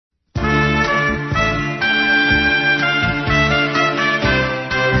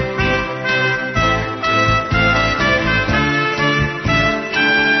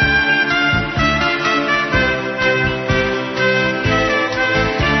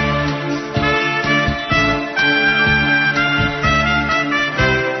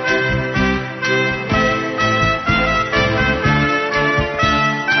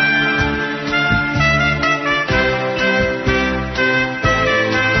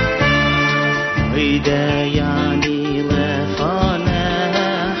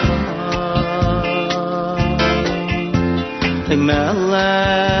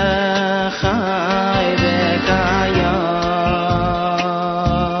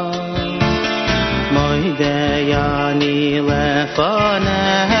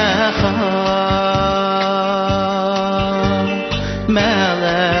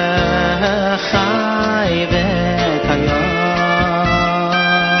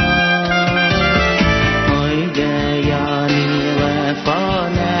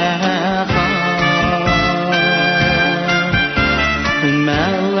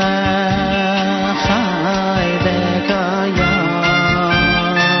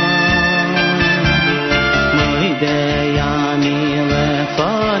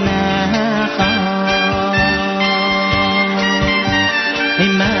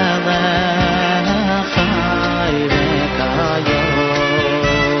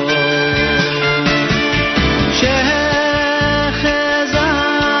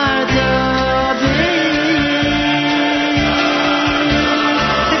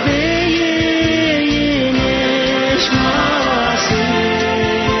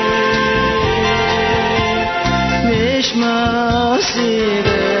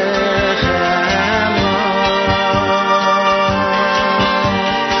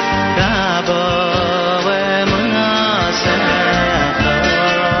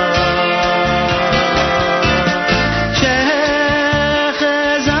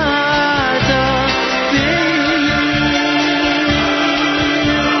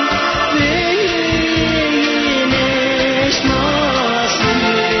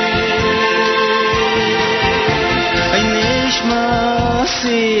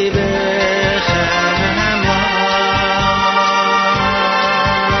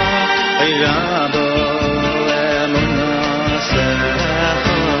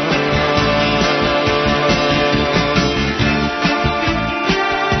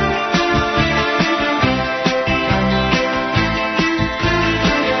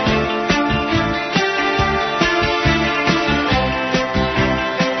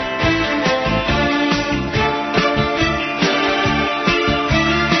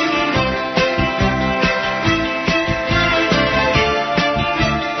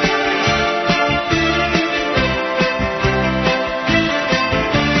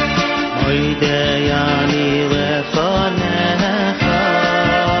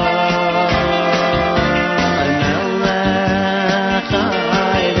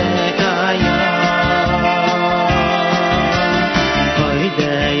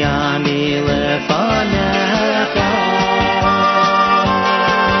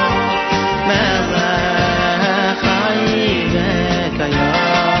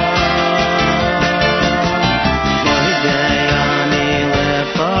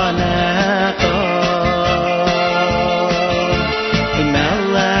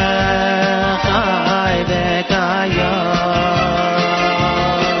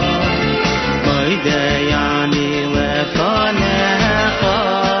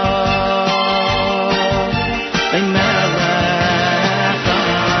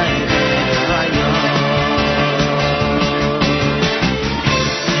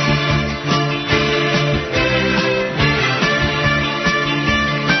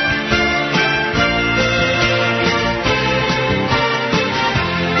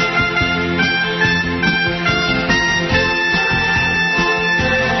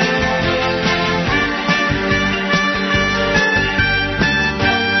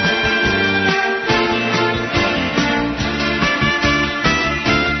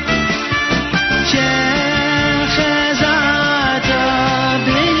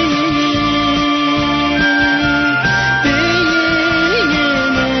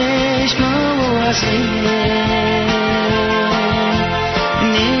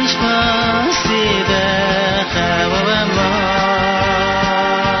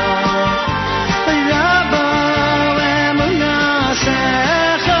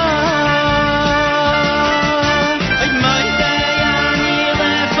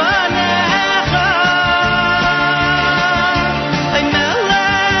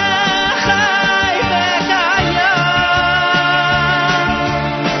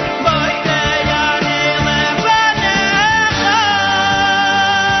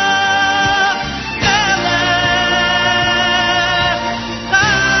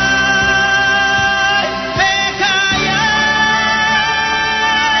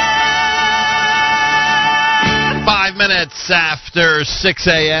After 6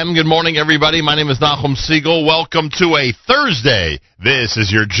 a.m. Good morning, everybody. My name is Nachman Siegel. Welcome to a Thursday. This is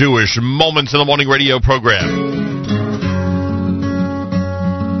your Jewish Moments in the Morning radio program.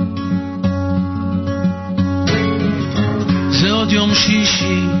 עוד יום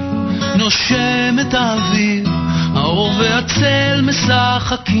שישי נושם את האוויר, האור והצל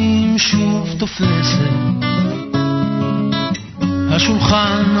משחקים, שוב תופסת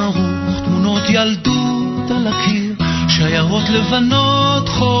השולחן ערוך, תמונות ילדות על הקיר, שיירות לבנות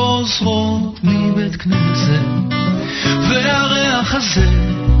חוזרות מבית כנסת, והריח הזה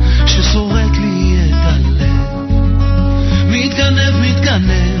ששורט לי את הלב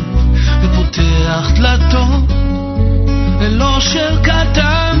מתגנב ופותח דלתות אל אושר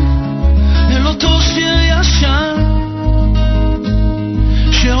קטן, אל אותו שיר ישן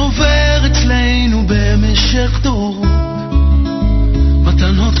שעובר אצלנו במשך דורות,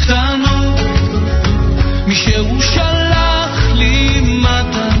 מתנות קטנות, מי שהוא שלח לי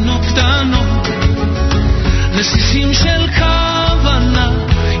מתנות קטנות, רסיסים של כוונה,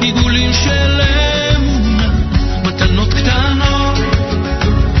 עיגולים של אמונה, מתנות קטנות,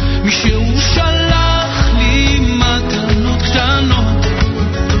 מי שהוא שלח לי מתנות קטנות,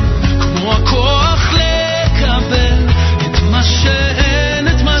 כמו הכוח לקבל את מה שאין,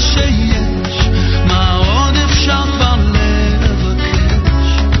 את מה שיש, מה עוד אפשר כבר לבקש.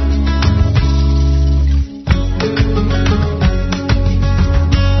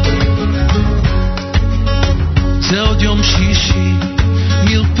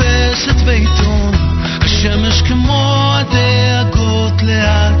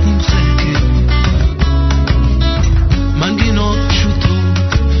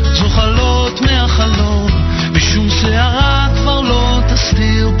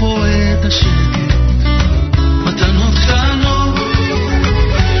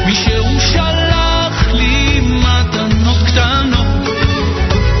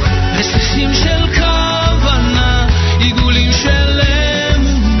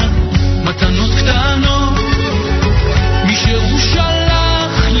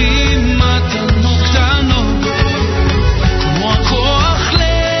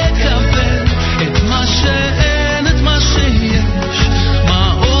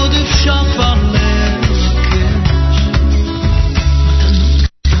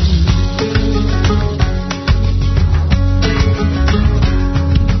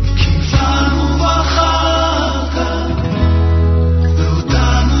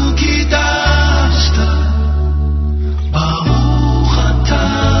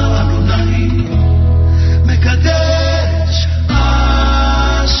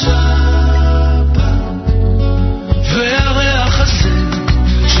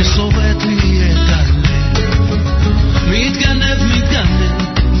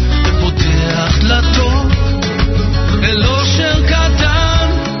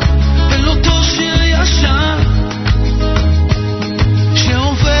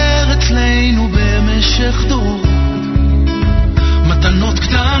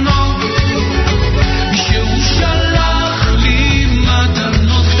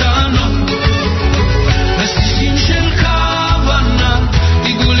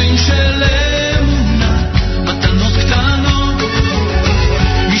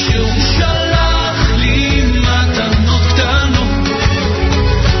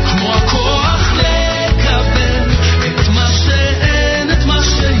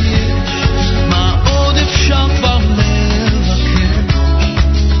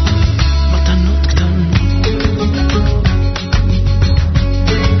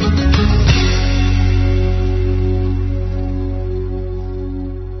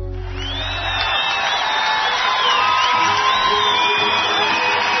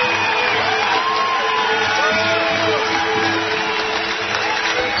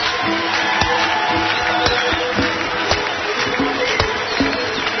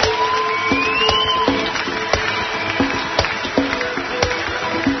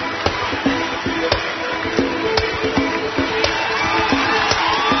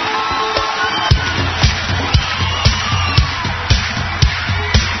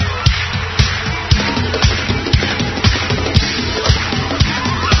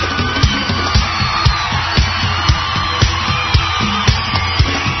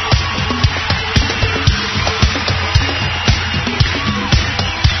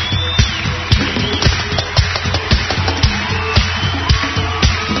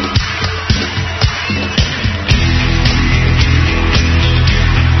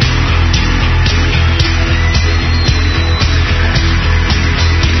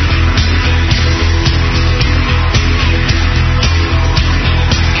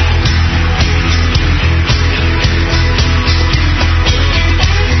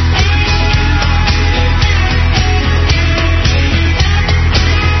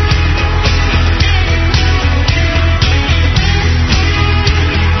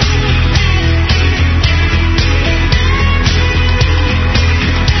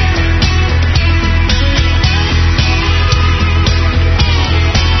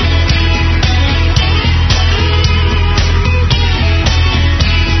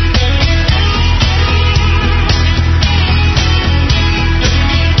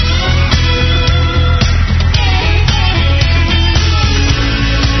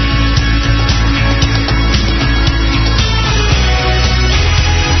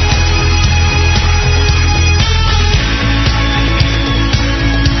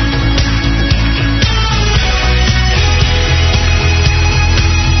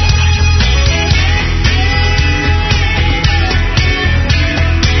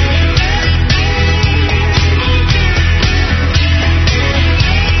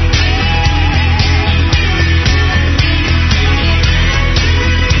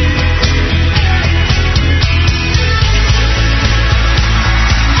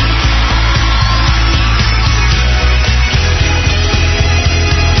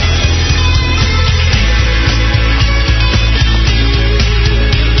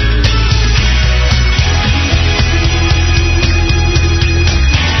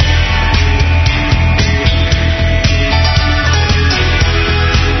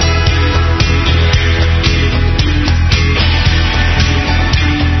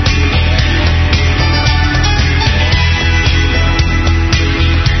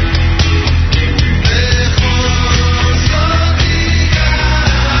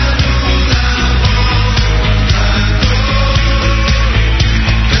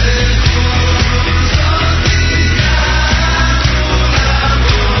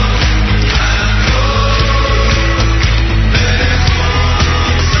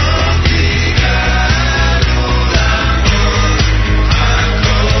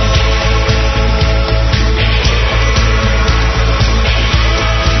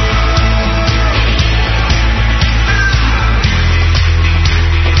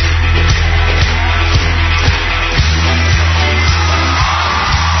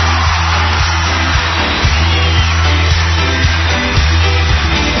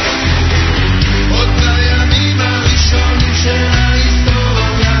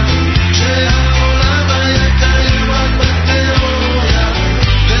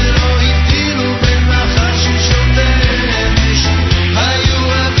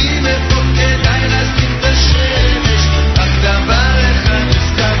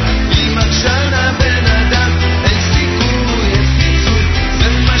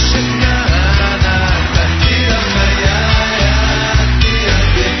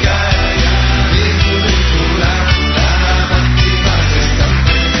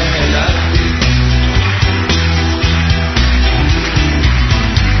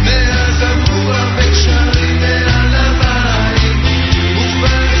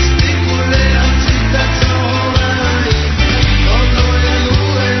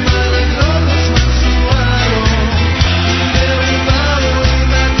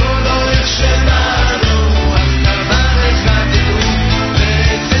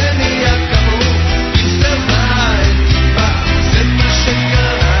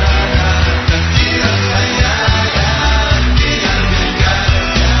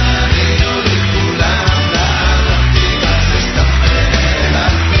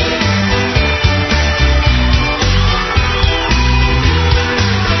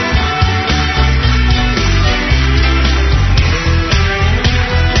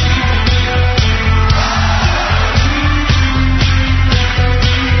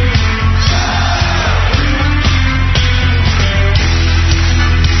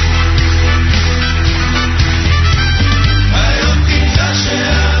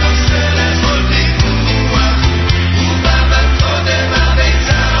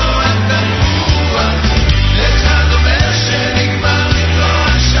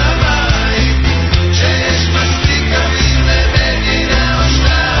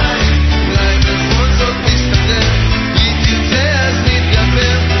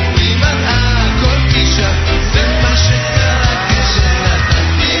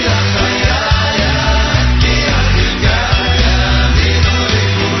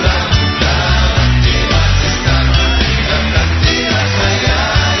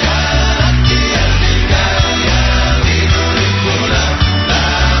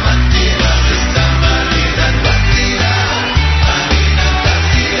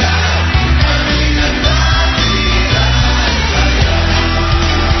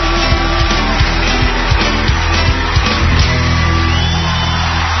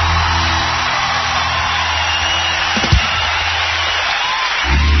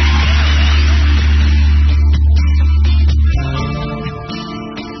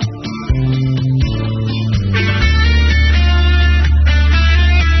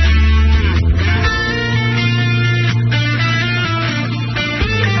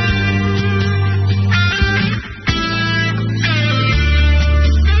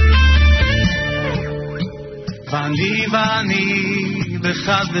 ואני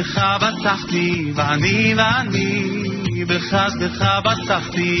בחסדך בטחתי, ואני בחסדך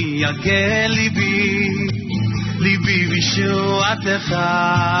בטחתי, יגע ליבי בישועתך.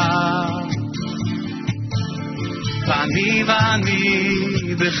 ואני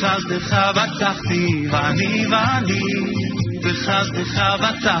בחסדך בטחתי, ואני בחסדך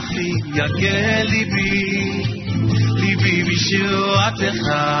בטחתי, יגע ליבי בישועתך.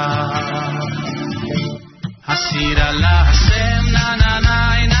 אסיר על השם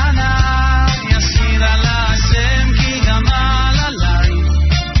ננאי ננאי, אסיר על השם כי גמל עליי.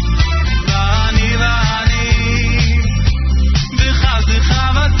 ואני בחסדך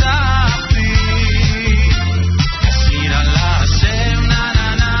בטחתי, אסיר על השם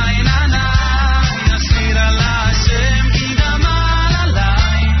ננאי ננאי, אסיר על השם כי גמל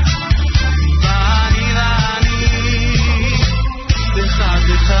עליי. ואני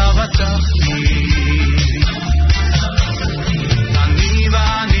בחסדך בטחתי,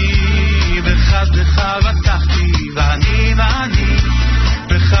 בחסדך בטחתי, ואני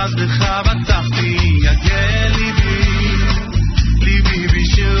בחסדך בטחתי, יגע ליבי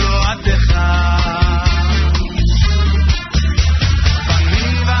בישועתך.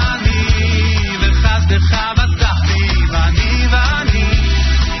 ואני בחסדך בטחתי, ואני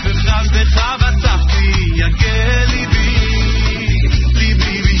בחסדך בטחתי, יגע ליבי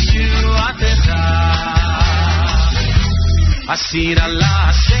בישועתך. אסיר על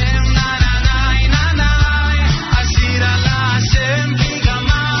השם ננאי ננאי, אסיר על השם כי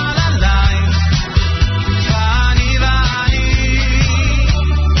גמל עליי. ואני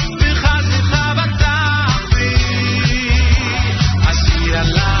בחסדך בטחתי, אסיר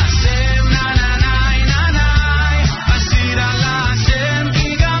על השם ננאי ננאי, אסיר על השם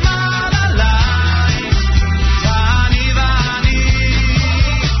כי גמל עליי. ואני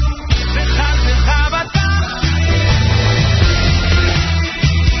בחסדך בטחתי.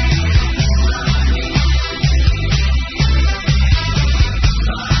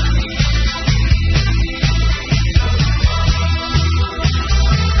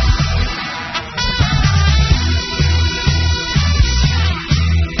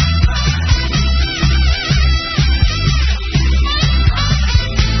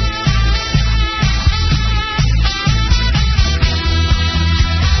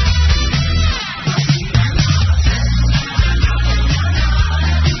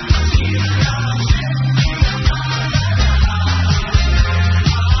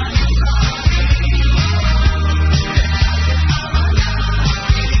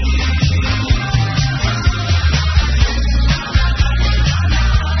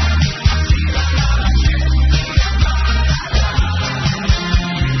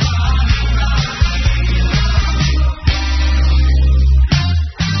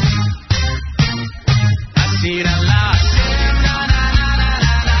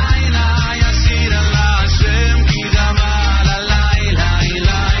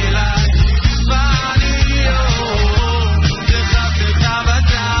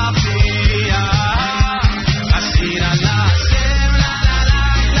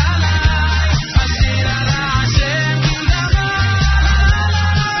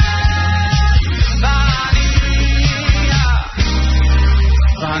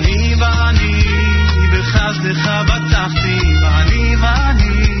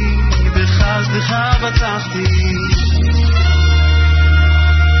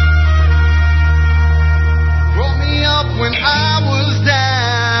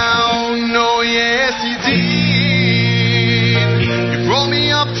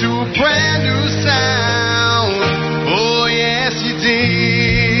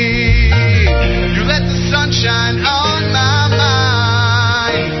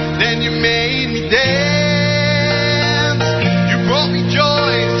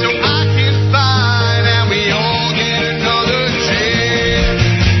 We all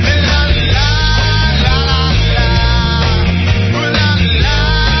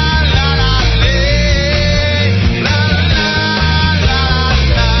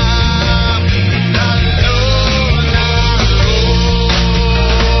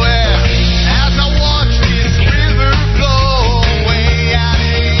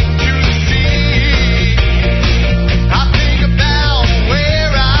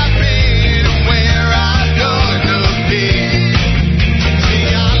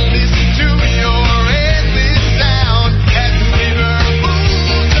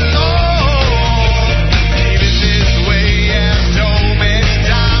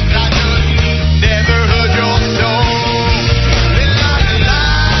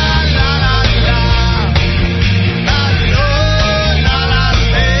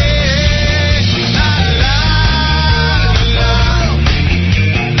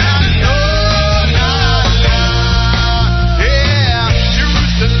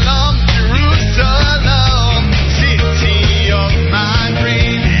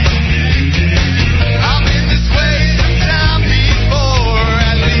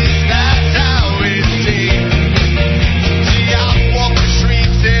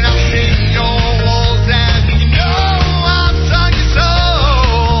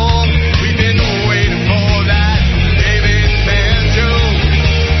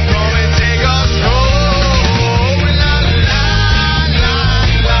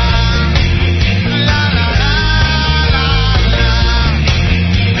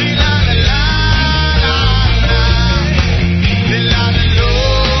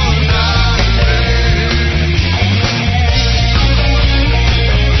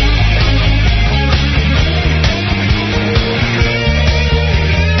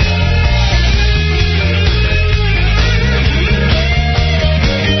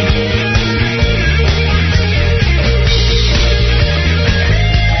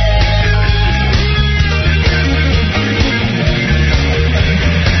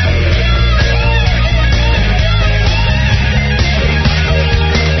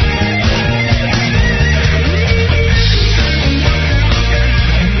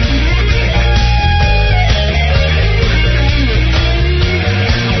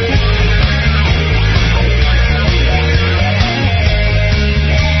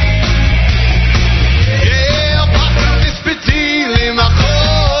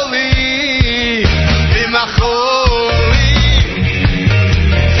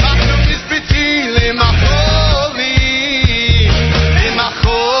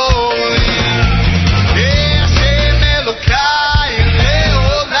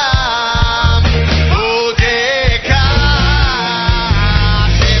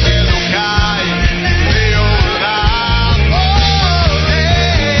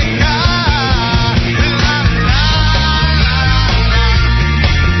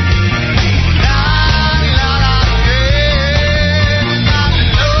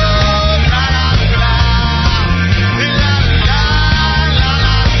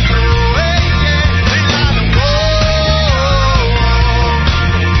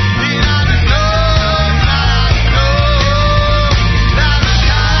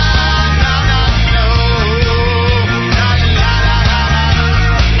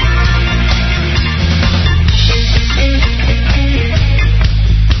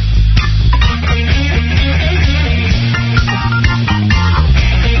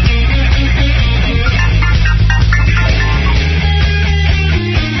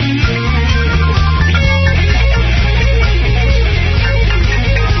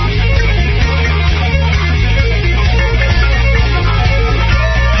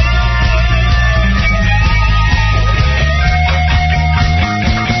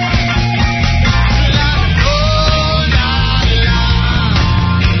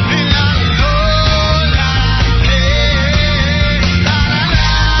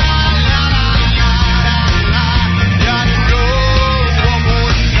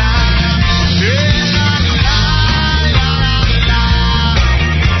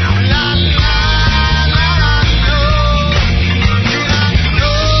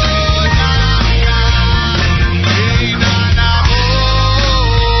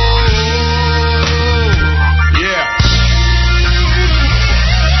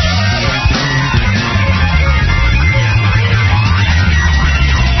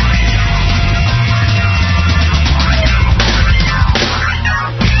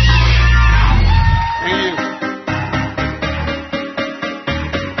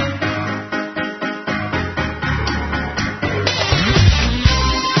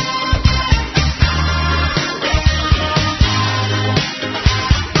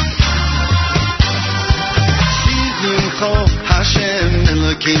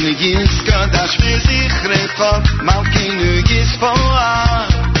זכרךו מלכנו יספור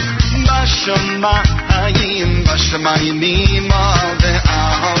בשמיים בשמיים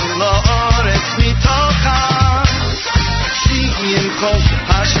ועל הארץ מתוכה שמחו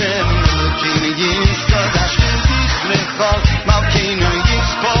השם אלוקינו יתקדש זכרךו מלכנו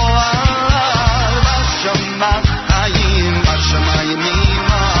יספור בשמיים בשמיים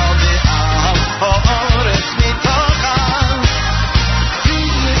ועל הארץ מתוכה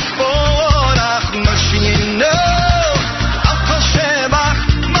יספורך משינו על כל שבח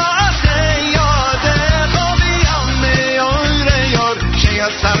מעשה ידיך ויעמי אור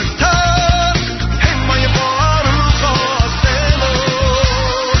שיצרת המה יבורך עושנו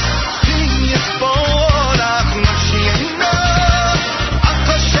יספורך משינו על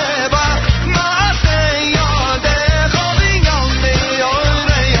כל שבח מעשה ידיך ויעמי אור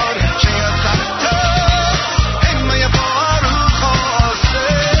שיצרת המה יבורך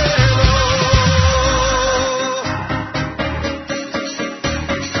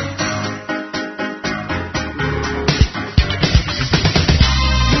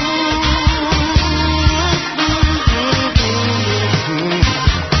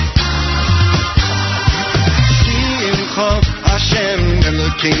שמחו השם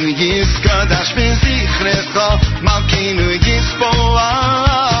אלוקינו יתקדש בזכרךו מלכנו יספור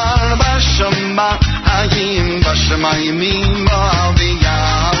בשמיים בשמיים ועל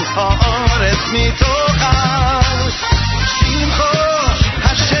הארץ מתוכה שמחו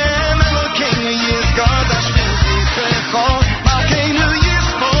השם אלוקינו יתקדש בזכרךו מלכנו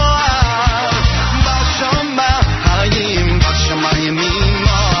יספור בשמיים בשמיים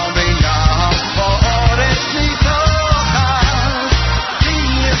ועל הארץ מתוכה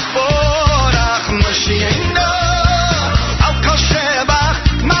יספורך משינו על כל שבח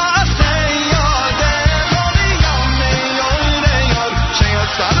מעשה ידיך ויעמי אור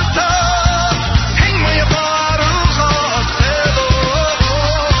שיצרת המה יבורך עושנו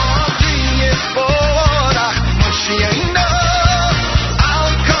יספורך משינו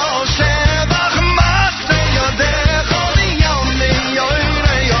על כל שבח מעשה ידיך ויעמי אור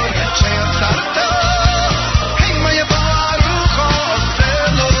שיצרת המה יבורך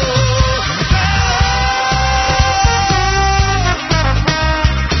עושנו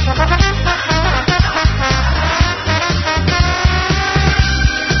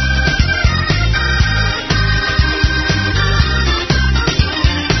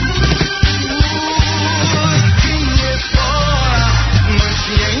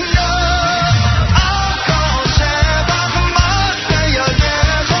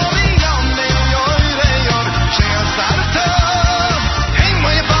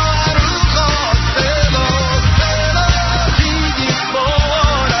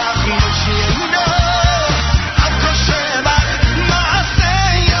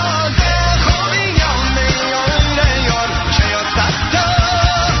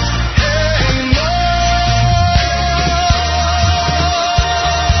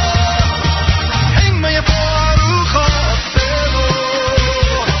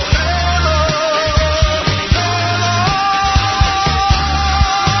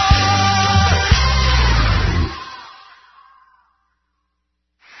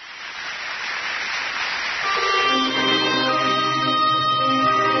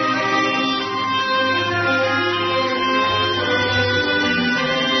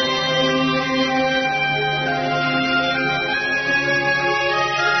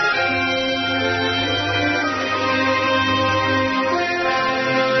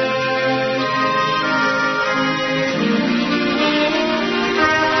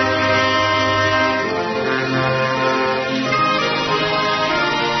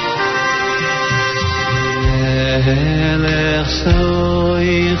Melech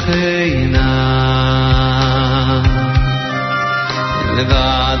soicheina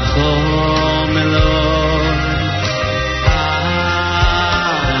Levadcho melon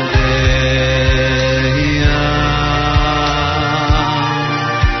Adeya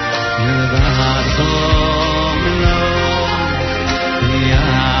Levadcho melon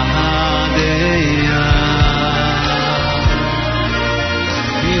Adeya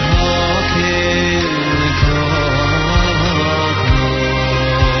Yihokim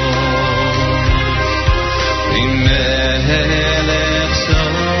Melech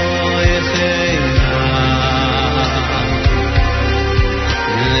soicheina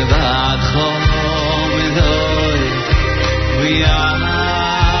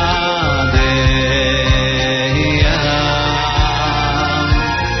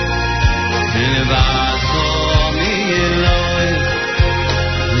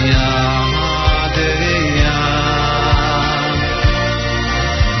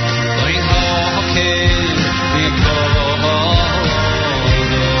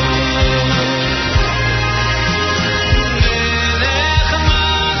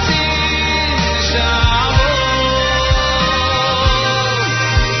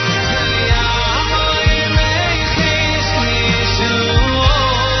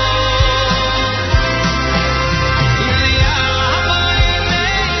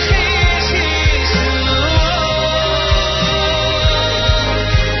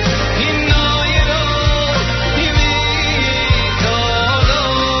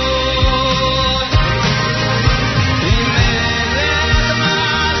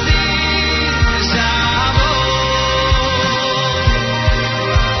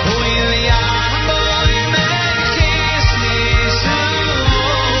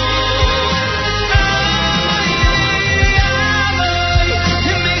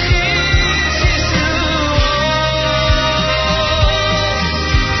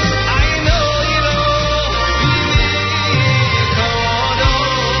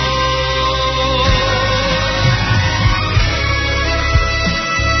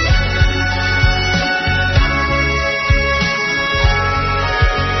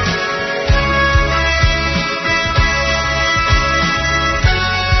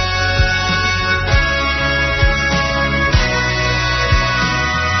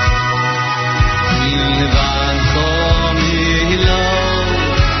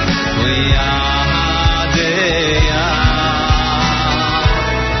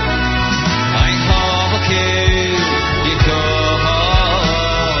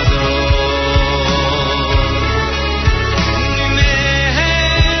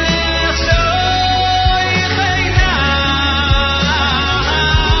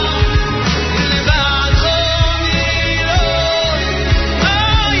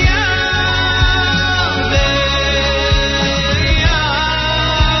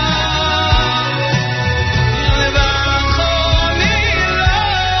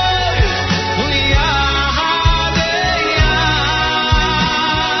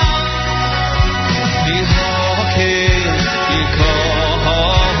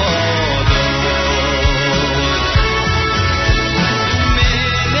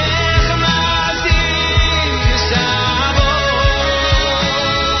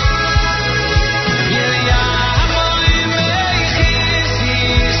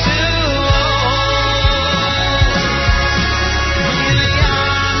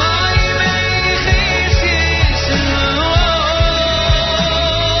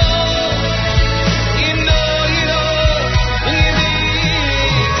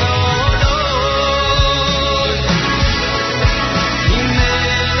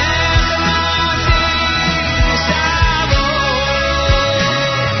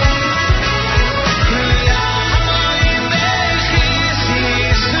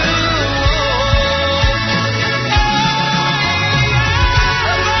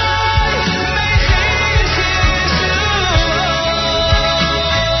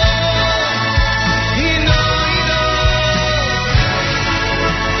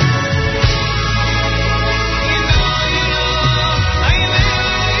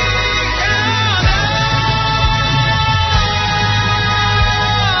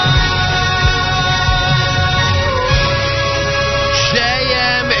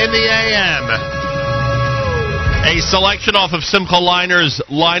Selection off of Simcha Liner's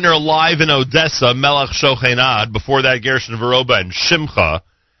Liner Live in Odessa, Melech Shochenad. Before that, Gershon Veroba and Shimcha.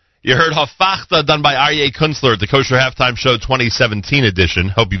 You heard Hafachta done by Aryeh Kunstler at the Kosher Halftime Show 2017 edition.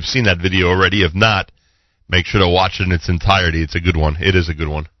 Hope you've seen that video already. If not, make sure to watch it in its entirety. It's a good one. It is a good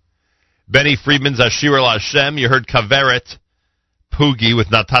one. Benny Friedman's Ashir El Hashem. You heard Kaveret Pugi with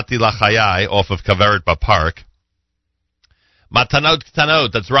Natati Lachayai off of Kaveret Bapark. Matanot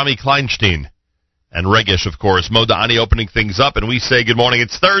Ktanot, that's Rami Kleinstein. And Regesh, of course. Moda'ani opening things up, and we say good morning.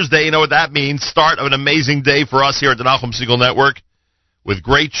 It's Thursday. You know what that means. Start of an amazing day for us here at the Nachum Segal Network with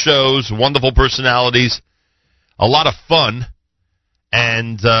great shows, wonderful personalities, a lot of fun,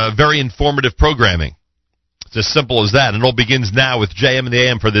 and very informative programming. It's as simple as that. And it all begins now with JM and the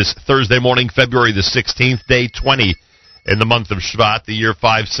AM for this Thursday morning, February the 16th, day 20 in the month of Shvat, the year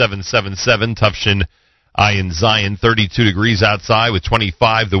 5777, Tufshin Ayin Zion, 32 degrees outside with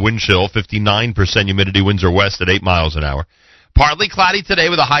 25 the wind chill, 59% humidity, winds are west at 8 miles an hour. Partly cloudy today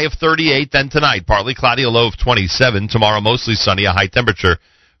with a high of 38, then tonight partly cloudy, a low of 27. Tomorrow mostly sunny, a high temperature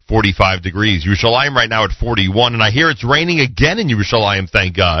 45 degrees. Yerushalayim right now at 41, and I hear it's raining again in Yerushalayim,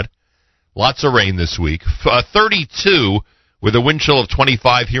 thank God. Lots of rain this week. 32 with a wind chill of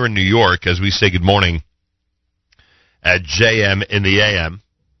 25 here in New York as we say good morning at JM in the AM.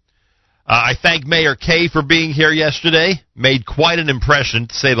 I thank Mayor Kay for being here yesterday. Made quite an impression,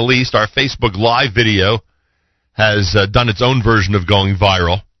 to say the least. Our Facebook Live video has done its own version of going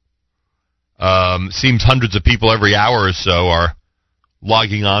viral. Seems hundreds of people every hour or so are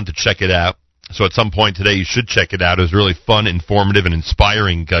logging on to check it out. So at some point today, you should check it out. It was a really fun, informative, and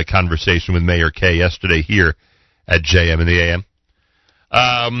inspiring conversation with Mayor Kay yesterday here at JM in the AM.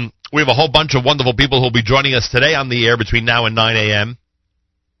 We have a whole bunch of wonderful people who will be joining us today on the air between now and 9 a.m.,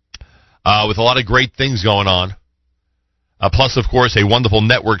 with a lot of great things going on. Plus, of course, a wonderful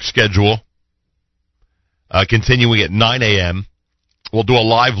network schedule continuing at 9 a.m. We'll do a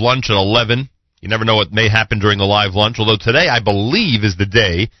live lunch at 11. You never know what may happen during the live lunch, although today, I believe, is the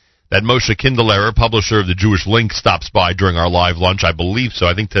day that Moshe Kindlerer, publisher of the Jewish Link, stops by during our live lunch. I believe so.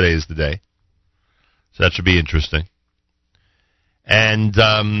 I think today is the day. So that should be interesting. And,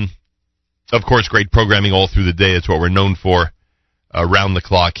 of course, great programming all through the day. It's what we're known for. Around the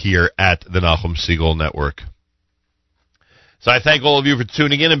clock here at the Nachum Segal Network. So I thank all of you for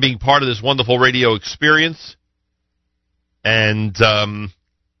tuning in and being part of this wonderful radio experience. And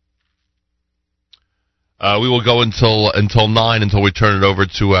we will go until 9 until we turn it over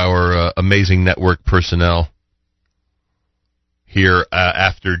to our amazing network personnel here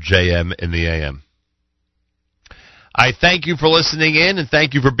after JM in the AM. I thank you for listening in, and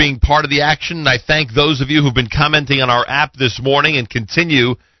thank you for being part of the action. And I thank those of you who've been commenting on our app this morning and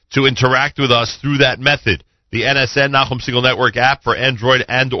continue to interact with us through that method. The NSN, Nachum Segal Network app for Android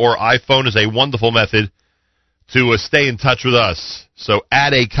and or iPhone is a wonderful method to stay in touch with us. So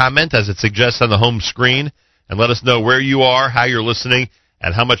add a comment as it suggests on the home screen, and let us know where you are, how you're listening,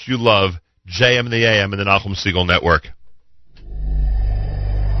 and how much you love JM and the AM and the Nachum Segal Network.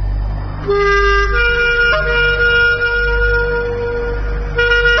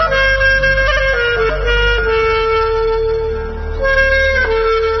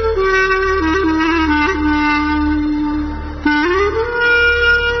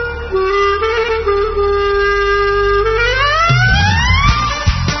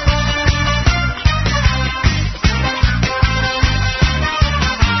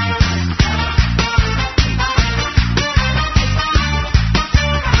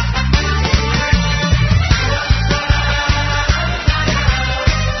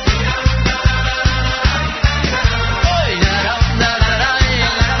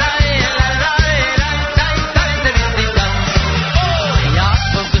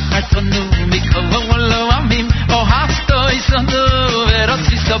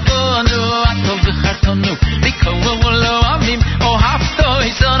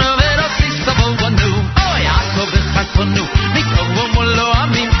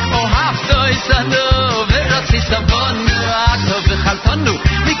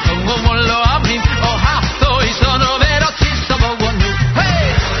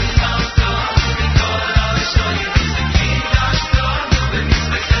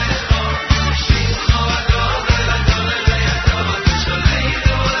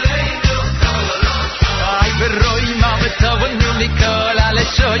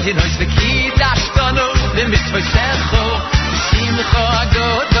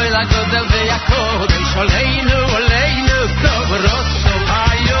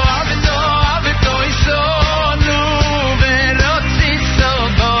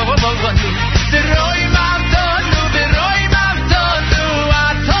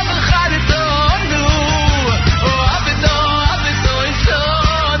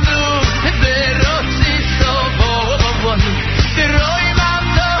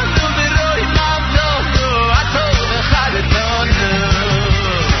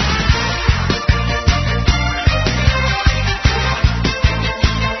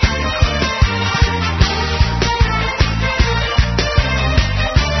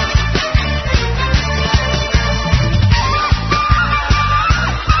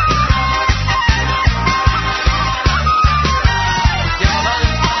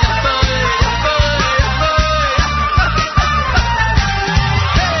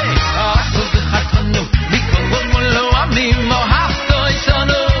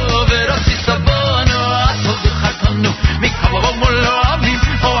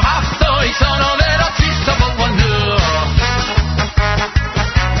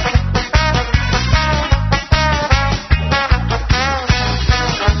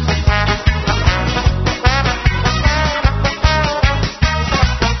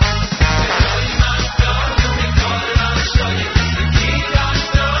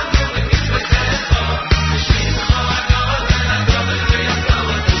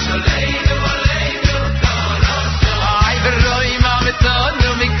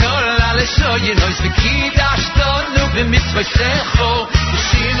 It's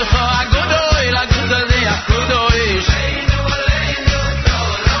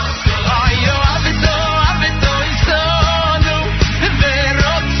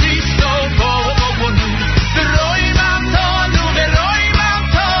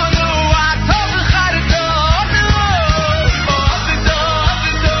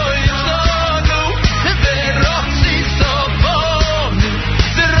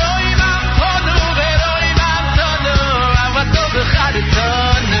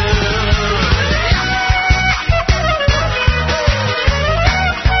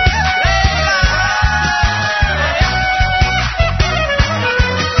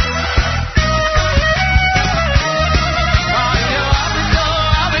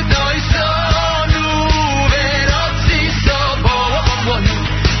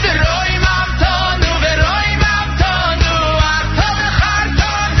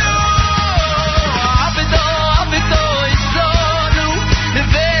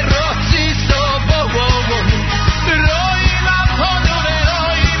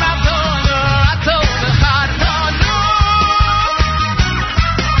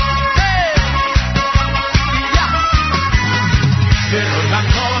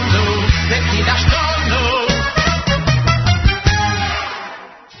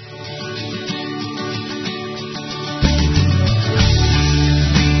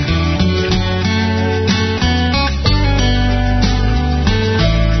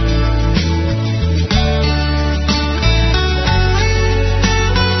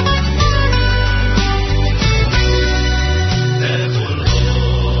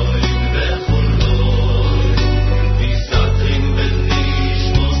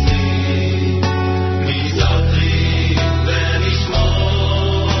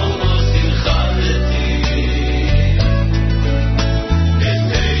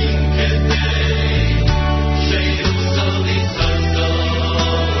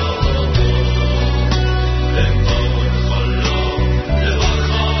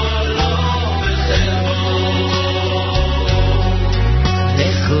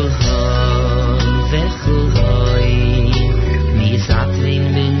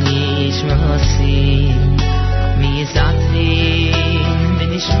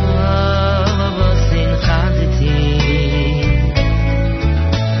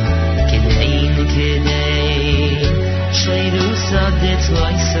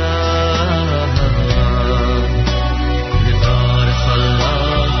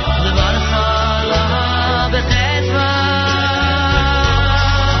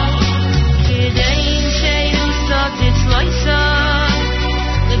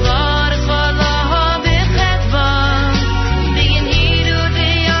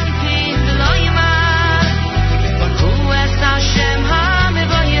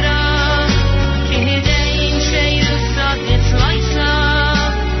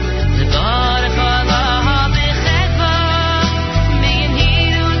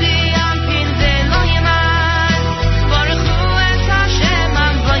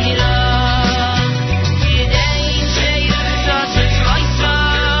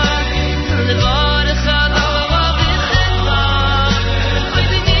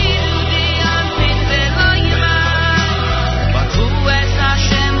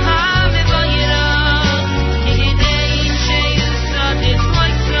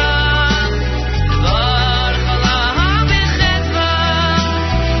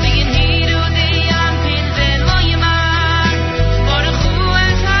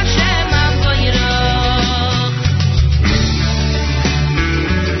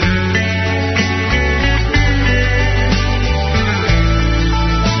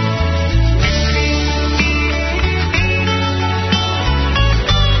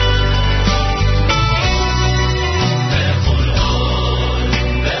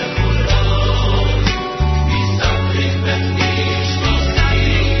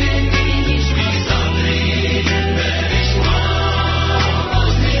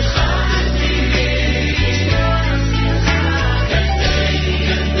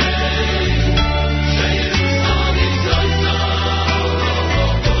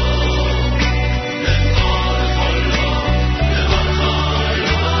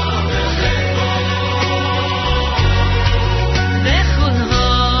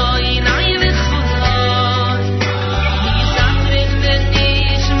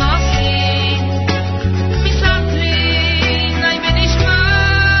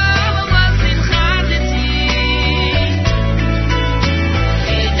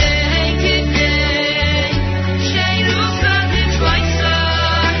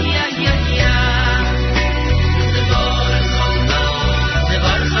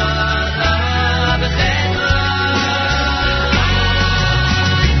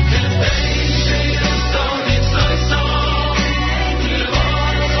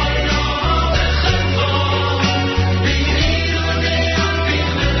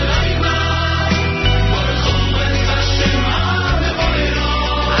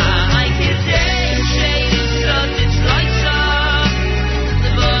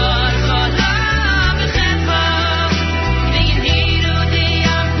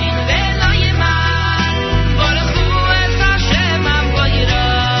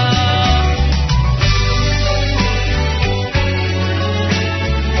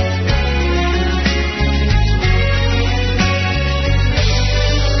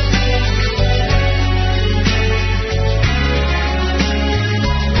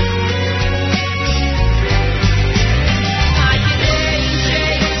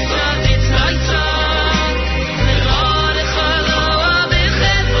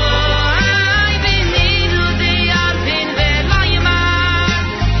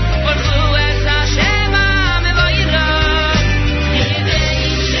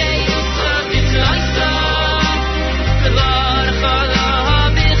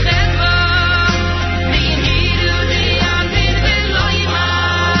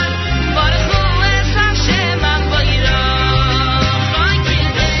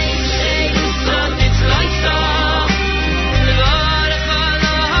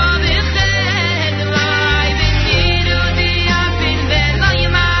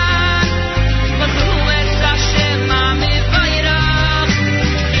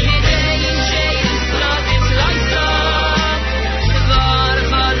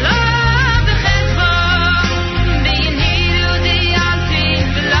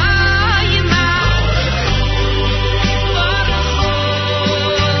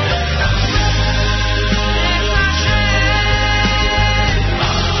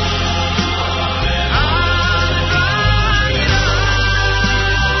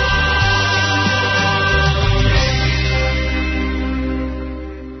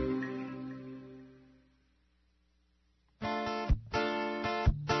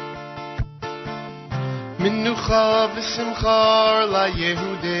Menucha v'simcha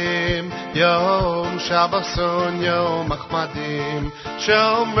LaYehudim, Yom Shabbason, Yom Achmadim,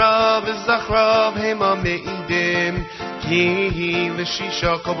 Shomra v'zachra v'hema me'idim, Ki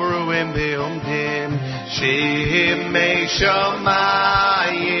v'shisha kol beruim be'omdim, Shemei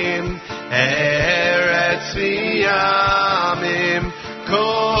shamayim, Eretz v'yamim,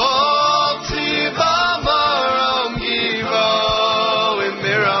 Kol tzivah marom yivo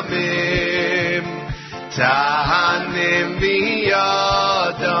imiramim, Tahanim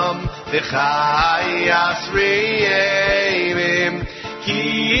v'yadam v'chayas re'emim, Ki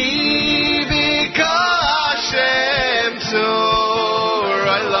v'kashem tzur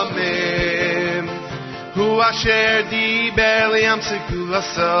olamim, Hu asher diber li'am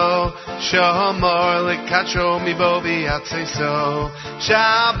sekulaso, Shomor l'kacho mibo v'yatzeso,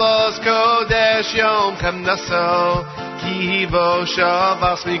 Shabbos kodesh yom kamnaso, Ki bo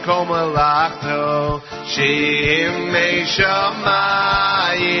shavas mikol malachto, Shemei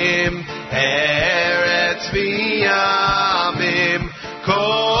shamayim, Eretz v'yamim,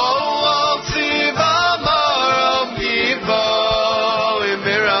 Kol tzivah marom yivo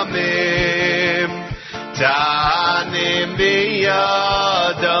imiramim, Tanim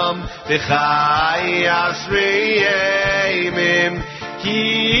v'yadam v'chayas re'emim, Ki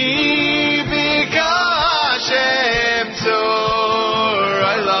v'kashem tzur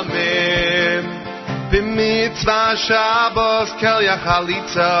olamim, B'mitzvah Shabbos kel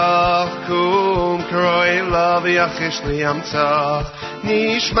yachalitzach, Kum kroi lo v'yachish li'amtzach,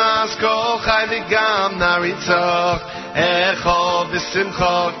 Nishmas kol chai v'gam naritzach, Echo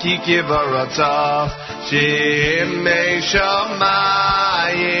v'simcha ki kivarotzach, Shemei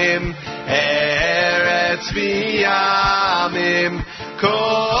shamayim, Eretz v'yamim,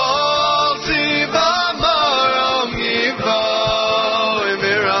 Kol tzivah marom yivo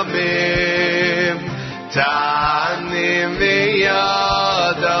imiramim, Tanim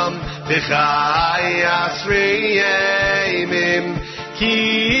v'yadam v'chayas re'emim, Ki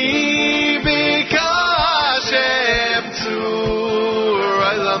v'kashem tzur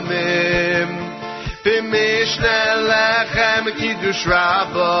olamim, B'mishne lechem kiddush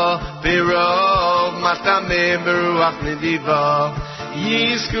rabba, B'rov matamim v'ruach nediva,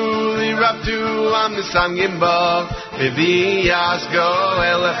 Yizku li'rabtu am nisangim ba, B'viyas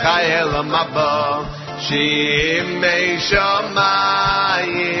goel echai elamabba, Shemei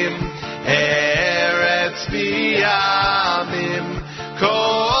shamayim, Eretz v'yamim,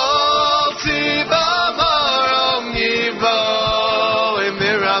 Kol tzivah marom yivo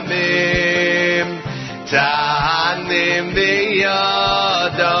imiramim, Tahanim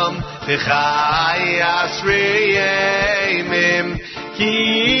v'yadam v'chayas re'emim, Ki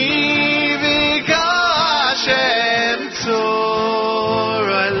v'kashem tzur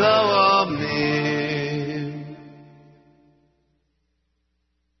olamim.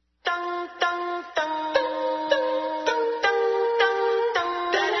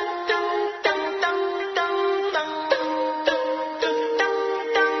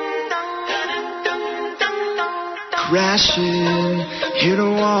 Crashing, hit a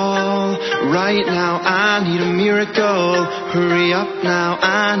wall. Right now I need a miracle. Hurry up now,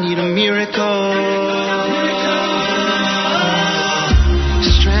 I need a miracle.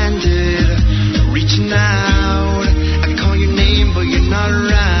 Stranded, reaching out. I call your name but you're not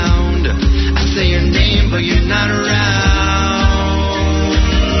around. I say your name but you're not around.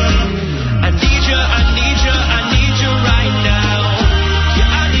 I need you, I need you, I need you right now.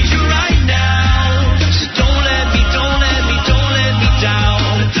 Yeah, I need you right now. So don't let me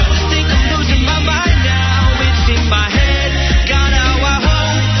down. I think I'm losing my mind now. It's in my head. God, how I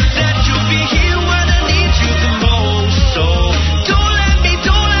hope that you'll be here when I need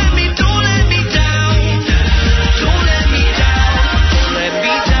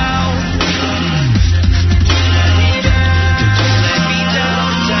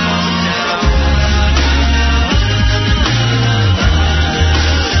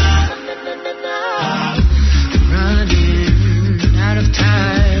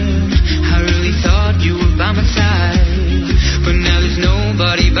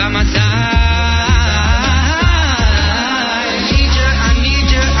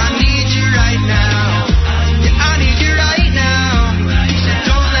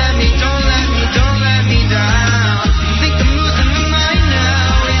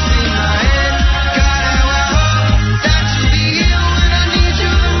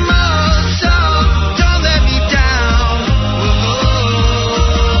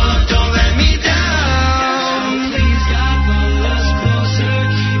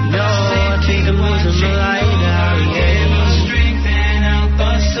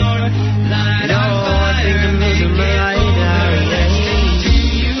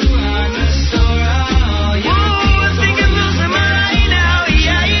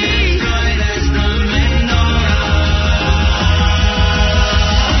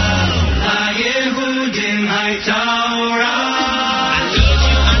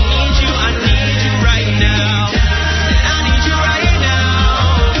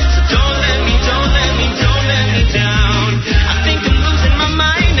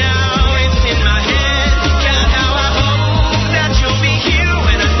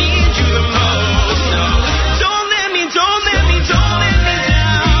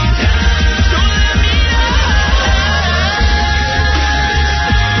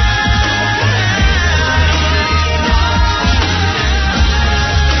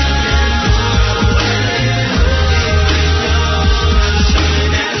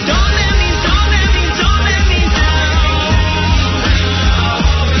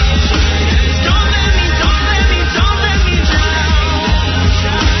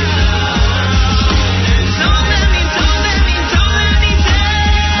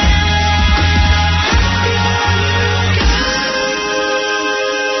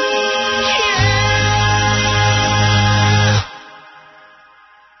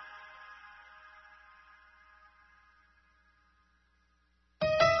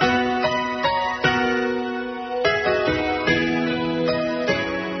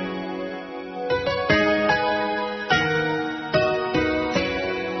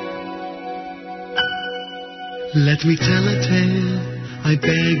Let me tell a tale, I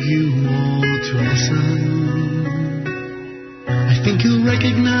beg you all to listen. I think you'll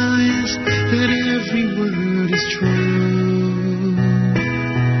recognize that every word is true.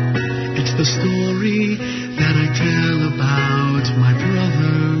 It's the story that I tell about my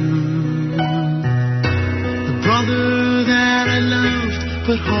brother. The brother that I loved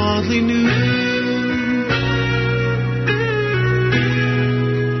but hardly knew.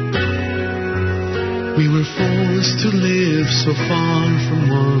 We were forced to live so far from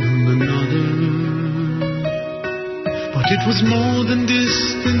one another, but it was more than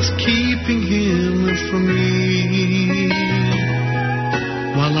distance keeping him from me.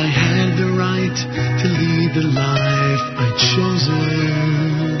 While I had the right to lead the life I'd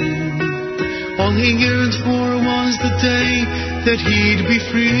chosen, all he yearned for was the day that he'd be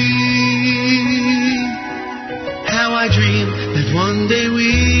free. How I dreamed that one day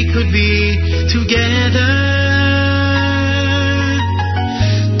we could be together,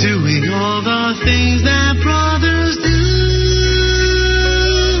 doing all the things that brothers do.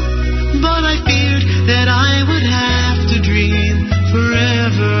 But I feared that I would have to dream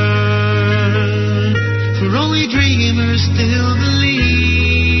forever, for only dreamers still believe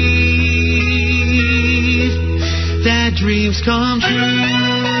that dreams come true.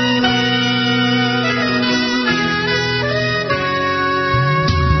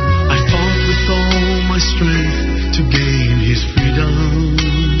 Strength to gain his freedom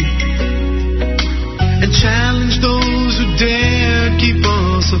and challenge those who dared keep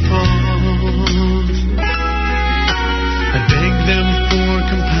us apart. I beg them for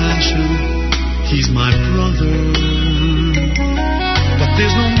compassion, he's my brother, but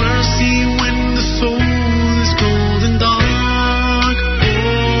there's no mercy when the soul is cold and dark.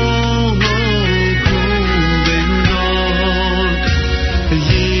 Oh, cold and dark. The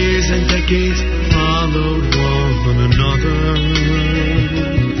years and decades followed one another,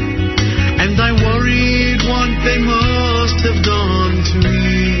 and I worried what they must have done to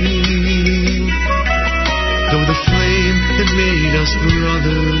me. Though the flame that made us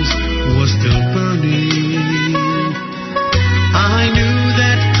brothers was still burning, I knew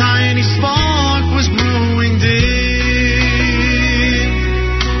that tiny spark was growing dim.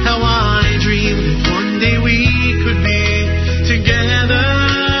 How I dreamed that one day we could be together,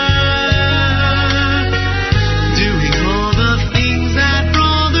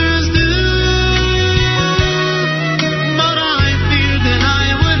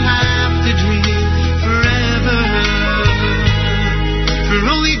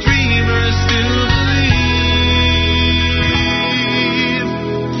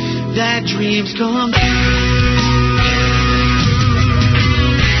 dreams come true.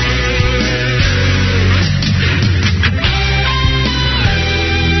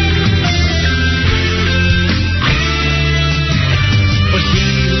 But he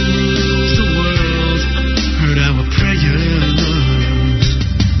who rules the world heard our prayers.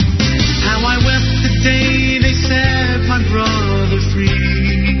 How I wept the day they set my brother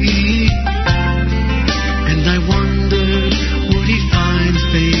free, and I wondered, would he find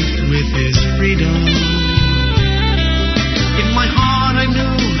faith with his freedom? In my heart I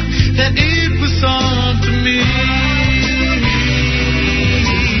knew that it was all to me.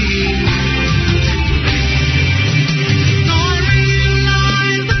 So I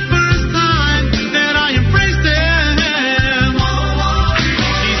realized the first time that I embraced him,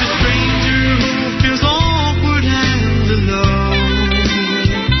 he's a stranger who feels awkward and alone,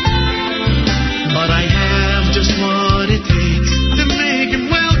 but I have just what it takes to make him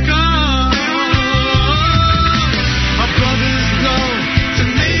welcome. A brother's love to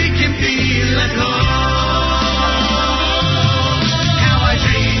make him feel at home. How I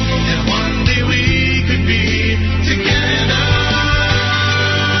dreamed that one day we could be together,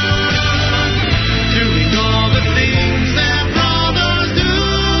 doing all the things that brothers do.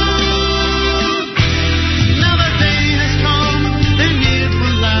 Now the day has come and it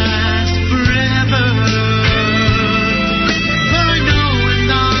will last forever. For I know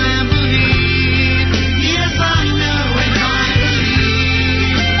and I believe, yes I know and I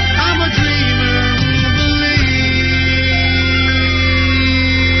believe, I'm a dreamer who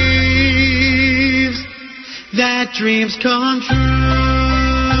believes that dreams come true.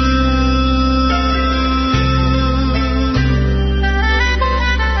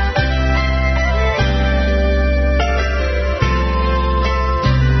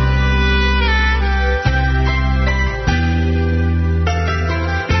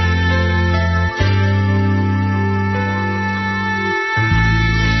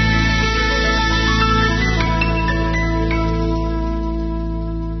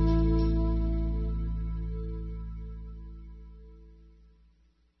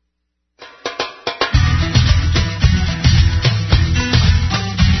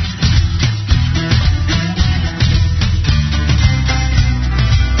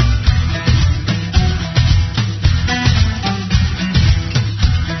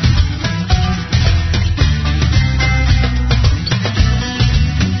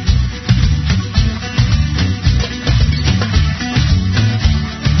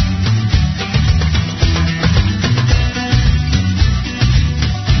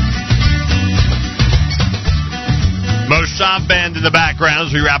 Nav Band in the background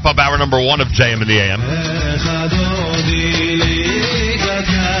as we wrap up hour number 1 of JM in the AM.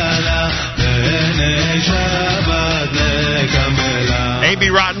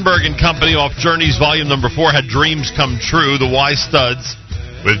 A.B. Rottenberg and Company off Journey's Volume number 4 had Dreams Come True. The Y Studs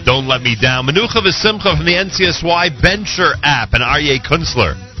with Don't Let Me Down. Menucha V'Simcha from the NCSY Bencher app and Aryeh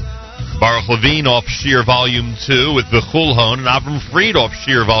Kunstler. Baruch Levine off Shir Volume 2 with the Chulhon, and Avram Fried off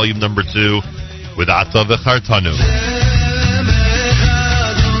Shir Volume number 2 with Ata V'Chartanu.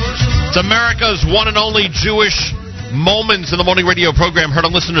 It's America's one and only Jewish Moments in the Morning radio program, heard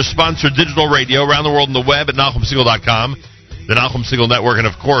on listener-sponsored digital radio around the world on the web at NachumSegal.com, the Nachum Segal Network, and,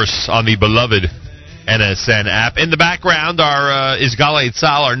 of course, on the beloved NSN app. In the background, is Galei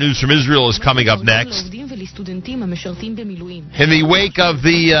Tzal. Our news from Israel is coming up next. In the wake of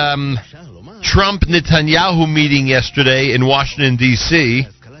the Trump-Netanyahu meeting yesterday in Washington, D.C.,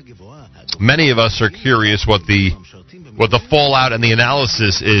 many of us are curious what the fallout and the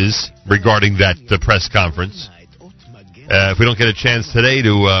analysis is regarding that press conference. If we don't get a chance today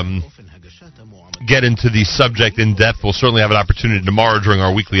to get into the subject in depth, we'll certainly have an opportunity tomorrow during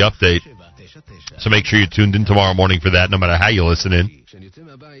our weekly update. So make sure you're tuned in tomorrow morning for that, no matter how you listen in.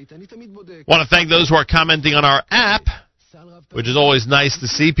 Want to thank those who are commenting on our app, which is always nice to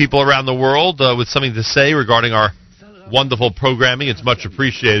see people around the world with something to say regarding our wonderful programming. It's much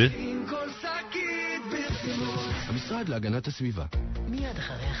appreciated.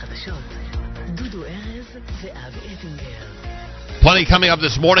 Plenty coming up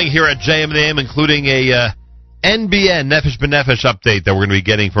this morning here at JM&AM, including a NBN Nefesh B'Nefesh update that we're going to be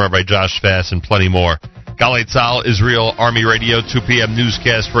getting from Rabbi Josh Fass and plenty more. Galei Tzal, Israel Army Radio, 2 p.m.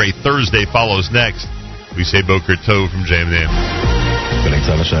 newscast for a Thursday follows next. We say Boker Tov from JM&AM. גלי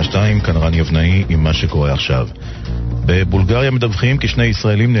צה"ל השעה 2, כאן רן יבנאי עם מה שקורה עכשיו. בבולגריה מדווחים כי 2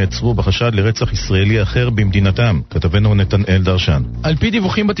 ישראלים נעצרו בחשד לרצח ישראלי אחר במדינתם. כתבנו נתנאל דרשן. על פי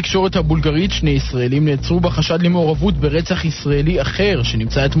דיווחים בתקשורת הבולגרית, 2 ישראלים נעצרו בחשד למעורבות ברצח ישראלי אחר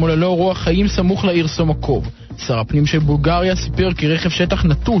שנמצא אתמול ללא רוח חיים סמוך לעיר סומקוב. שר הפנים של בולגריה סיפר כי רכב שטח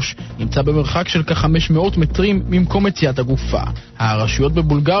נטוש נמצא במרחק של כ-500 מטרים ממקום מציאת הגופה. הרשויות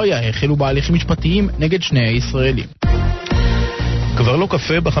בבולגריה החלו בהליכים משפטיים נגד 2 הישראלים. כבר לא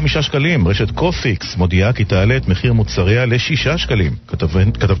קפה ב5 שקלים. רשת קופיקס מודיעה כי תעלה את מחיר מוצריה ל6 שקלים.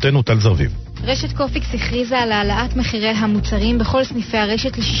 כתבתנו טל זרביב. רשת קופיקס הכריזה על העלאת מחירי המוצרים בכל סניפי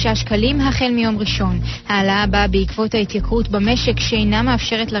הרשת ל6 שקלים החל מיום ראשון. העלאה באה בעקבות ההתייקרות במשק שאינה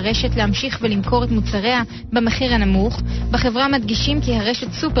מאפשרת לרשת להמשיך ולמכור את מוצריה במחיר הנמוך. בחברה מדגישים כי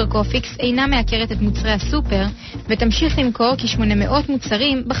הרשת סופר קופיקס אינה מעקרת את מוצרי הסופר ותמשיך למכור כ800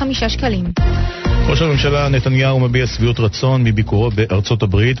 מוצרים ב5 שקלים. ראש הממשלה נתניהו מביע שביעות רצון מביקורו בארצות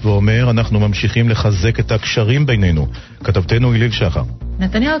הברית ואומר אנחנו ממשיכים לחזק את הקשרים בינינו. כתבתנו איליל שחר.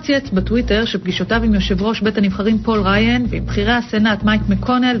 נתניהו ציית בטוויטר שפגישותיו עם יושב ראש בית הנבחרים פול ריין ועם בכירי הסנאט מייק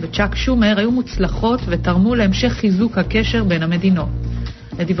מקונל וצ'אק שומר היו מוצלחות ותרמו להמשך חיזוק הקשר בין המדינות.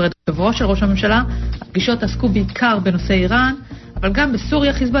 לדברי דוברו של ראש הממשלה, הפגישות עסקו בעיקר בנושא איראן, אבל גם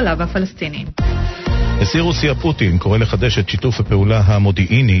בסוריה, חיזבאללה והפלסטינים. נשיא רוסיה פוטין קורא לחדש את שיתוף הפעולה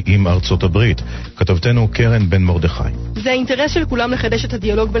המודיעיני עם ארצות הברית. כתבתנו קרן בן מרדכי. זה האינטרס של כולם לחדש את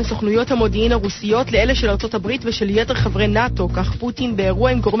הדיאלוג בין סוכנויות המודיעין הרוסיות לאלה של ארצות הברית ושל יתר חברי נאטו, כך פוטין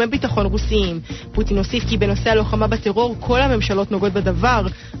באירוע עם גורמי ביטחון רוסיים. פוטין הוסיף כי בנושא הלוחמה בטרור כל הממשלות נוגעות בדבר,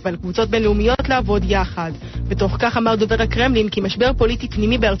 ועל קבוצות בינלאומיות לעבוד יחד. בתוך כך אמר דובר הקרמלין כי משבר פוליטי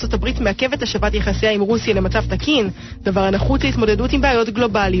פנימי בארצות הברית מעכב את השבת יחסיה עם רוסיה למצב תקין, דבר הנחוץ להתמודדות עם בעיות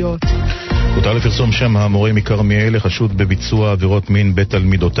גלובליות. הותר לפרסום שם המורה מכרמיאל לחשוד בביצוע עבירות מין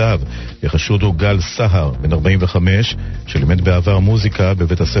בתלמידותיו. החשוד הוא גל סהר, בן 45, שלימד בעבר מוזיקה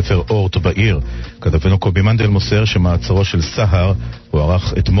בבית הספר אורט בעיר. כתבנו קובי מנדל מוסר שמעצרו של סהר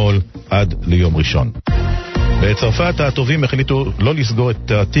הוארך אתמול עד ליום ראשון. בצרפת הטובים החליטו לא לסגור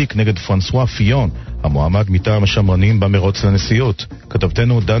את התיק נגד פרנסואה פיון, המועמד מטעם השמרנים במרוץ לנשיאות.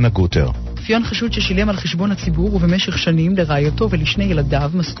 כתבתנו דנה גוטר. פיון חשוד ששילם על חשבון הציבור ובמשך שנים לרעייתו ולשני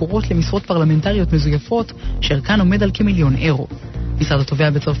ילדיו משכורות למשרות פרלמנטריות מזויפות שערכן עומד על כ1,000,000 €. משרד התובע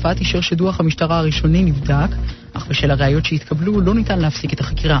בצרפת אישר שדוח המשטרה הראשוני נבדק, אך בשל הראיות שהתקבלו לא ניתן להפסיק את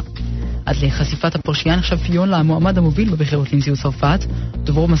החקירה. עד לחשיפת הפרשייה נחשב פיון למועמד המוביל בבחירות לנשיאות צרפת.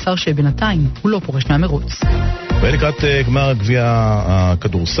 דוברו מסר שבינתיים הוא לא פורש מהמרוץ. ולקראת גמר גביע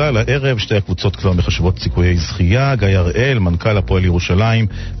הכדורסל הערב, 2 הקבוצות כבר מחשבות סיכויי זכייה. גיא הראל, מנכ"ל הפועל ירושלים,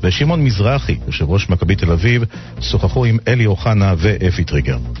 ושמעון מזרחי, יושב ראש מכבי תל אביב, שוחחו עם אלי אוחנה ואפי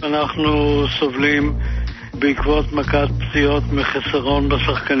טריגר. אנחנו סובלים בעקבות מכת פציעות מחסרון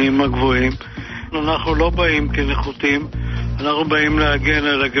בשחקנים הגבוהים. אנחנו לא באים כנחותים, אנחנו באים להגן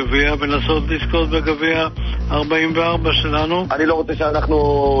על הגביע ולנסות לזכות בגביע 44 שלנו. אני לא רוצה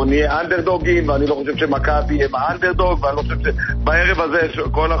שאנחנו נהיה אנדרדוגים, ואני לא חושב שמכבי יהיה האנדרדוג, ואני לא חושב שבערב הזה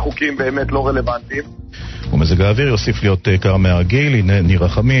כל החוקים באמת לא רלוונטיים. ומזג האוויר יוסיף להיות קר מהרגיל. הנה ניר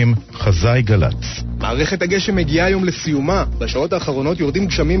רחמים, חזאי גלץ. מערכת הגשם מגיעה היום לסיומה. בשעות האחרונות יורדים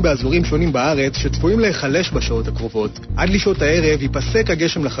גשמים באזורים שונים בארץ שצפויים להיחלש בשעות הקרובות. עד לשעות הערב ייפסק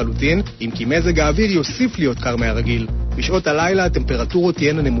הגשם לחלוטין, אם כי מזג האוויר יוסיף להיות קר מהרגיל. בשעות הלילה הטמפרטורות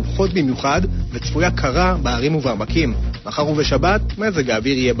תהיינה נמוכות במיוחד וצפויה קרה בערים ובעמקים. מחר ובשבת מזג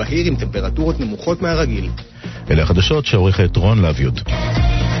האוויר יהיה בהיר עם טמפרטורות נמוכות מהרגיל. אלה החדשות שעורכת רון לויוד.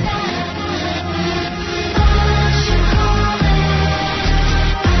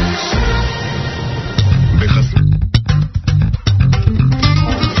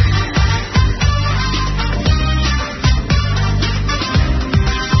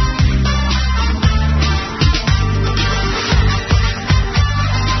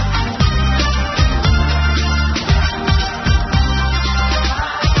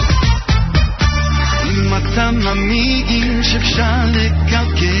 מאמין שאפשר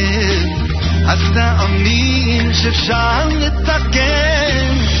לקלקל, אז תאמין שאפשר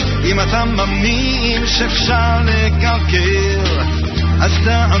לתקן. אם אתה מאמין שאפשר לקלקל, אז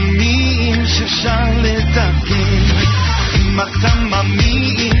תאמין שאפשר לתקן. אם אתה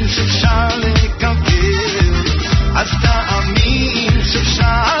מאמין שאפשר לקלקל, אז תאמין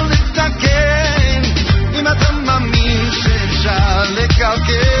שאפשר לתקן. אם אתה מאמין שאפשר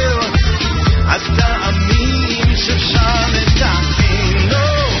לקלקל, אז תאמין שאפשר לתקן.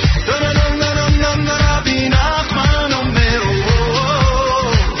 רבי נחמן אומר,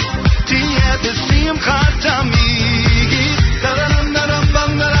 תהיה בשמחה תמיד.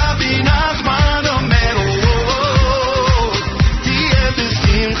 רבי נחמן אומר, תהיה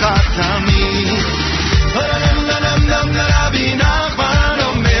בשמחה תמיד. רבי נחמן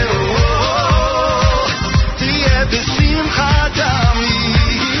אומר, תהיה בשמחה תמיד.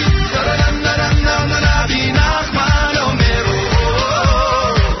 רבי נחמן אומר,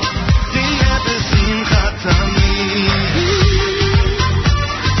 תהיה בשמחה תמיד.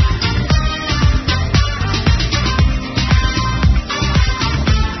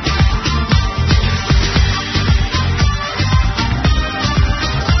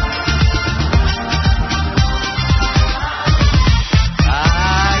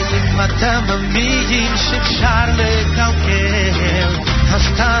 אם אתה מאמין שאפשר לקלקל, אז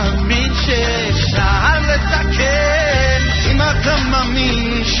תאמין שאפשר לתקן. אם אתה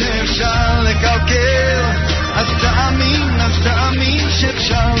מאמין שאפשר לקלקל, אז תאמין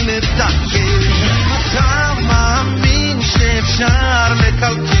שאפשר לתקן. אם אתה מאמין שאפשר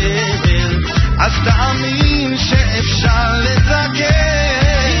לקלקל, אז תאמין שאפשר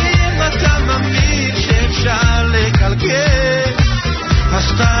לתקן. אם אתה מאמין שאפשר לקלקל,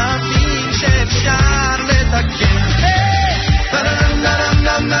 אז תאמין שאפשר לתקן.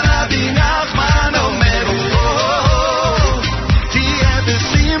 רבי נחמן אומר, תהיה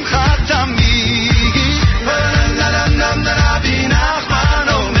בשמחה תמיד. רבי נחמן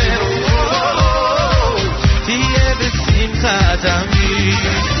אומר, תהיה בשמחה תמיד.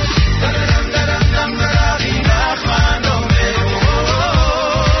 רבי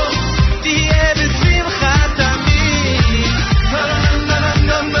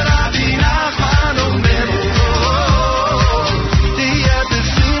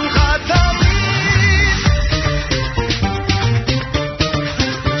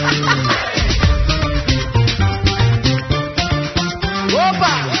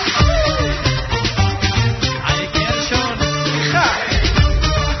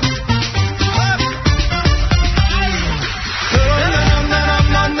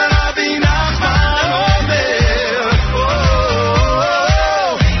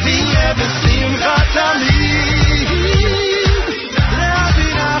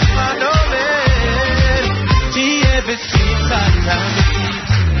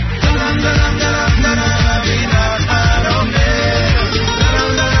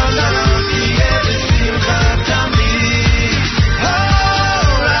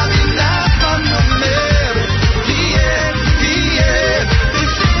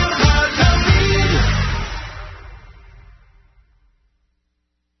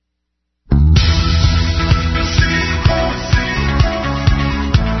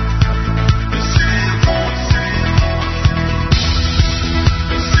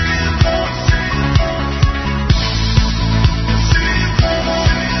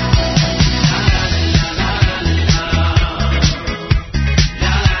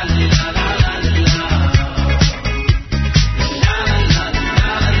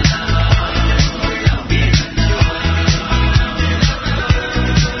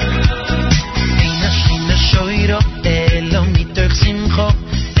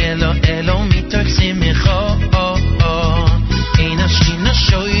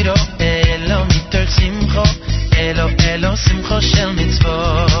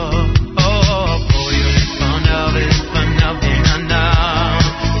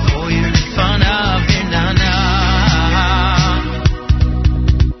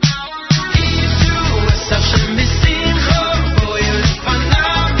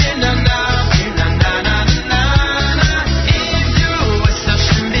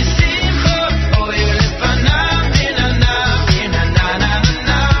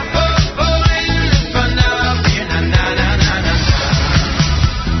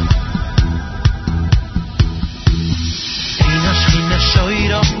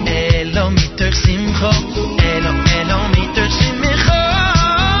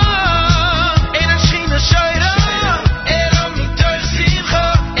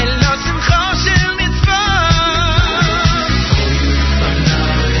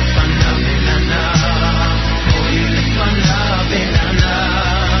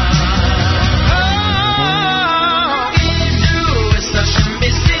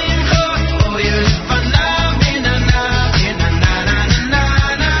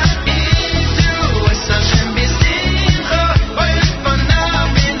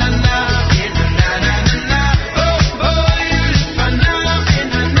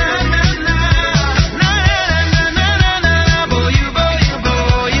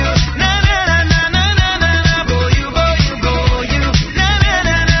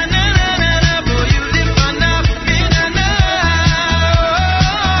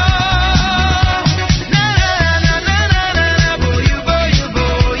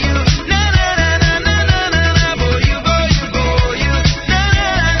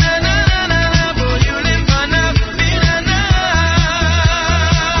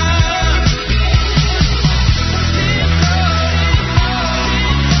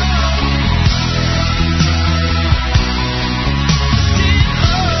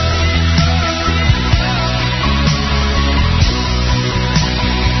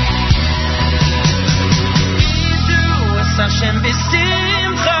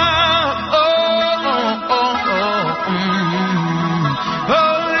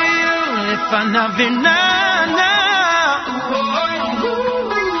לפניו ונענה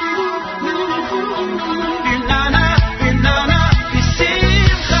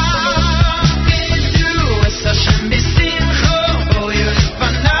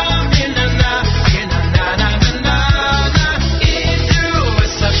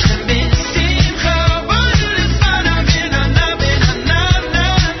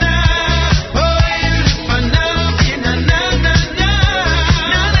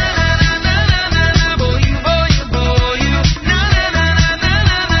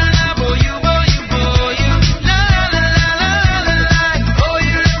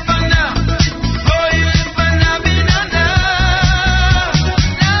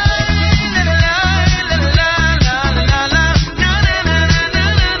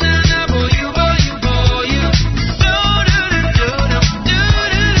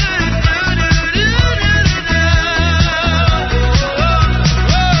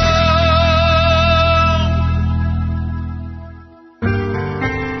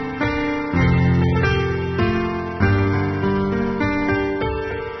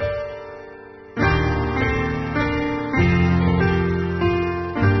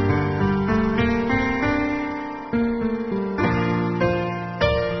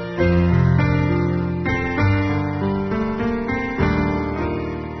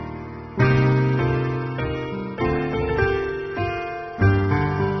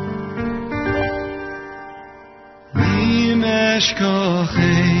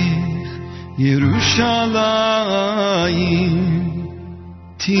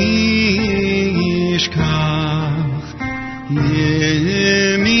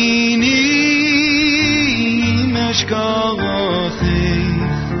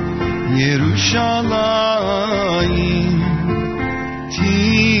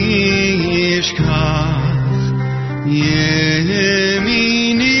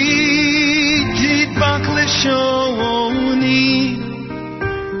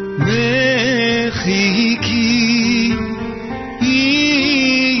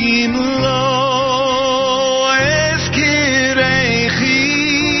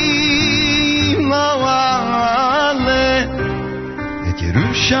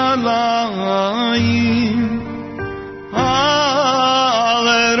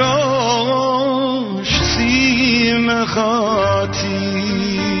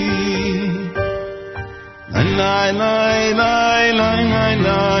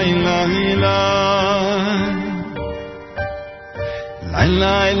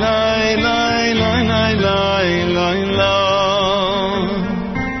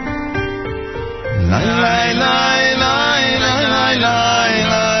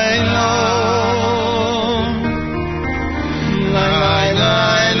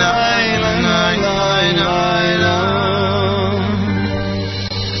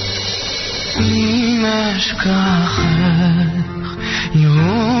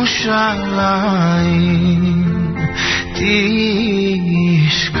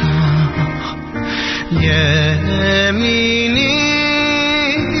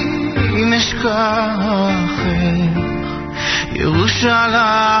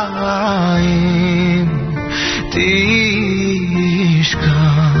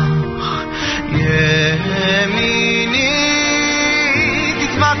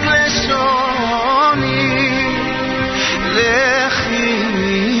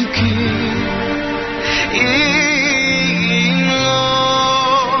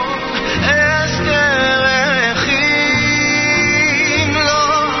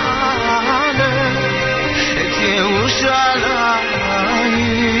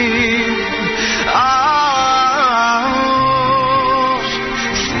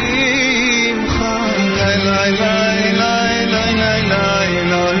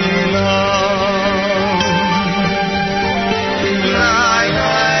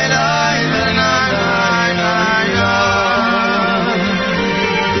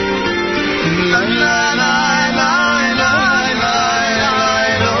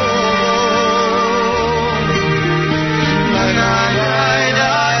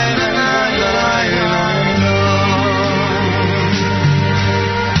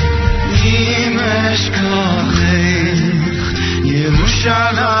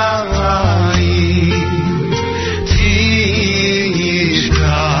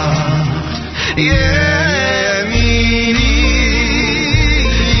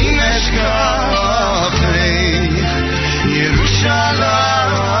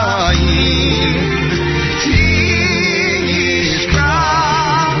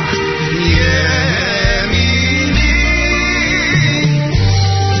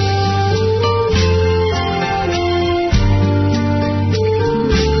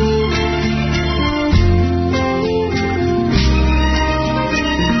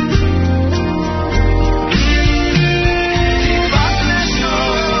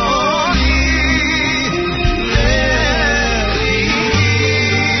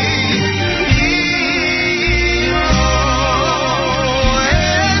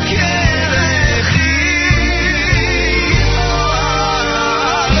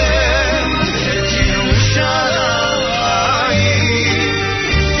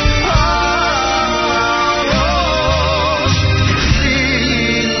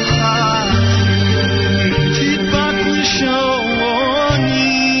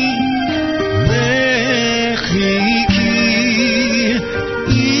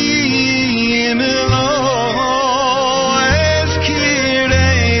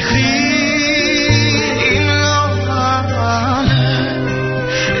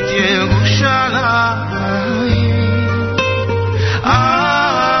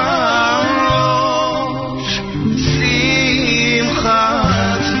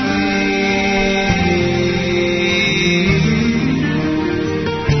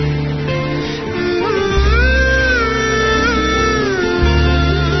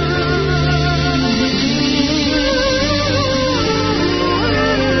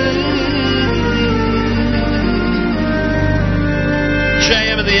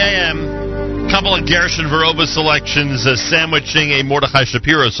Gershon Veroba selections sandwiching a Mordechai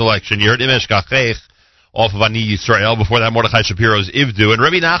Shapiro selection. You heard Imesh Gachech off of Ani Yisrael. Before that, Mordechai Shapiro's Ivdu. And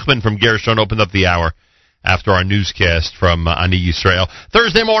Rabbi Nachman from Gershon opened up the hour after our newscast from Ani Yisrael.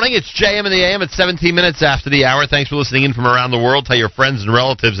 Thursday morning, it's JM in the AM at 17 minutes after the hour. Thanks for listening in from around the world. Tell your friends and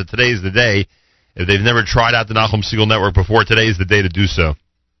relatives that today is the day. If they've never tried out the Nachum Segal Network before, today is the day to do so.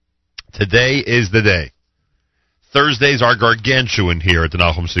 Today is the day. Thursdays are gargantuan here at the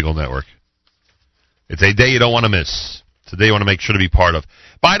Nachum Segal Network. It's a day you don't want to miss. It's a day you want to make sure to be part of.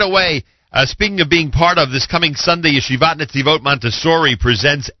 By the way, speaking of being part of, this coming Sunday, Yeshivat Netzivot Montessori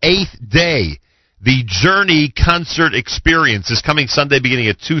presents 8th Day, the Journey Concert Experience. This coming Sunday beginning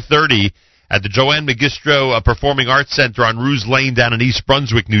at 2:30 at the Joanne Magistro Performing Arts Center on Ruse Lane down in East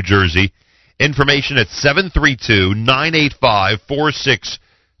Brunswick, New Jersey. Information at 732-985-4626.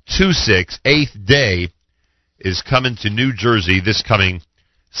 8th Day is coming to New Jersey this coming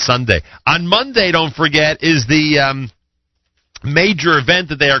Sunday. On Monday, don't forget, is the major event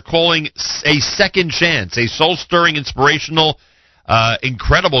that they are calling a Second Chance, a soul-stirring, inspirational,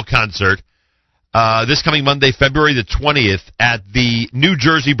 incredible concert. This coming Monday, February the 20th, at the New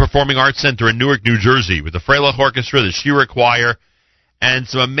Jersey Performing Arts Center in Newark, New Jersey, with the Freilich Orchestra, the Shira Choir, and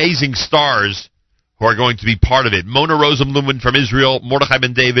some amazing stars who are going to be part of it. Mona Rosenblum from Israel, Mordechai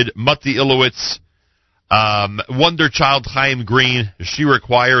Ben David, Matti Ilowitz, Wonder Child Chaim Green, the Shira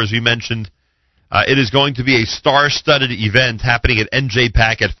Choir, as we mentioned. It is going to be a star-studded event happening at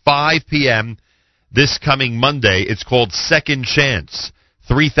NJPAC at 5 p.m. this coming Monday. It's called Second Chance.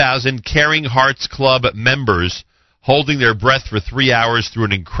 3,000 Caring Hearts Club members holding their breath for 3 hours through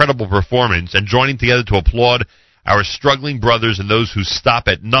an incredible performance and joining together to applaud our struggling brothers and those who stop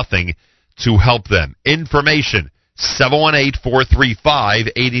at nothing to help them. Information,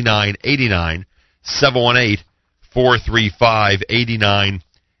 718-435-8989,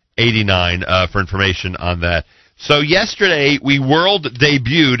 718-435-8989 for information on that. So yesterday, we world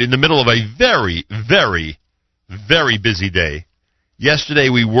debuted in the middle of a very, very, very busy day. Yesterday,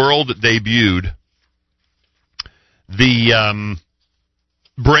 we world debuted the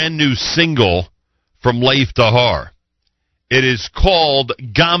brand new single from Leif Tahar. It is called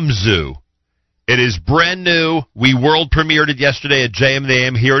Gamzu. It is brand new. We world premiered it yesterday at JM in the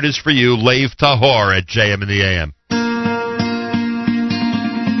AM. Here it is for you, Leif Tahar at JM in the AM.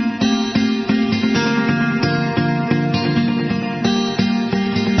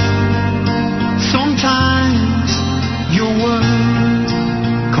 Sometimes your world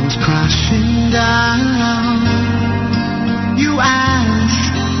comes crashing down. You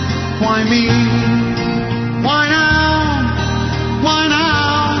ask, why me? Why now? Why now?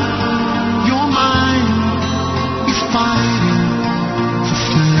 Your mind is fighting for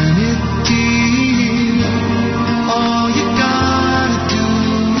sanity.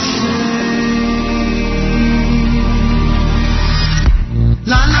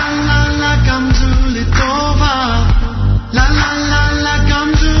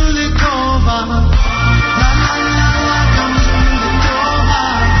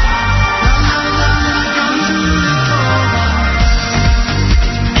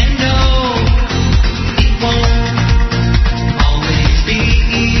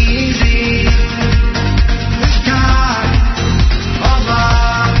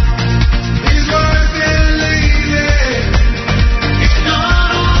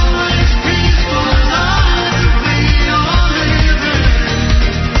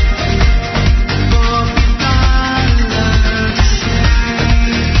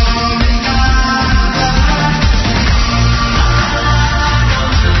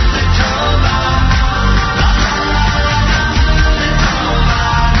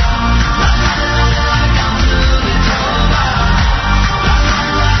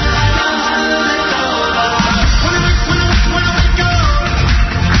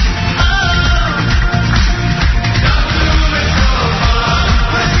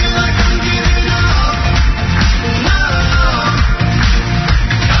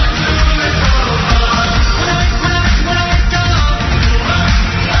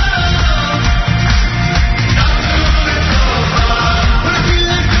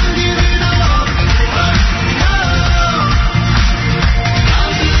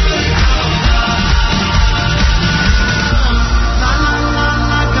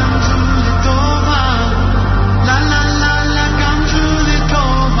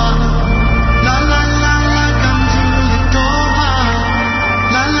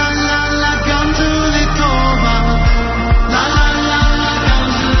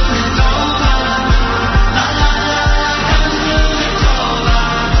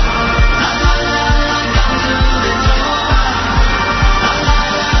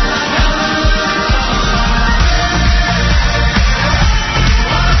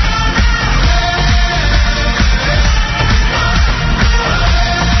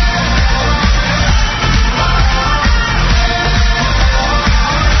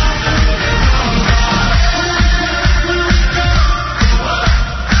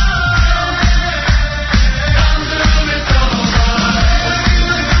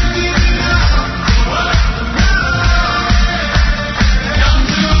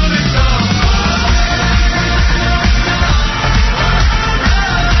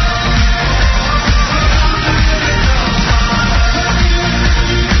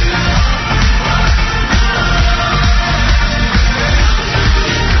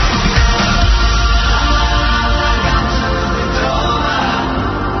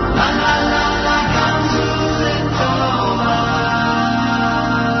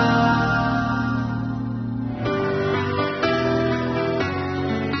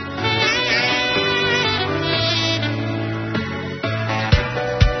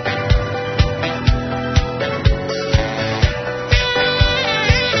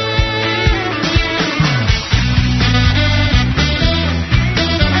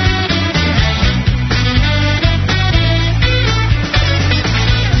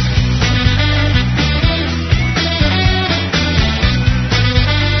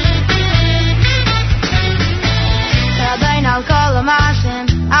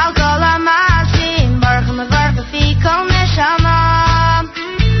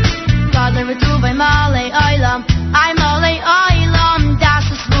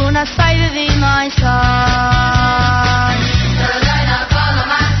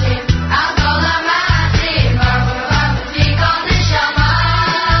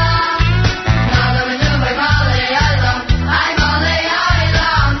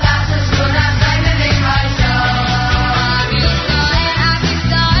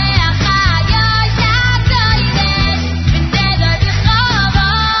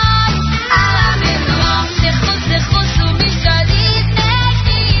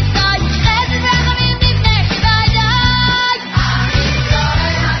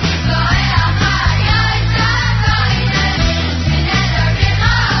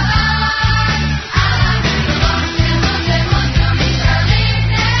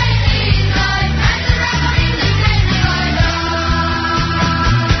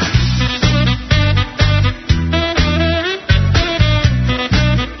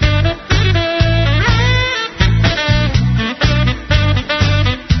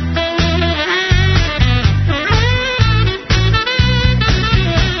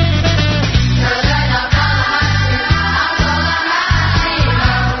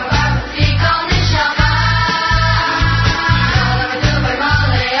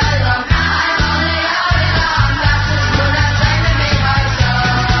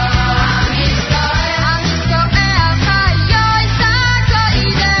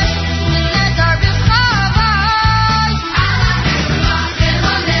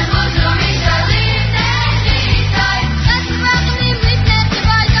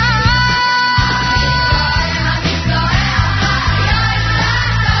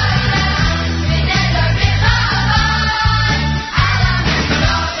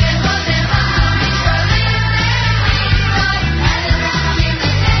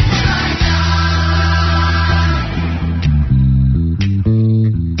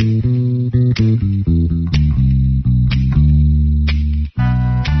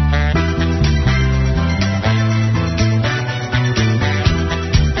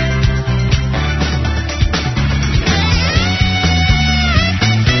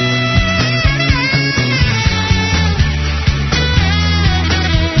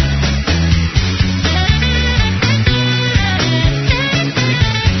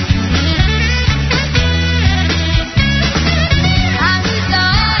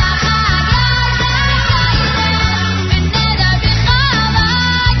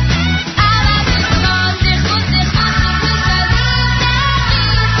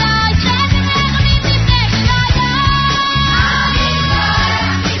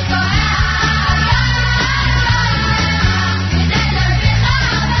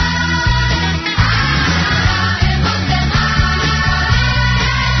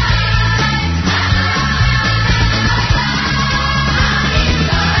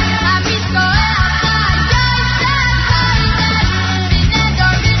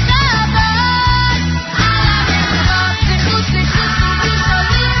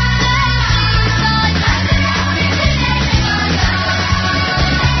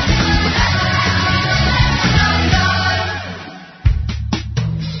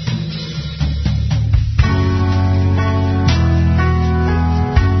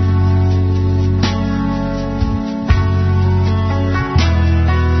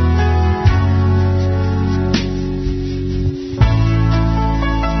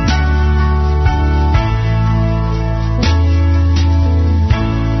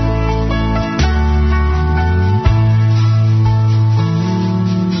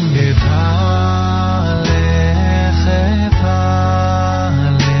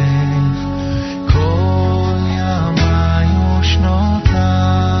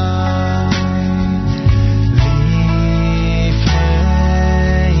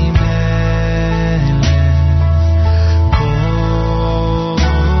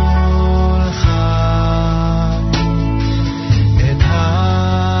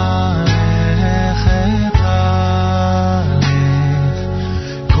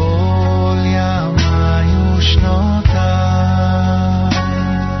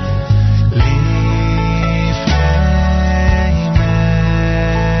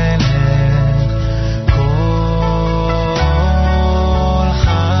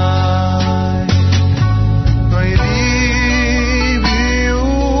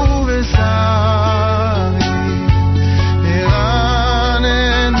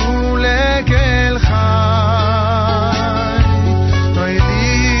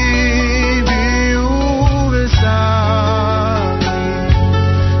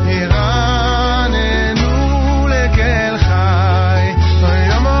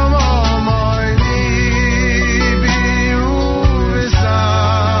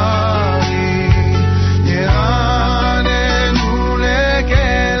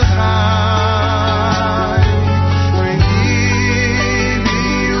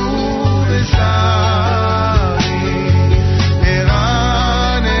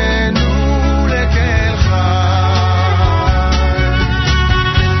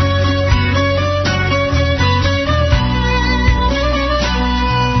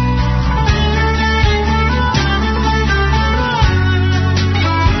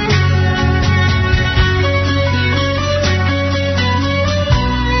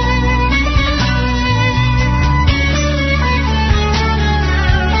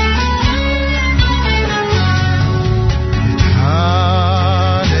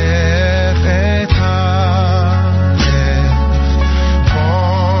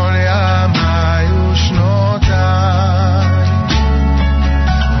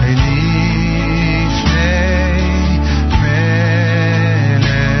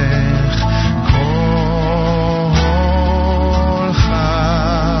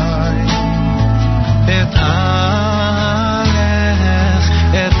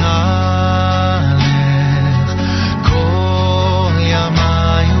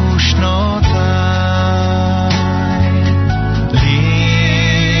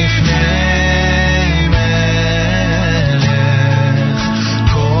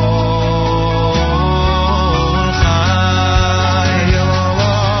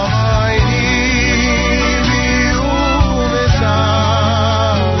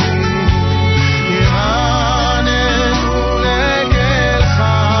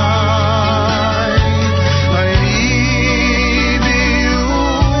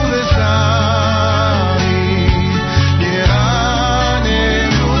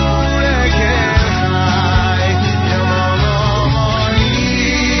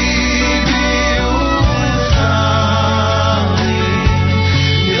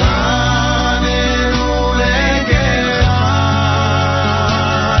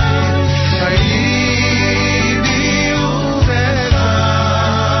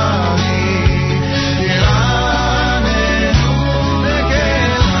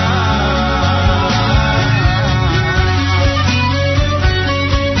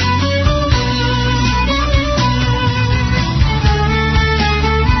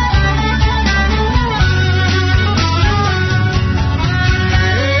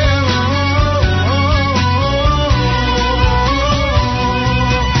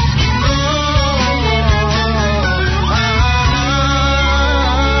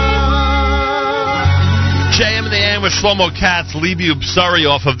 Shlomo Katz, Libi Upsari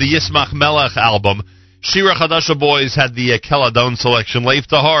off of the Yismach Melech album. Shira Chadasha Boys had the Keladon selection. Leif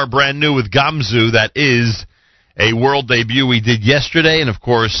Tahar, brand new with Gamzu. That is a world debut we did yesterday. And, of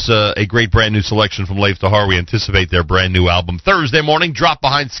course, a great brand new selection from Leif Tahar. We anticipate their brand new album Thursday morning. Drop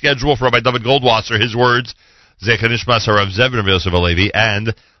behind schedule for Rabbi David Goldwasser. His words, Zecha Nishmas Harav Zevin Yosef Alevi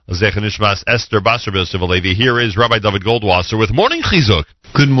and Zecha Nishmas Esther Basar Yosef Alevi. Here is Rabbi David Goldwasser with Morning Chizuk.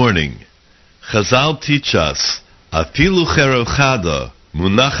 Good morning. Chazal teach us, Afilu cherev chada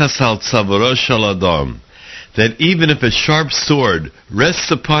munachas al tzavaro shel adam, that even if a sharp sword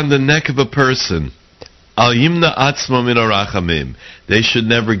rests upon the neck of a person, al yimna atzmo min arachamim, they should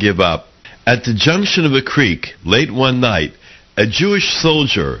never give up. At the junction of a creek, late one night, a Jewish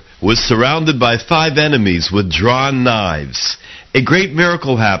soldier was surrounded by 5 enemies with drawn knives. A great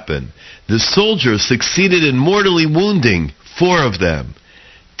miracle happened. The soldier succeeded in mortally wounding 4 of them.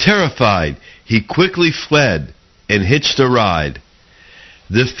 Terrified, he quickly fled and hitched a ride.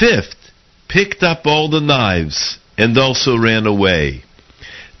 The 5th picked up all the knives and also ran away.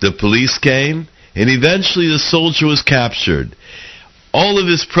 The police came, and eventually the soldier was captured. All of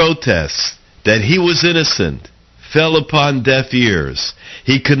his protests that he was innocent fell upon deaf ears.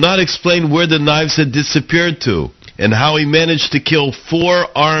 He could not explain where the knives had disappeared to and how he managed to kill 4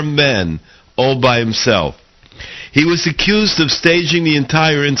 armed men all by himself. He was accused of staging the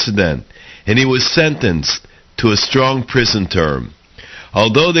entire incident, and he was sentenced to a strong prison term.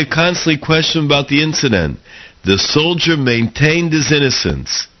 Although they constantly questioned about the incident, the soldier maintained his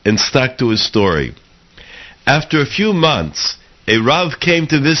innocence and stuck to his story. After a few months, a Rav came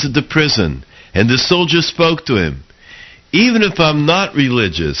to visit the prison, and the soldier spoke to him. Even if I'm not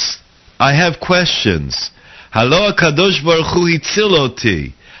religious, I have questions. Halo HaKadosh Baruch Hu hitzil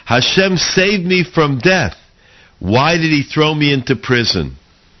oti. Hashem saved me from death. Why did he throw me into prison?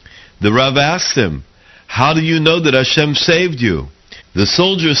 The Rav asked him, how do you know that Hashem saved you? The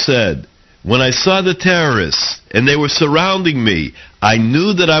soldier said, when I saw the terrorists and they were surrounding me, I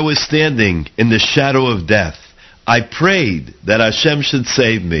knew that I was standing in the shadow of death. I prayed that Hashem should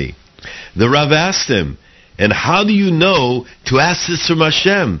save me. The Rav asked him, and how do you know to ask this from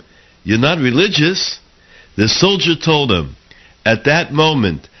Hashem? You're not religious. The soldier told him, at that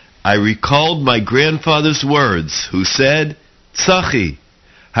moment, I recalled my grandfather's words, who said, Tzachi,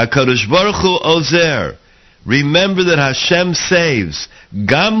 HaKadosh Baruch Hu Ozer, remember that Hashem saves,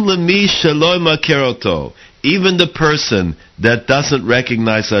 Gam Lemi Shelo Makeroto, even the person that doesn't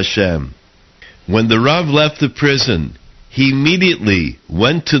recognize Hashem. When the Rav left the prison, he immediately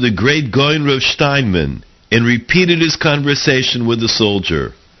went to the great Goyen Rav Steinman and repeated his conversation with the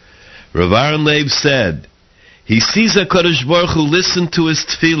soldier. Rav Aaron Leib said, he sees HaKadosh Baruch Hu listen to his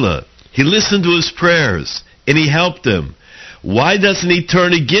tefillah. He listened to his prayers, and he helped him. Why doesn't he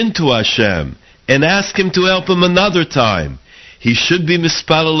turn again to Hashem and ask him to help him another time? He should be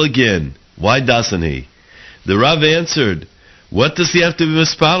mispalel again. Why doesn't he? The Rav answered, what does he have to be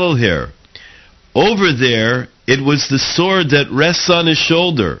mispalel here? Over there, it was the sword that rests on his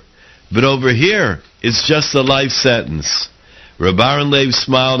shoulder. But over here, it's just a life sentence. Rabbi Aaron Leib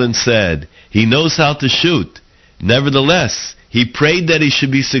smiled and said, he knows how to shoot. Nevertheless, he prayed that he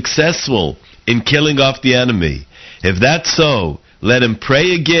should be successful in killing off the enemy. If that's so, let him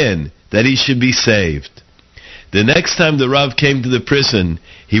pray again that he should be saved. The next time the Rav came to the prison,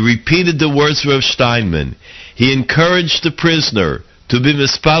 he repeated the words of Rav Steinman. He encouraged the prisoner to be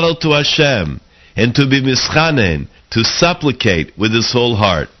mispalel to Hashem and to be mischanen, to supplicate with his whole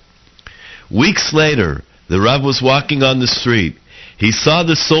heart. Weeks later, the Rav was walking on the street. He saw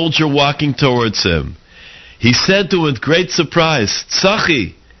the soldier walking towards him. He said to him with great surprise,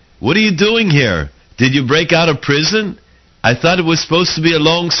 Tzachi, what are you doing here? Did you break out of prison? I thought it was supposed to be a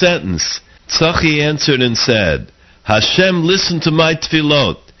long sentence. Tzachi answered and said, Hashem listened to my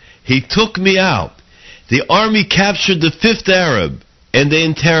tefillot. He took me out. The army captured the 5th Arab, and they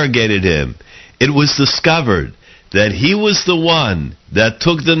interrogated him. It was discovered that he was the one that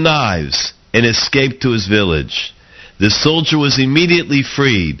took the knives and escaped to his village. The soldier was immediately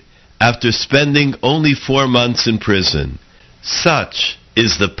freed after spending only 4 months in prison. Such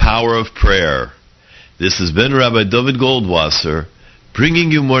is the power of prayer. This has been Rabbi David Goldwasser, bringing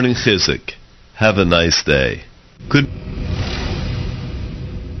you Morning Chizuk. Have a nice day. Good.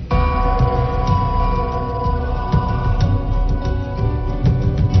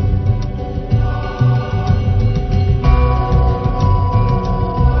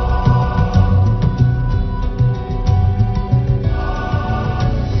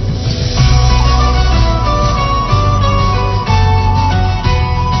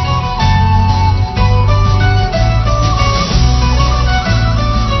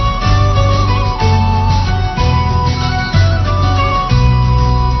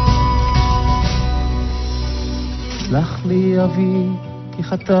 סלח לי אבי, כי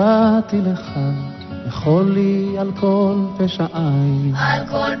חטאתי לך, יכול לי על כל פשעי. על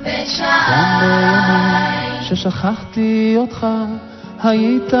כל פשעי. גם בימים ששכחתי אותך,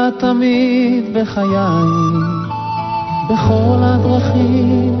 היית תמיד בחיי. בכל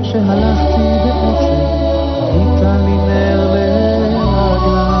הדרכים שהלכתי בעצם, היית לי נר לרגליי.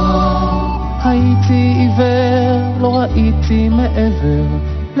 הייתי עיוור, לא ראיתי מעבר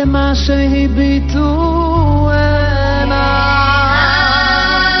למה שהביטו עיניי.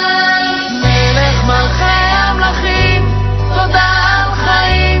 מלך מלכי המלכים, תודה על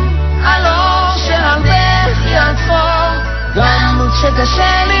חיים, על אושר, על בכי, על צחוק. גם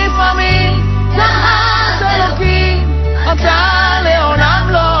כשקשה לפעמים, גם את אלוקים, אתה לעולם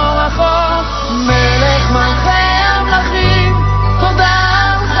לא רחוק. מלך מלכי המלכים, תודה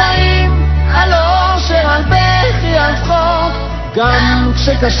על חיים, על אושר, על בכי, על צחוק. גם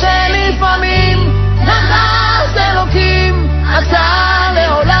כשקשה לפעמים, גם את אלוקים, אתה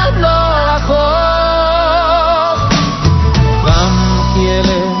לעולם לא רחוק. גם כי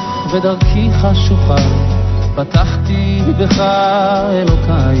אלך בדרכי חשוכה, פתחתי בך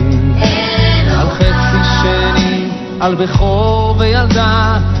אלוקיי. על חצי שני, על בכור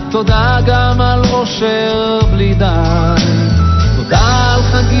וילדה, תודה גם על עושר בלי די. תודה על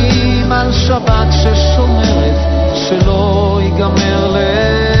חגים, על שבת ששומרת, שלא ייגמר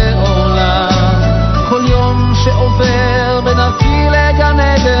לעולם. כל יום שעובר בדרכי לגן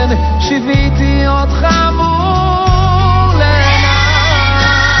עדן, שיוויתי אותך מול עיניי.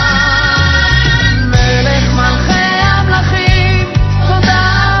 מלך מלכי המלכים, תודה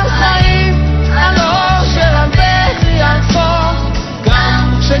על חיים, על אושר, על בכי, על צחוק.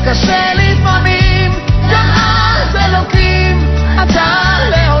 גם כשקשה לפעמים, גם את אלוקים, אתה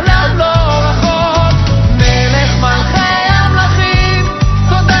לעולם לא רחוק. מלך מלכי המלכים,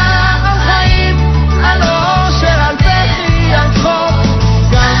 תודה על חיים, על אושר, על בכי, על צחוק.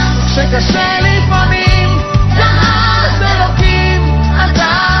 גם כשקשה לפעמים, גם את אלוקים,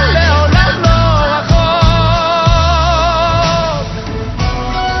 אתה לעולם לא רחוק.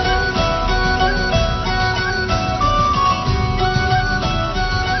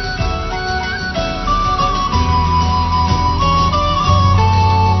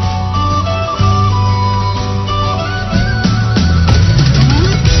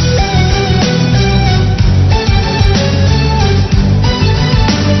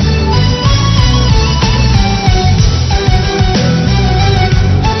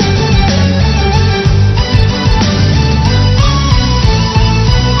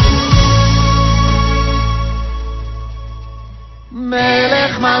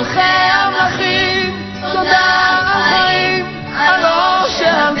 מלך מלכי המלכים, תודה על חיים, על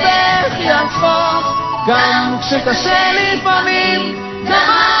אושר, על בכי, על צחוק. גם כשקשה לפעמים, גם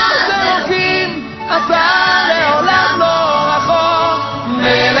את אלוקים, אתה לעולם לא רחוק.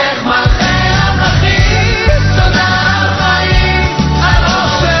 מלך מלכי המלכים, תודה על חיים, על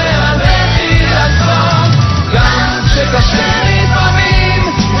אושר, על בכי, על צחוק. גם כשקשה לפעמים,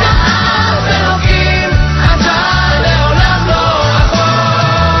 גם את אלוקים, אתה לעולם לא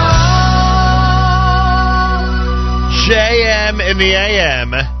JM in the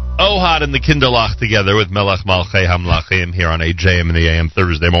AM. Ohad and the Kinderlach together with Melech Malchei Hamlachim here on a JM in the AM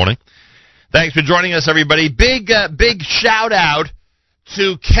Thursday morning. Thanks for joining us, everybody. Big shout out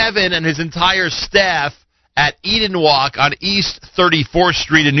to Kevin and his entire staff at Eden Walk on East 34th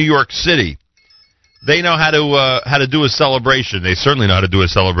Street in New York City. They know how to do a celebration. They certainly know how to do a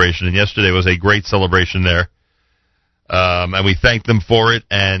celebration, and yesterday was a great celebration there. And we thank them for it,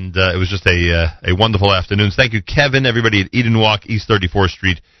 and it was just a wonderful afternoon. Thank you, Kevin, everybody at Eden Walk, East 34th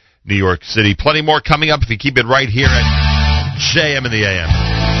Street, New York City. Plenty more coming up if you keep it right here at JM in the AM.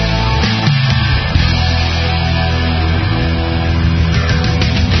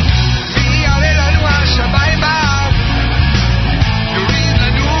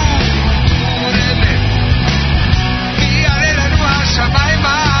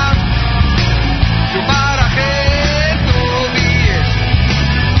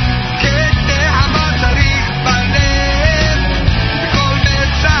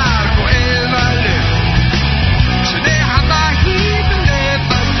 Shne hama hib lef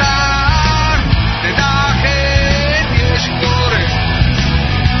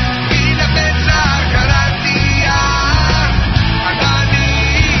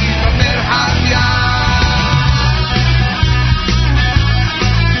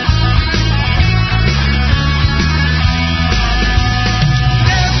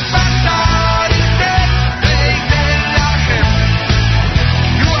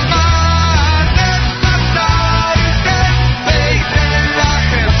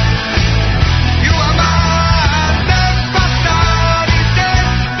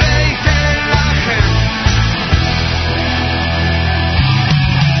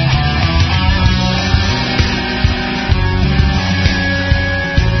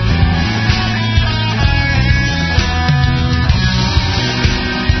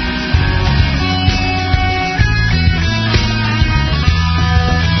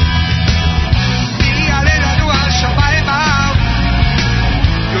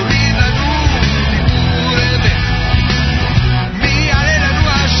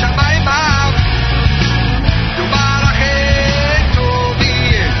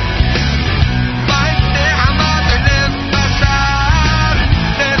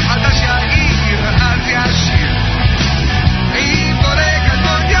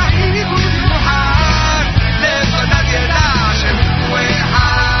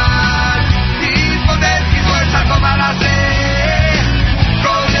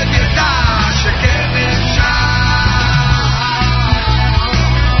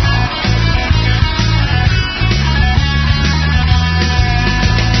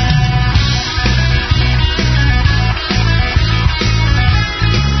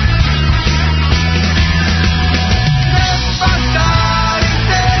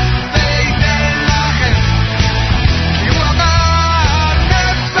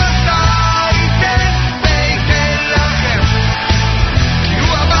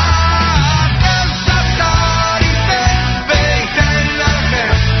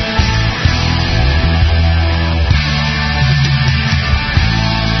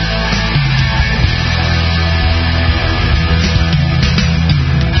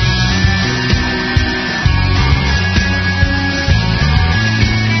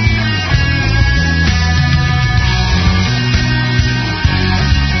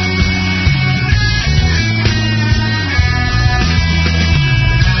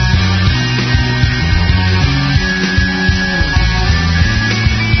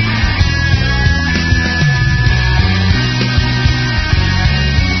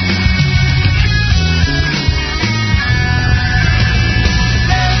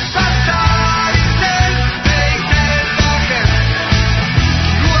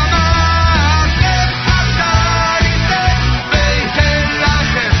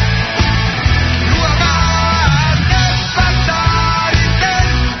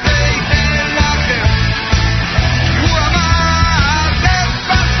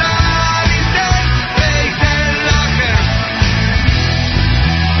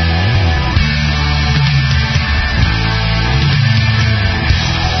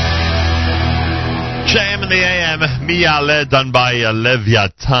Miyale, done by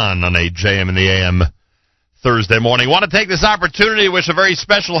Leviathan on a JM in the AM Thursday morning. Want to take this opportunity to wish a very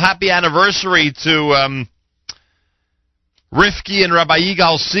special happy anniversary to Rifki and Rabbi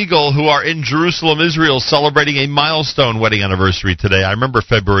Yigal Siegel, who are in Jerusalem, Israel, celebrating a milestone wedding anniversary today. I remember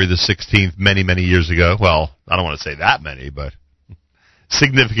February the 16th many, many years ago. Well, I don't want to say that many, but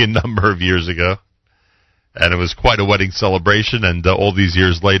significant number of years ago. And it was quite a wedding celebration, and all these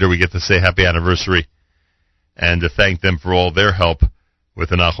years later we get to say happy anniversary and to thank them for all their help with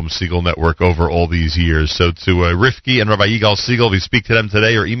the Nachum Siegel Network over all these years. So to Rifki and Rabbi Yigal Siegel, if you speak to them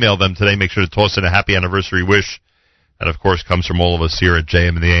today or email them today, make sure to toss in a happy anniversary wish. That, of course, comes from all of us here at JM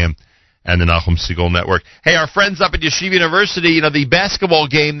and the AM and the Nachum Siegel Network. Hey, our friends up at Yeshiva University, the basketball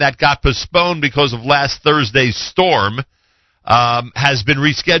game that got postponed because of last Thursday's storm has been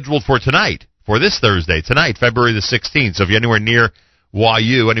rescheduled for tonight. For this Thursday, tonight, February the 16th. So if you're anywhere near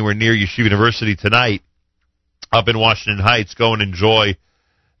YU, anywhere near Yeshiva University tonight, up in Washington Heights, go and enjoy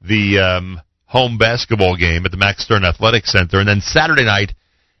the home basketball game at the Max Stern Athletic Center. And then Saturday night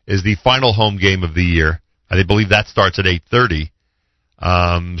is the final home game of the year. I believe that starts at 8:30.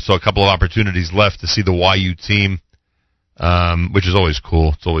 So a couple of opportunities left to see the YU team, which is always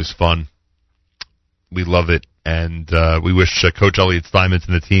cool. It's always fun. We love it. And we wish Coach Elliot Steinmetz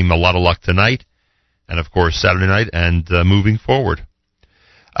and the team a lot of luck tonight, and, of course, Saturday night, and moving forward.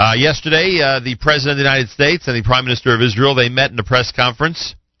 Yesterday, the President of the United States and the Prime Minister of Israel, they met in a press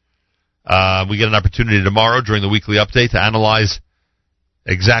conference. We get an opportunity tomorrow during the weekly update to analyze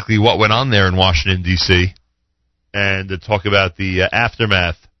exactly what went on there in Washington, D.C., and to talk about the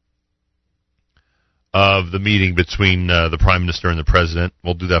aftermath of the meeting between the Prime Minister and the President.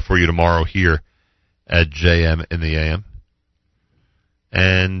 We'll do that for you tomorrow here at JM in the AM.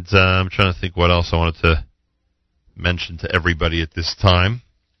 And I'm trying to think what else I wanted to mention to everybody at this time.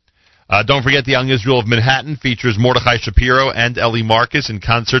 Don't forget, the Young Israel of Manhattan features Mordechai Shapiro and Ellie Marcus in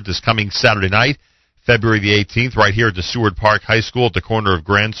concert this coming Saturday night, February the 18th, right here at the Seward Park High School at the corner of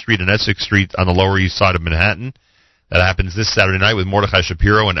Grand Street and Essex Street on the Lower East Side of Manhattan. That happens this Saturday night with Mordechai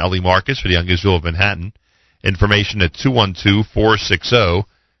Shapiro and Ellie Marcus for the Young Israel of Manhattan. Information at 212-460-9450,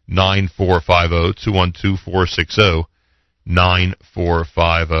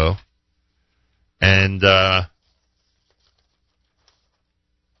 212-460-9450. And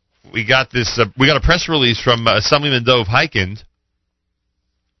we got a press release from Assemblyman Dov Heikind.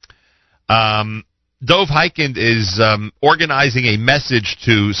 Dov Heikind is organizing a message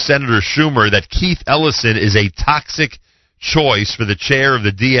to Senator Schumer that Keith Ellison is a toxic choice for the chair of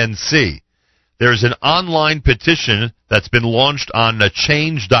the DNC. There's an online petition that's been launched on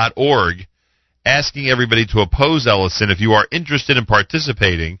change.org asking everybody to oppose Ellison. If you are interested in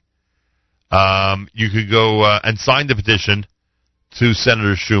participating, you could go and sign the petition to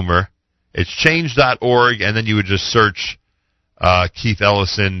Senator Schumer. It's change.org, and then you would just search Keith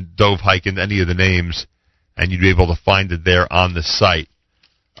Ellison, Dov Heikind, any of the names, and you'd be able to find it there on the site.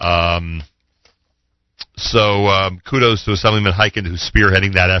 So kudos to Assemblyman Heikind, who's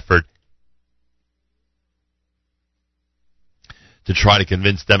spearheading that effort to try to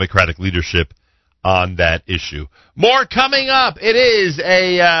convince Democratic leadership on that issue. More coming up. It is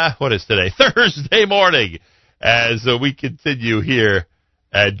what is today? Thursday morning, as we continue here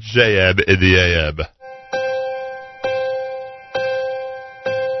at JM in the AM.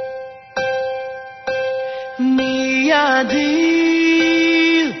 Miyadi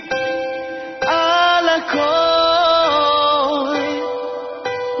al hakol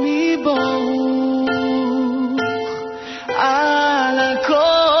miboruch al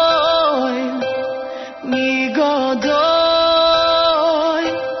hakol migodoy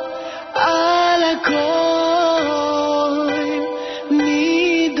al hakol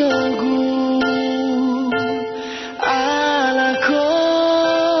midogu al hakol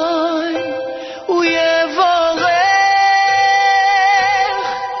uyevorech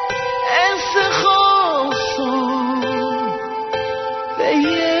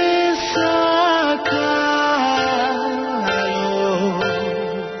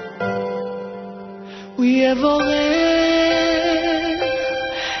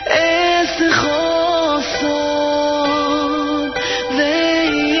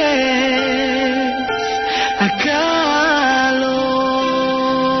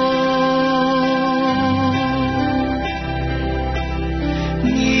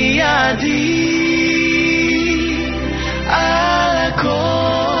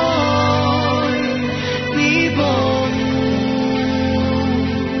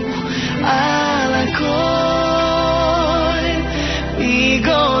על הכל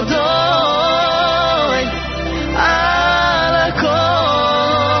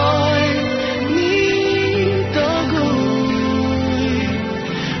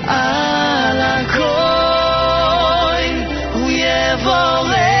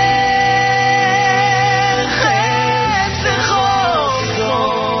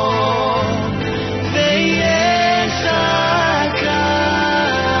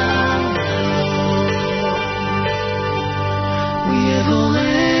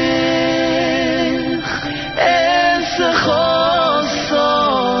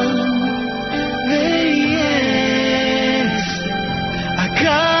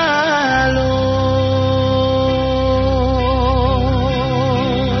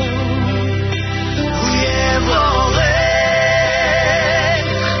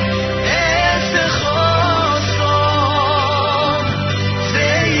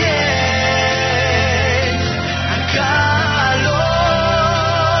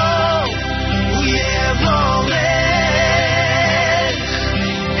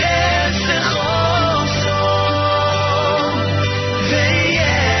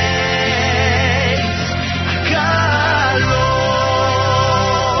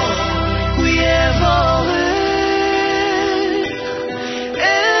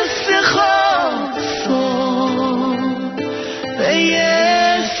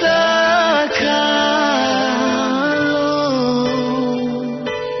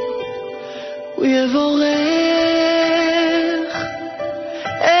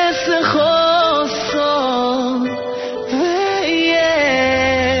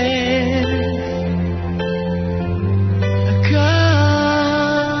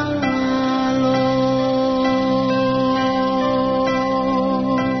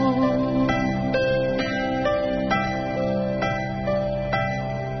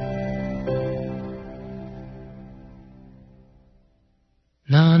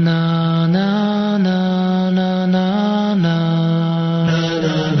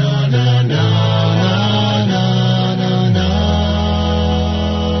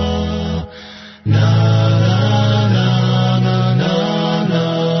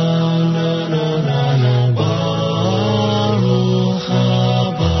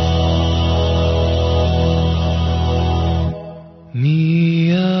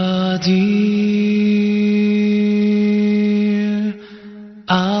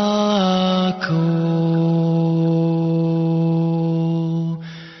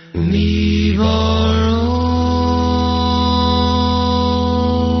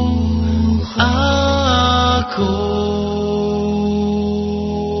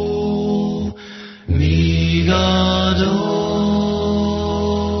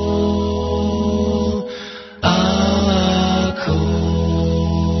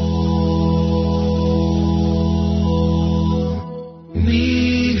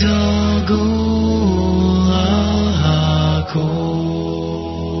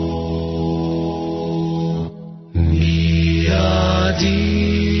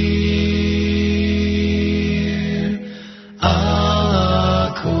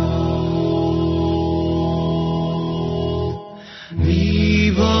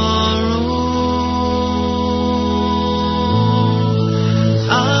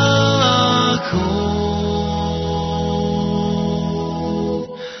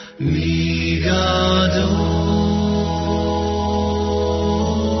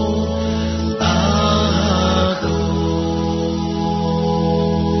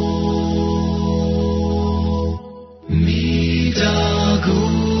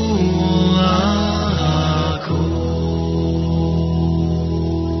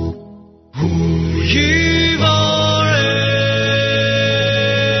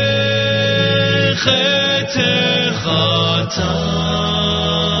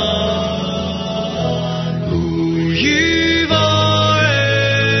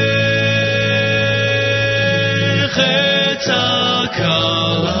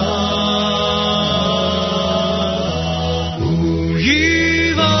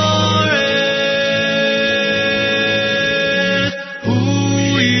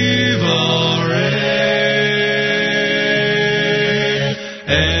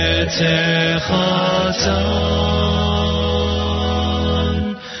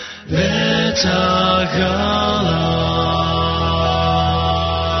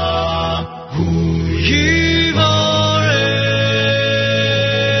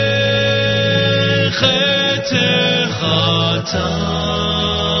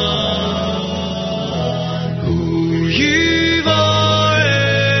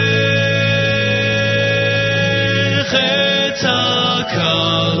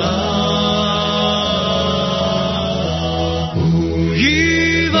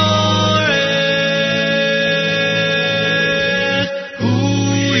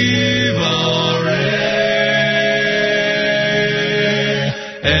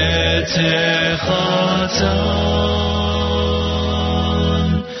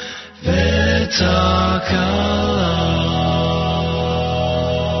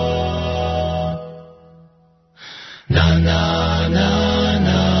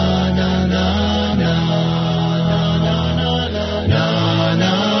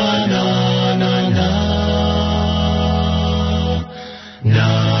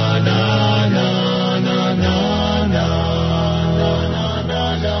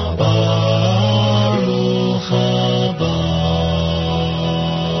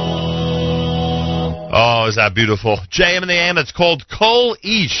Is that beautiful? JM and the AM, it's called Kol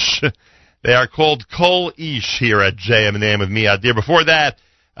Ish. They are called Kol Ish here at JM and the AM with me out there. Before that,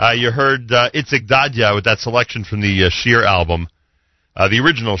 you heard Itzik Dadya with that selection from the Shir album, the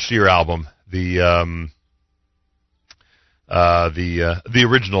original Shir album, the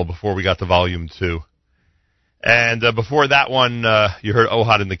original before we got to Volume 2. And before that one, you heard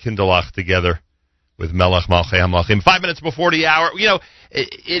Ohad and the Kinderlach together with Melech Malchei HaMelachim. 5 minutes before the hour. You know,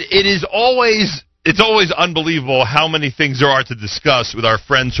 it is always... It's always unbelievable how many things there are to discuss with our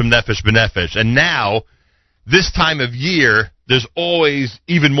friends from Nefesh B'Nefesh. And now, this time of year, there's always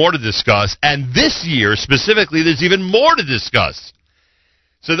even more to discuss. And this year, specifically, there's even more to discuss.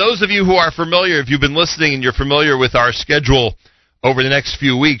 So those of you who are familiar, if you've been listening and you're familiar with our schedule over the next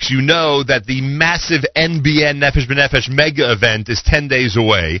few weeks, you know that the massive NBN Nefesh B'Nefesh mega event is 10 days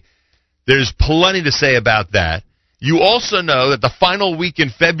away. There's plenty to say about that. You also know that the final week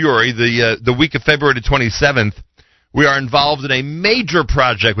in February, the week of February the 27th, we are involved in a major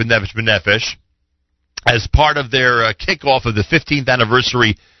project with Nefesh B'Nefesh as part of their kickoff of the 15th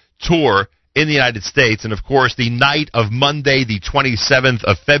anniversary tour in the United States. And, of course, the night of Monday, the 27th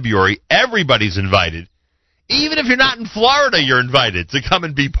of February, everybody's invited. Even if you're not in Florida, you're invited to come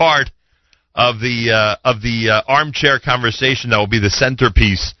and be part of the armchair conversation that will be the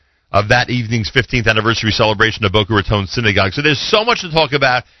centerpiece of that evening's 15th anniversary celebration of Boca Raton Synagogue. So there's so much to talk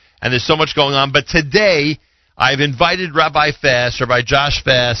about, and there's so much going on. But today, I've invited Rabbi Fass, Rabbi Josh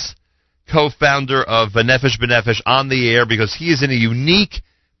Fass, co-founder of Nefesh B'Nefesh, on the air because he is in a unique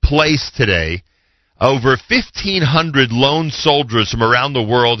place today. Over 1,500 lone soldiers from around the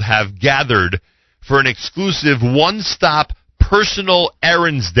world have gathered for an exclusive one-stop personal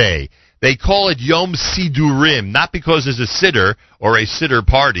errands day. They call it Yom Sidurim, not because there's a sitter or a sitter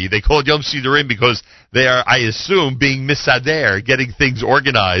party. They call it Yom Sidurim because they are, I assume, being misader, getting things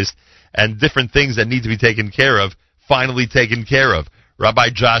organized and different things that need to be taken care of, finally taken care of. Rabbi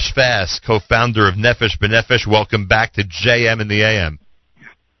Josh Fass, co-founder of Nefesh B'Nefesh, welcome back to JM in the AM.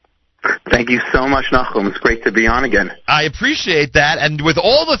 Thank you so much, Nachman. It's great to be on again. I appreciate that, and with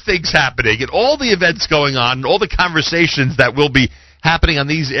all the things happening and all the events going on and all the conversations that will be happening on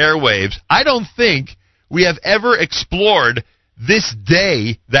these airwaves, I don't think we have ever explored this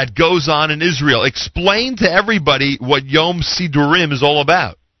day that goes on in Israel. Explain to everybody what Yom Sidurim is all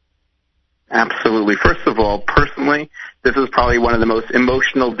about. Absolutely. First of all, personally, this is probably one of the most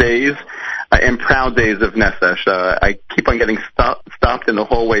emotional days and proud days of Nefesh. I keep on getting stopped in the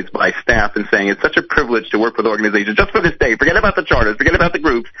hallways by staff and saying it's such a privilege to work with organizations just for this day. Forget about the charters, forget about the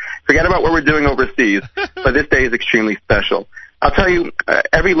groups, forget about what we're doing overseas, but this day is extremely special. I'll tell you,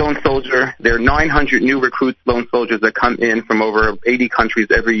 every lone soldier, there are 900 new recruits, lone soldiers that come in from over 80 countries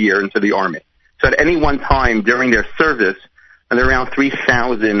every year into the Army. So at any one time during their service, there are around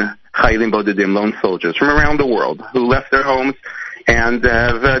 3,000 Chayilim Bodedim, lone soldiers from around the world who left their homes and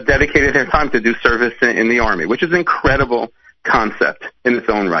have dedicated their time to do service in the Army, which is an incredible concept in its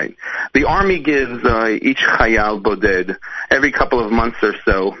own right. The Army gives each Chayal Boded every couple of months or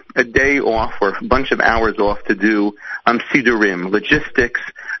so a day off or a bunch of hours off to do Sidurim, logistics,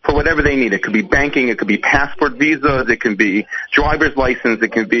 for whatever they need. It could be banking, it could be passport visas, it can be driver's license,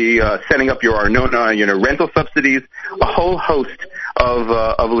 it can be setting up your Arnona, rental subsidies, a whole host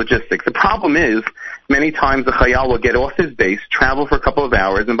of logistics. The problem is, many times the Chayal will get off his base, travel for a couple of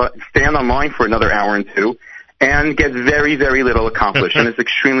hours, and stand online for another hour and two, and get very, very little accomplished, and is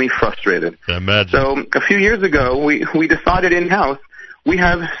extremely frustrated. Imagine. So a few years ago, we decided in-house, we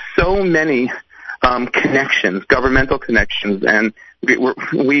have so many connections, governmental connections, and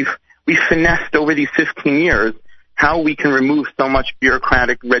we've finessed over these 15 years how we can remove so much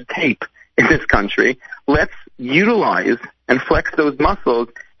bureaucratic red tape in this country. Let's utilize and flex those muscles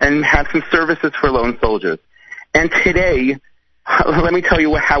and have some services for lone soldiers. And today, let me tell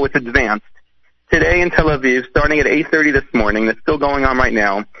you how it's advanced. Today in Tel Aviv, starting at 8:30 this morning, that's still going on right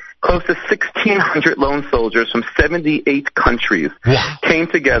now, close to 1,600 lone soldiers from 78 countries came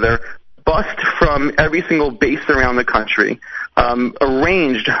together, bussed from every single base around the country,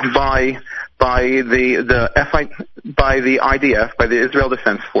 arranged by the IDF, by the Israel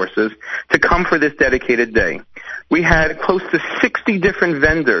Defense Forces, to come for this dedicated day. We had close to 60 different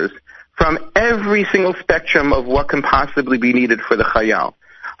vendors from every single spectrum of what can possibly be needed for the Chayal.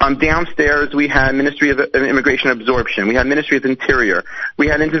 Downstairs, we had Ministry of Immigration Absorption. We had Ministry of Interior. We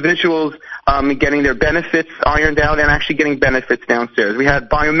had individuals getting their benefits ironed out and actually getting benefits downstairs. We had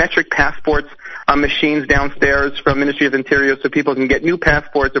biometric passports machines downstairs from Ministry of Interior so people can get new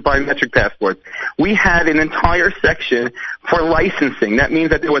passports or biometric passports. We had an entire section for licensing. That means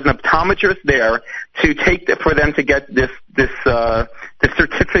that there was an optometrist there to for them to get this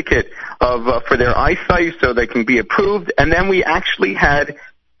certificate for their eyesight so they can be approved. And then we actually had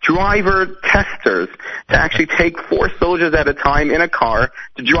driver testers to actually take 4 soldiers at a time in a car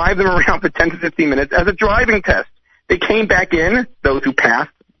to drive them around for 10 to 15 minutes as a driving test. They came back in, those who passed,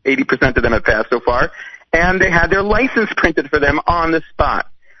 80% of them have passed so far, and they had their license printed for them on the spot.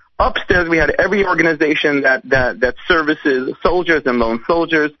 Upstairs, we had every organization that services soldiers and lone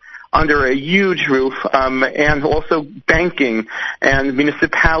soldiers under a huge roof, and also banking and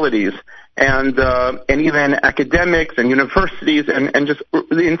municipalities and even academics and universities and just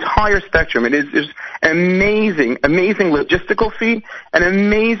the entire spectrum. It is just amazing logistical feat, an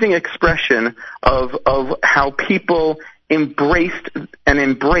amazing expression of how people embrace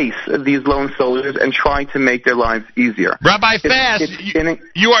these lone soldiers and try to make their lives easier. Rabbi Fass,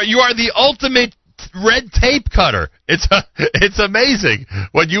 you are the ultimate red tape cutter. It's amazing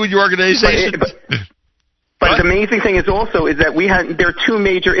what you and your organization. But the amazing thing is that there are 2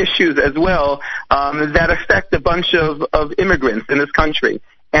 major issues as well that affect a bunch of immigrants in this country,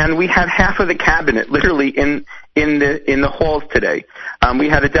 and we had half of the cabinet literally in the halls today. We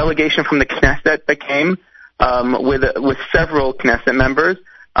had a delegation from the Knesset that came with several Knesset members,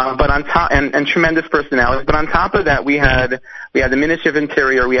 but on top and tremendous personalities. But on top of that, we had the Minister of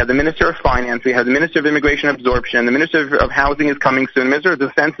Interior, we had the Minister of Finance, we had the Minister of Immigration Absorption, the Minister of Housing is coming soon, the Minister of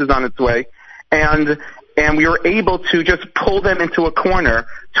Defense is on its way, and we were able to just pull them into a corner,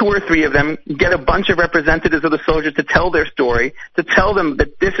 2 or 3 of them, get a bunch of representatives of the soldiers to tell their story, to tell them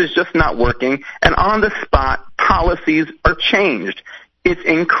that this is just not working, and on the spot, policies are changed. It's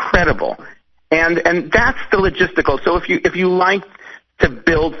incredible. And that's the logistical. So if you like to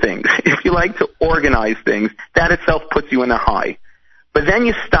build things, if you like to organize things, that itself puts you in a high. But then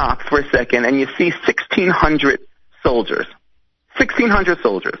you stop for a second and you see 1,600 soldiers. 1,600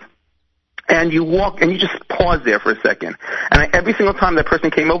 soldiers. And you walk and you just pause there for a second. And every single time that person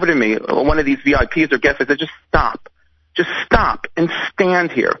came over to me, or one of these VIPs or guests, I said, just stop. Just stop and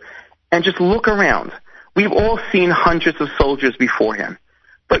stand here and just look around. We've all seen hundreds of soldiers beforehand.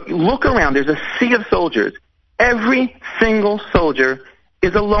 But look around. There's a sea of soldiers. Every single soldier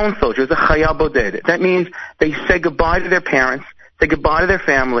is a lone soldier, is a Chayal Boded. That means they say goodbye to their parents, say goodbye to their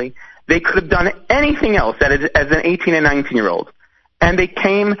family. They could have done anything else as an 18 and 19-year-old. And they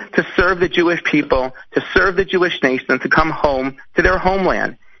came to serve the Jewish people, to serve the Jewish nation, to come home to their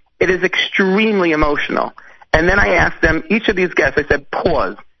homeland. It is extremely emotional. And then I asked them, each of these guests, I said,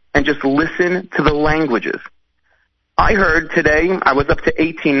 pause and just listen to the languages. I heard today, I was up to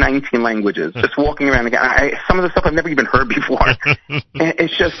 18, 19 languages, just walking around again. Some of the stuff I've never even heard before. And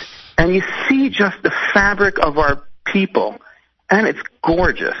it's just, and you see just the fabric of our people, and it's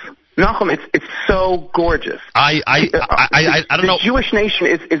gorgeous. Nachum, it's so gorgeous. I don't know. The Jewish nation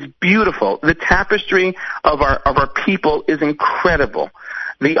is beautiful. The tapestry of our people is incredible.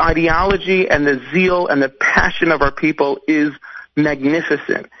 The ideology and the zeal and the passion of our people is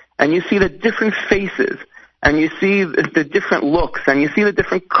magnificent. And you see the different faces, and you see the different looks, and you see the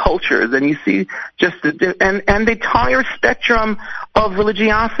different cultures, and you see just the entire spectrum of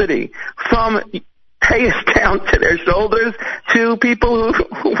religiosity, from payas down to their shoulders to people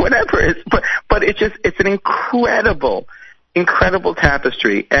who whatever it is. But it's an incredible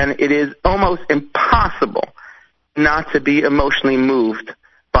tapestry, and it is almost impossible not to be emotionally moved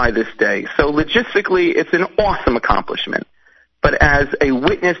by this day. So logistically, it's an awesome accomplishment. But as a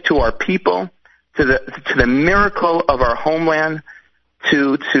witness to our people, to the miracle of our homeland,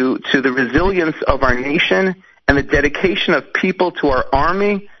 to the resilience of our nation, and the dedication of people to our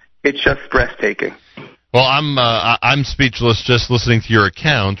army, it's just breathtaking. Well, I'm speechless just listening to your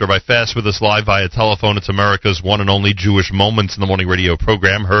account. Rabbi Fass with us live via telephone. It's America's one and only Jewish Moments in the Morning radio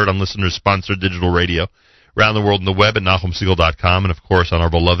program, heard on listener-sponsored digital radio around the world on the web at NachumSegal.com, and, of course, on our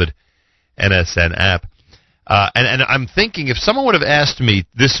beloved NSN app. And I'm thinking, if someone would have asked me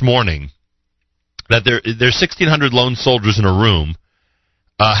this morning that there's 1,600 lone soldiers in a room,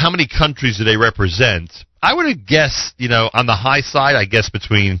 how many countries do they represent? I would have guessed, on the high side, I guess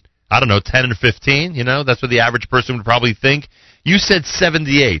between, 10 and 15, that's what the average person would probably think. You said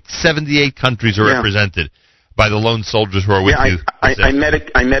 78. 78 countries are represented by the lone soldiers who are with you. I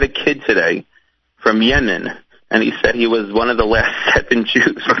met a kid today from Yemen, and he said he was one of the last 7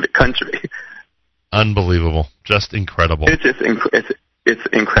 Jews from the country. Unbelievable. Just incredible. It's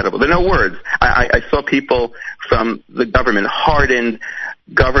incredible. There are no words. I saw people from the government, hardened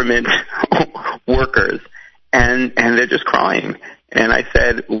government workers, and they're just crying. And I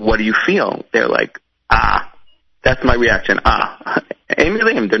said, what do you feel? They're like, that's my reaction. There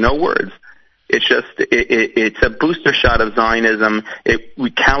are no words. It's just, it's a booster shot of Zionism. It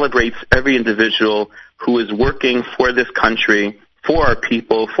recalibrates every individual who is working for this country, for our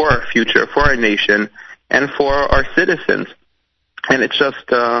people, for our future, for our nation, and for our citizens. And it's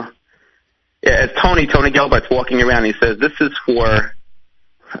just, as Tony Gelbart's walking around, he says, this is for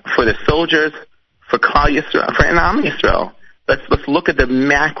the soldiers, for Klal Yisrael, for Am Yisrael. Let's look at the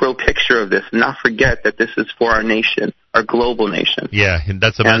macro picture of this, and not forget that this is for our nation, our global nation. Yeah, and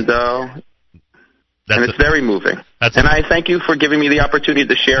it's very moving. I thank you for giving me the opportunity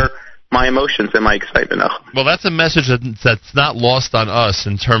to share my emotions and my excitement. Well, that's a message that's not lost on us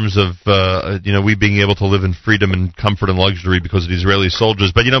in terms of we being able to live in freedom and comfort and luxury because of the Israeli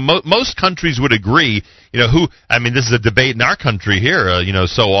soldiers. But most countries would agree. This is a debate in our country here.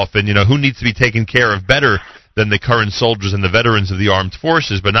 So often, who needs to be taken care of better than the current soldiers and the veterans of the armed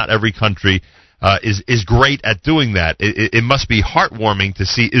forces? But not every country is great at doing that. It must be heartwarming to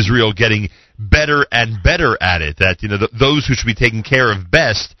see Israel getting better and better at it. That those who should be taken care of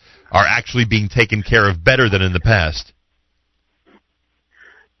best are actually being taken care of better than in the past.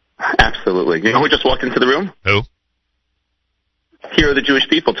 Absolutely. You know who just walked into the room? Who? Here are the Jewish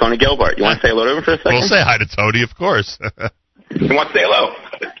people, Tony Gelbart. You want to say hello to him for a second? We'll say hi to Tony, of course. You want to say hello?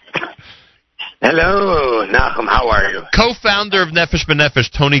 Hello, Nachum. How are you? Co-founder of Nefesh B'Nefesh,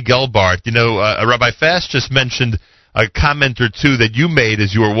 Tony Gelbart. Rabbi Fass just mentioned a comment or two that you made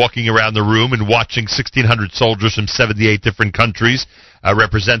as you were walking around the room and watching 1,600 soldiers from 78 different countries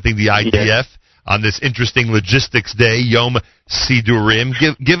representing the IDF on this interesting logistics day, Yom Sidurim.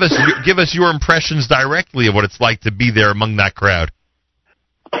 Give us your impressions directly of what it's like to be there among that crowd.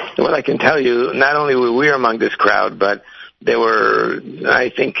 Well, I can tell you, not only were we among this crowd, but there were, I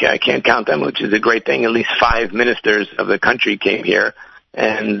think, I can't count them, which is a great thing, at least 5 ministers of the country came here,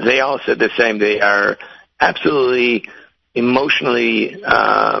 and they all said the same. They are absolutely emotionally,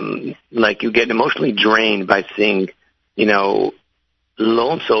 like you get emotionally drained by seeing,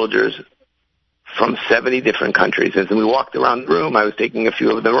 lone soldiers from 70 different countries. As we walked around the room, I was taking a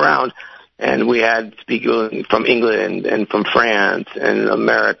few of them around, and we had people from England and from France and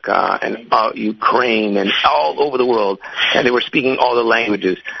America and Ukraine and all over the world, and they were speaking all the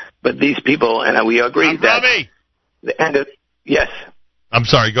languages. But these people, and we agreed that... Rabbi! Yes? I'm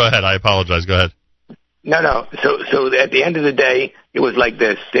sorry, go ahead. I apologize. Go ahead. No. So at the end of the day, it was like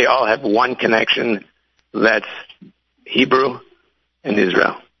this. They all have one connection. That's Hebrew and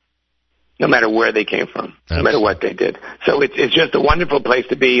Israel. No matter where they came from, no matter what they did. So it's just a wonderful place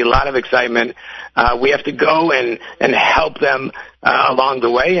to be, a lot of excitement. We have to go and help them along the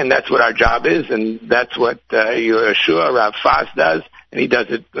way, and that's what our job is, and that's what Yeshua, Rav Fass, does, and he does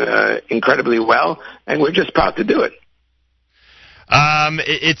it incredibly well, and we're just proud to do it.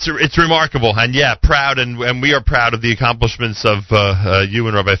 It's remarkable, and proud, and we are proud of the accomplishments of you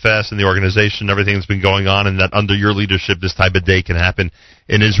and Rabbi Fass and the organization, everything that's been going on, and that under your leadership this type of day can happen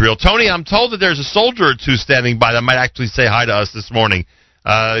in Israel. Tony, I'm told that there's a soldier or two standing by that might actually say hi to us this morning.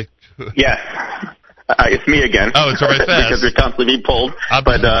 Yes. It's me again. Oh, it's Rabbi Fass. Because we're constantly being pulled.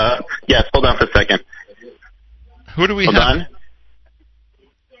 Yes, hold on for a second. Who do we have?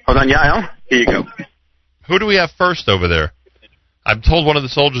 Hold on, Yael. Here you go. Who do we have first over there? I'm told one of the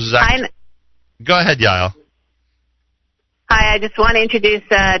soldiers is actually... Go ahead, Yael. Hi, I just want to introduce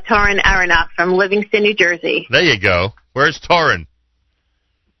Torin Aronoff from Livingston, New Jersey. There you go. Where's Torin?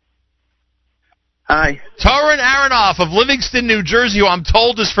 Hi. Torin Aronoff of Livingston, New Jersey, who I'm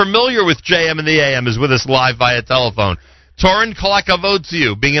told is familiar with JM and the AM, is with us live via telephone. Torin, kol hakavod to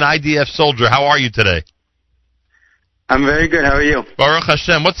you, being an IDF soldier. How are you today? I'm very good. How are you? Baruch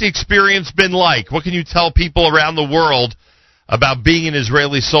Hashem. What's the experience been like? What can you tell people around the world about being an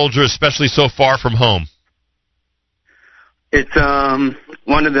Israeli soldier, especially so far from home? It's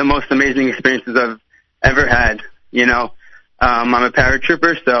one of the most amazing experiences I've ever had. You know, I'm a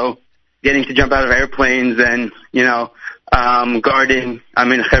paratrooper, so getting to jump out of airplanes and, guarding.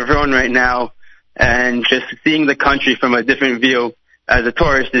 I'm in Hebron right now, and just seeing the country from a different view as a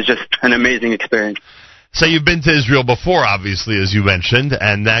tourist is just an amazing experience. So you've been to Israel before, obviously, as you mentioned,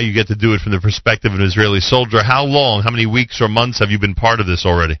 and now you get to do it from the perspective of an Israeli soldier. How long, how many weeks or months have you been part of this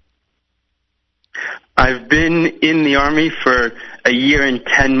already? I've been in the Army for a year and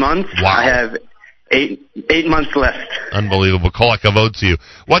 10 months. Wow. I have eight months left. Unbelievable. Kol hakavod to you.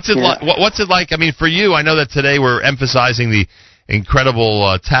 What's it like? I mean, for you, I know that today we're emphasizing the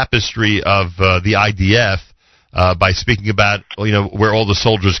incredible tapestry of the IDF. By speaking about, where all the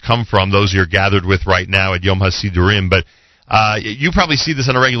soldiers come from, those you're gathered with right now at Yom HaSidurim. But you probably see this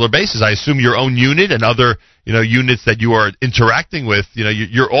on a regular basis. I assume your own unit and other, units that you are interacting with,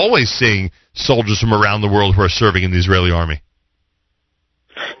 you're always seeing soldiers from around the world who are serving in the Israeli army.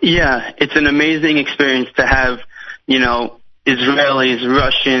 Yeah, it's an amazing experience to have, Israelis,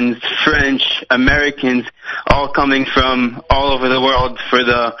 Russians, French, Americans, all coming from all over the world for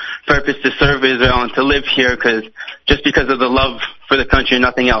the purpose to serve Israel and to live here just because of the love for the country and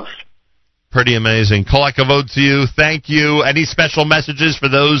nothing else. Pretty amazing. Kol hakavod to you. Thank you. Any special messages for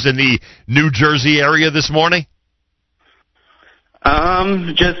those in the New Jersey area this morning?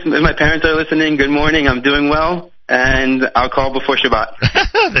 Just if my parents are listening, good morning. I'm doing well, and I'll call before Shabbat.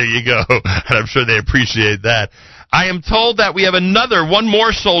 There you go. And I'm sure they appreciate that. I am told that we have one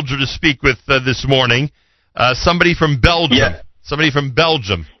more soldier to speak with this morning. Somebody from Belgium. Yes. Somebody from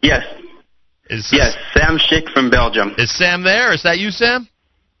Belgium. Yes. Yes, Sam Schick from Belgium. Is Sam there? Is that you, Sam?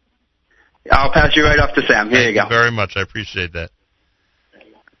 I'll pass you right off to Sam. Here you go. Thank you very much. I appreciate that.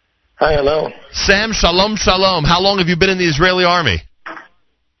 Hi, hello. Sam, shalom, shalom. How long have you been in the Israeli army?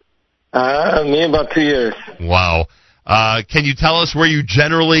 Me about 2 years. Wow. Can you tell us where you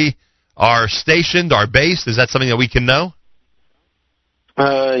generally are stationed, are based? Is that something that we can know?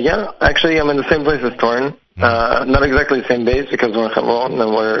 Yeah, actually I'm in the same place as Torin. Not exactly the same base because we're in Hebron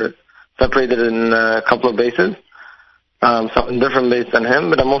and we're separated in a couple of bases. So I'm in a different base than him,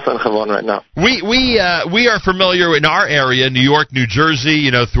 but I'm also in Hebron right now. We are familiar in our area, New York, New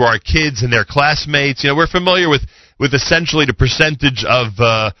Jersey, through our kids and their classmates. We're familiar with essentially the percentage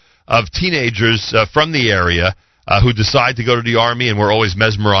of teenagers from the area who decide to go to the army, and we're always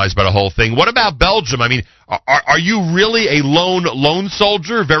mesmerized by the whole thing. What about Belgium? I mean, are you really a lone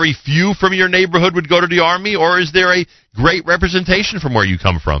soldier? Very few from your neighborhood would go to the army, or is there a great representation from where you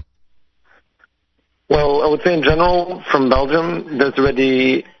come from? Well, I would say in general, from Belgium,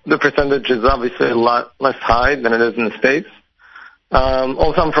 the percentage is obviously a lot less high than it is in the States.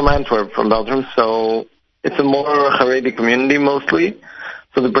 Also, I'm from Antwerp, from Belgium, so it's a more Haredi community mostly.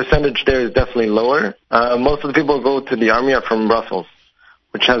 So the percentage there is definitely lower. Most of the people who go to the army are from Brussels,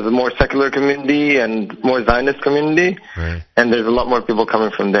 which has a more secular community and more Zionist community, right. And there's a lot more people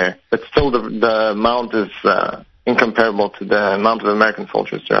coming from there. But still, the amount is incomparable to the amount of American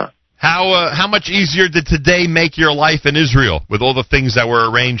soldiers there are. How much easier did today make your life in Israel with all the things that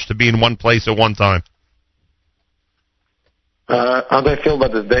were arranged to be in one place at one time? How do I feel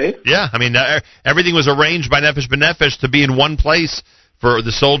about this day? Yeah, I mean, everything was arranged by Nefesh B'Nefesh to be in one place for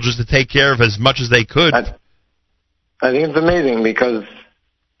the soldiers to take care of as much as they could. I think it's amazing because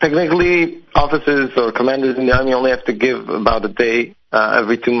technically officers or commanders in the army only have to give about a day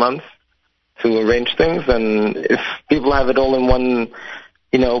every 2 months to arrange things, and if people have it all in one,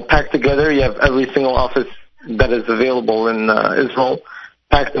 packed together, you have every single office that is available in Israel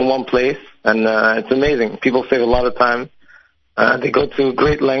packed in one place, and it's amazing. People save a lot of time. They go to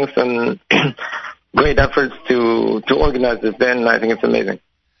great lengths and great efforts to organize this day, and I think it's amazing.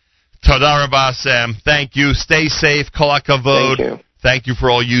 Toda Rabba, Sam. Thank you. Stay safe. Kol hakavod. Thank you. Thank you for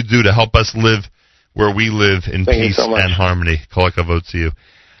all you do to help us live where we live in peace and harmony. Kol hakavod to you.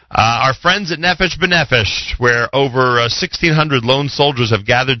 Our friends at Nefesh B'Nefesh, where over 1,600 lone soldiers have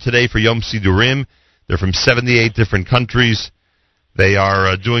gathered today for Yom Sidurim. They're from 78 different countries. They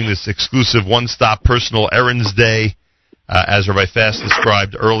are doing this exclusive one-stop personal errands day, as Rabbi Fass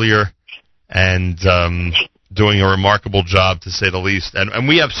described earlier, and doing a remarkable job, to say the least. And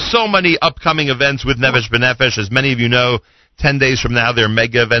we have so many upcoming events with Nefesh B'Nefesh. As many of you know, 10 days from now, their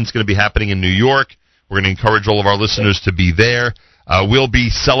mega event's going to be happening in New York. We're going to encourage all of our listeners to be there. We'll be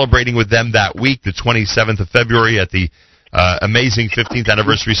celebrating with them that week, the 27th of February, at the amazing 15th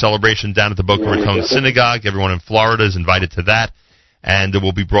anniversary celebration down at the Boca Raton Synagogue. Everyone in Florida is invited to that, and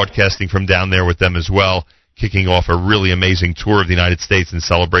we'll be broadcasting from down there with them as well, kicking off a really amazing tour of the United States in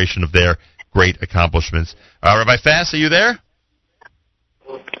celebration of their great accomplishments. Rabbi Fass, are you there?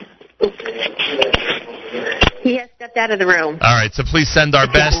 He has stepped out of the room. All right, so please send our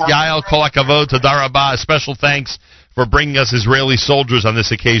best. Yael, Kol hakavod, Toda Rabba. A special thanks for bringing us Israeli soldiers on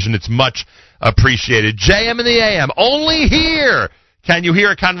this occasion. It's much appreciated. JM in the AM. Only here can you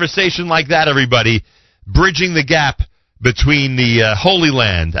hear a conversation like that, everybody, bridging the gap between the Holy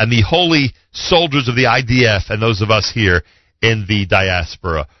Land and the holy soldiers of the IDF and those of us here in the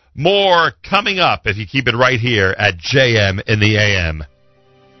diaspora. More coming up if you keep it right here at JM in the AM.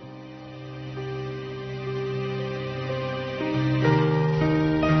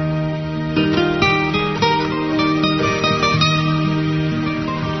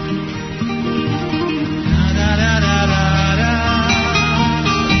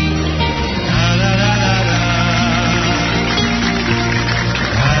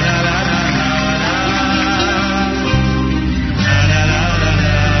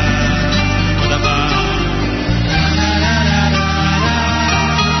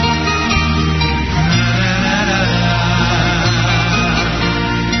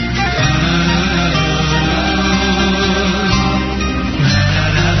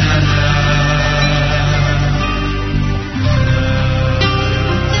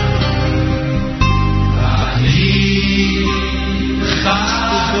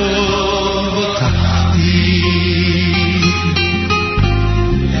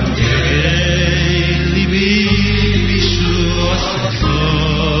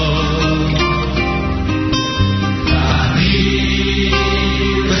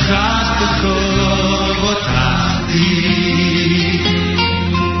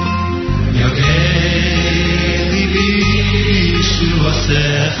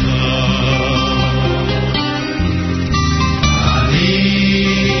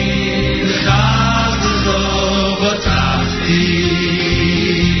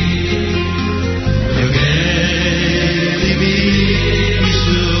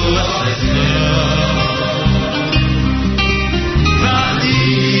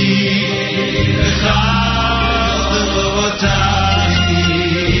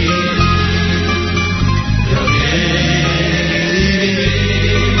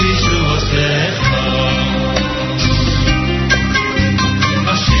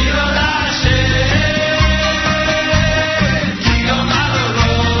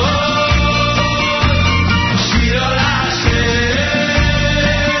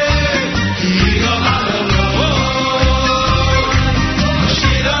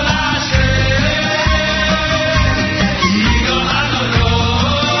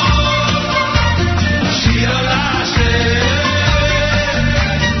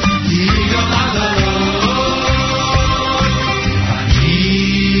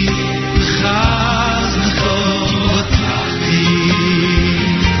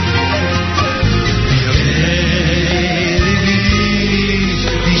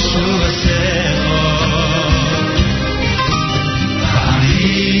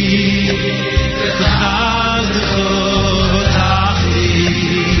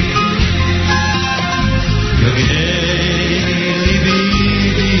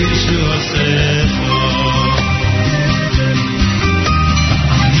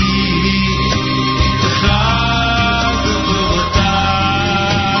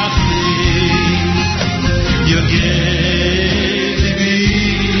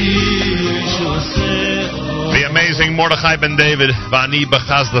 Mordechai Ben David, Vani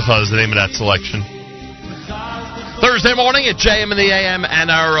B'chazdecha is the name of that selection. Thursday morning at JM in the AM, and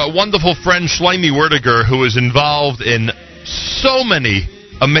our wonderful friend Shlomi Werdiger, who is involved in so many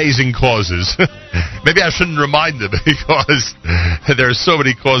amazing causes. Maybe I shouldn't remind him, because there are so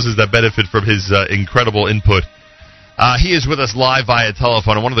many causes that benefit from his incredible input. He is with us live via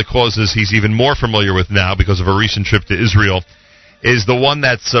telephone, and one of the causes he's even more familiar with now because of a recent trip to Israel is the one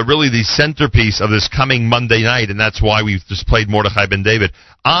that's really the centerpiece of this coming Monday night, and that's why we've just played Mordechai Ben David.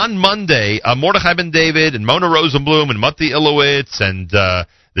 On Monday, Mordechai Ben David and Mona Rosenblum and Matti Ilowitz and the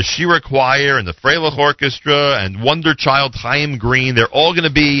Shira Choir and the Freilich Orchestra and Wonder Child Chaim Green, they're all going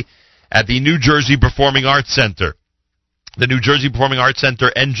to be at the New Jersey Performing Arts Center. The New Jersey Performing Arts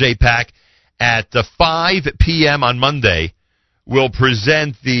Center, NJPAC, at 5 p.m. on Monday, will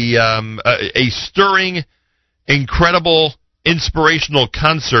present a stirring, incredible, inspirational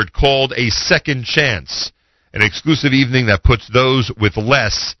concert called A Second Chance, an exclusive evening that puts those with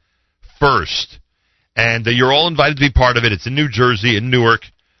less first. And you're all invited to be part of it. It's in New Jersey, in Newark,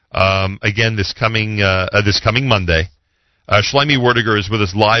 again this coming Monday. Shlomi Werdiger is with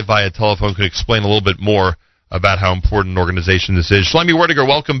us live via telephone, can explain a little bit more about how important an organization this is. Shlomi Werdiger,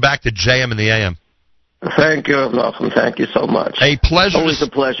 welcome back to JM in the AM. Thank you, Nachman. Thank you so much. A pleasure. Always a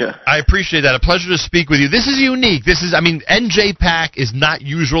pleasure. I appreciate that. A pleasure to speak with you. This is unique. NJPAC is not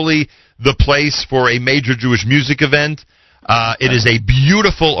usually the place for a major Jewish music event. It is a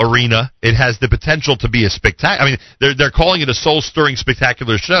beautiful arena. It has the potential to be a spectacular. They're calling it a soul-stirring,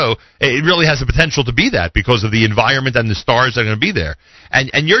 spectacular show. It really has the potential to be that because of the environment and the stars that are going to be there.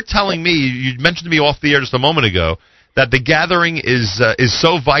 And you're telling me, you mentioned to me off the air just a moment ago, that the gathering is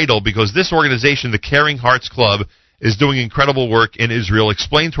so vital because this organization, the Caring Hearts Club, is doing incredible work in Israel.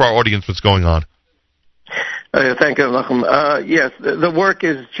 Explain to our audience what's going on. Thank you, Nachman. Yes, the work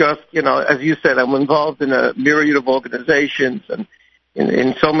is just, as you said, I'm involved in a myriad of organizations and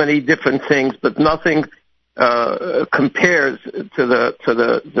in so many different things, but nothing compares to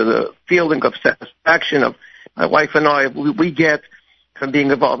the feeling of satisfaction of my wife and I. We get from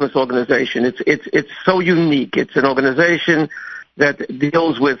being involved in this organization. It's so unique. It's an organization that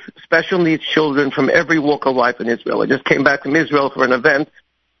deals with special needs children from every walk of life in Israel. I just came back from Israel for an event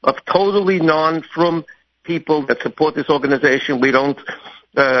of totally non-frum people that support this organization. We don't.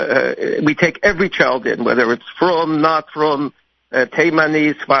 We take every child in, whether it's from, not from,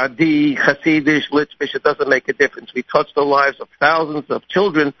 Teimani, Sfardi, Hasidish, Litvish. It doesn't make a difference. We touch the lives of thousands of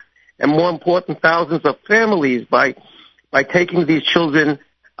children, and more important, thousands of families by taking these children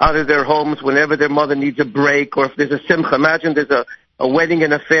out of their homes whenever their mother needs a break, or if there's a simcha. Imagine there's a wedding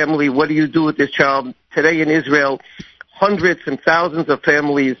in a family. What do you do with this child? Today in Israel, hundreds and thousands of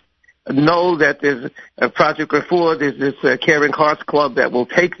families know that there's a Project Refuah, there's this Caring Hearts Club that will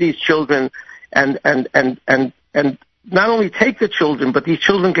take these children and not only take the children, but these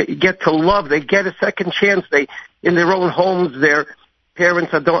children get to love. They get a second chance. They, in their own homes, their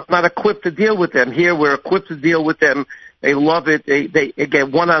parents are not equipped to deal with them. Here we're equipped to deal with them. They love it. They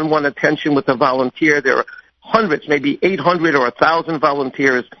get one-on-one attention with the volunteer. There are hundreds, maybe 800 or 1,000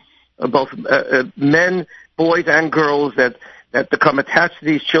 volunteers, both men, boys, and girls that become attached to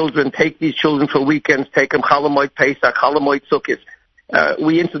these children, take these children for weekends, take them Chalamoid Pesach, Chalamoid Sukkot.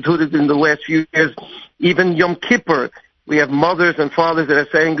 We instituted in the last few years, even Yom Kippur. We have mothers and fathers that are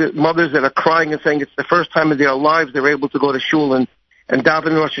saying, mothers that are crying and saying it's the first time in their lives they're able to go to shul and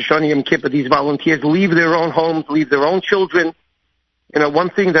daven Rosh Hashanah Yom Kippur. These volunteers leave their own homes, leave their own children. One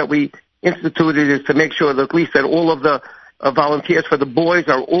thing that we instituted is to make sure that at least that all of the volunteers for the boys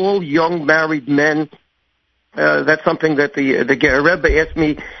are all young married men. That's something that the Rabbi asked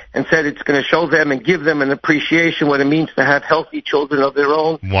me and said it's going to show them and give them an appreciation what it means to have healthy children of their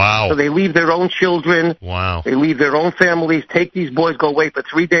own. Wow. So they leave their own children. Wow. They leave their own families, take these boys, go away for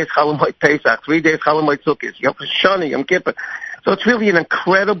 3 days Chalamoid Pesach, 3 days Chalamoid Sukkot, Yom Hashanah, Yom Kippur. So it's really an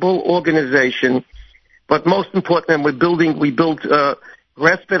incredible organization. But most important, we build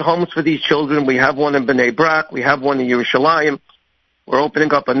respite homes for these children. We have one in Bnei Brak. We have one in Yerushalayim. We're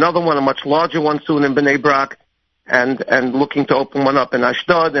opening up another one, a much larger one soon in Bnei Brak, and looking to open one up in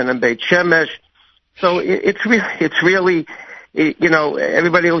Ashdod and in Beit Shemesh. So it's really,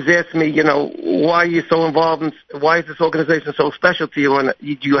 everybody always asks me, why are you so involved and why is this organization so special to you? And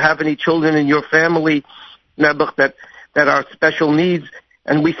do you have any children in your family, Nebuch, that are special needs?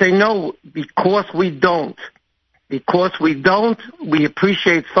 And we say no, because we don't. Because we don't, we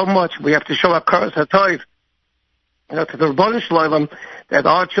appreciate so much. We have to show our karas hatov, to the Rebbeinu Shalom, that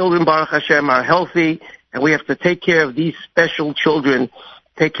our children, Baruch Hashem, are healthy, and we have to take care of these special children,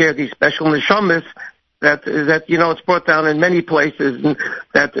 take care of these special neshamas that it's brought down in many places, and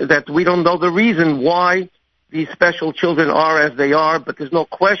that we don't know the reason why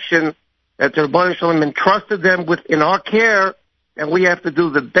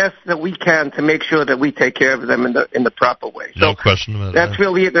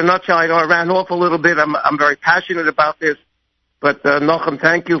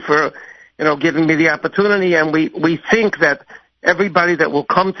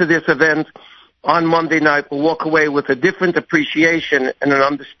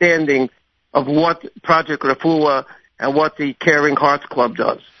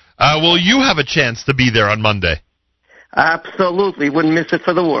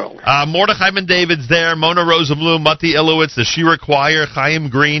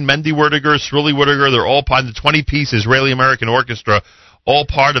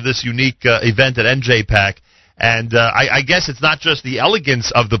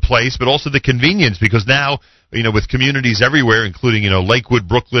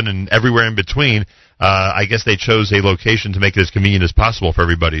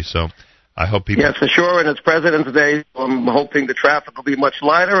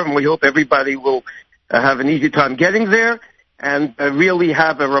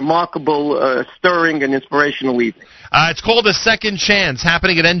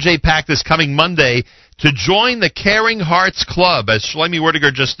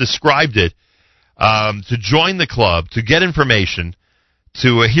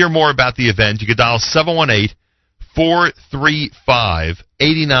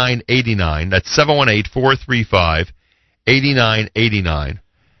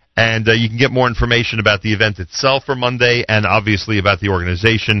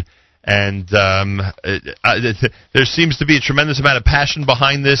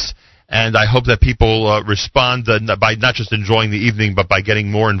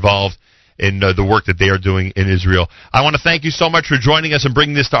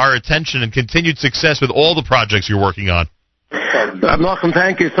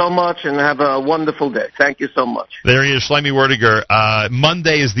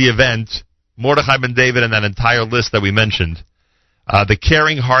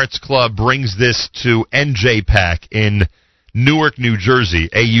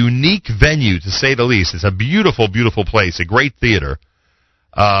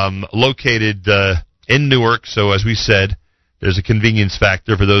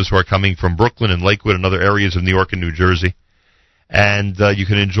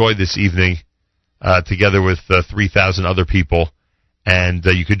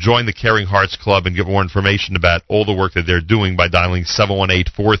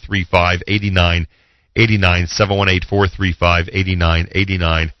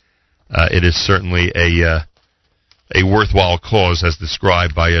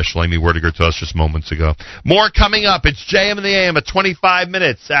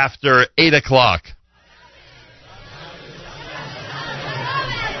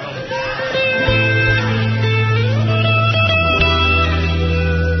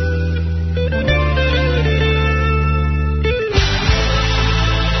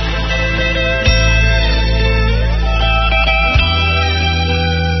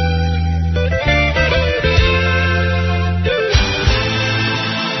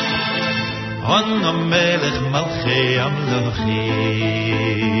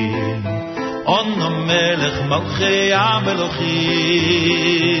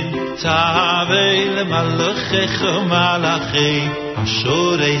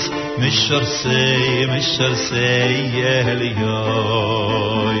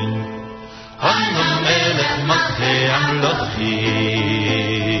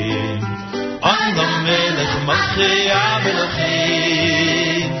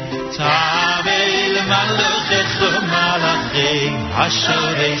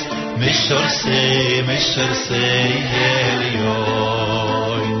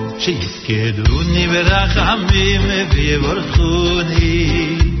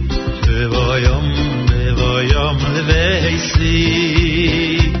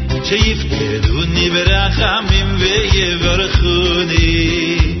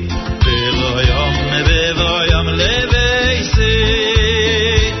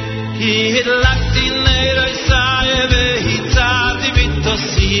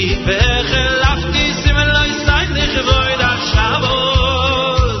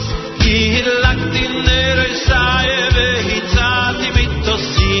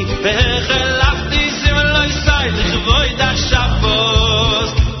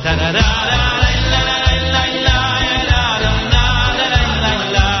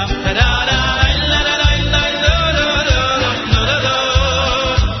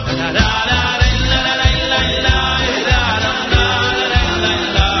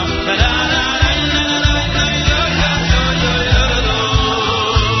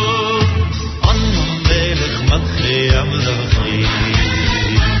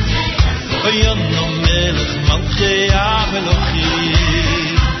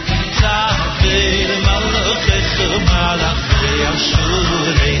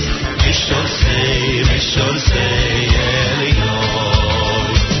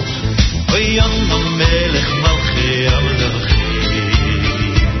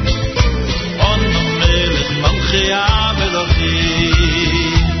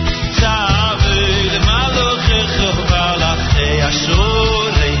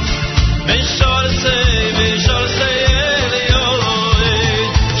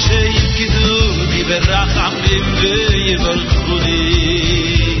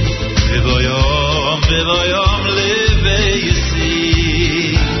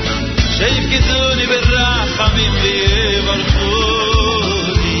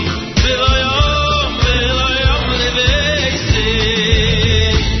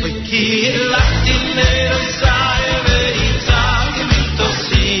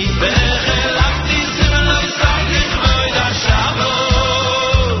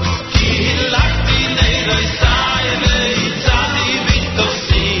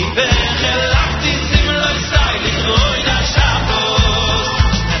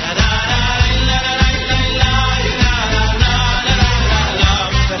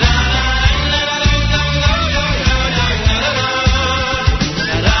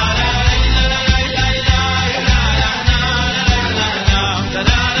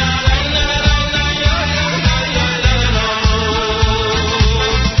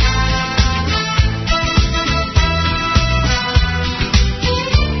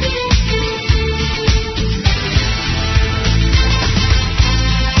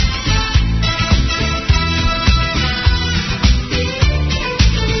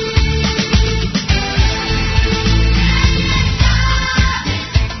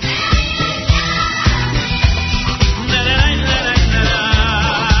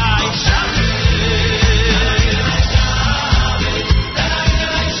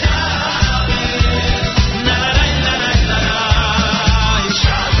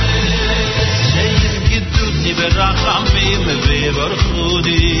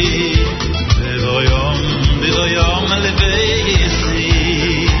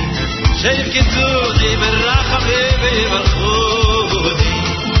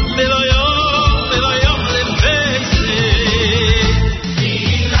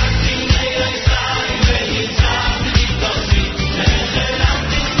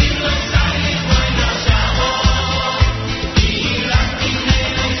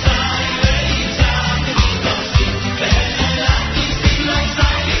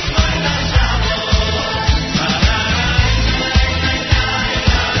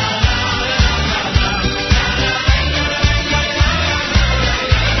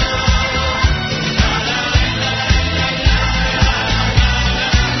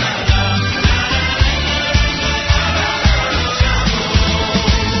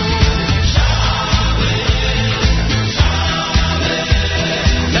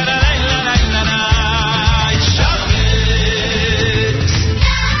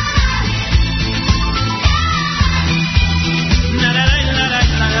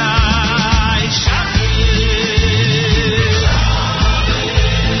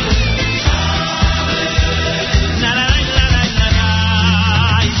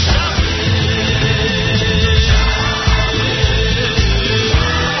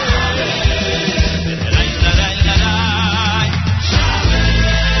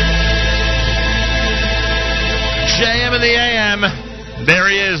in the AM. There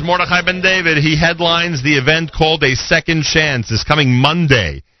he is, Mordechai Ben David. He headlines the event called A Second Chance. This coming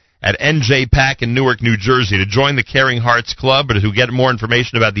Monday at NJ Pack in Newark, New Jersey. To join the Caring Hearts Club or to get more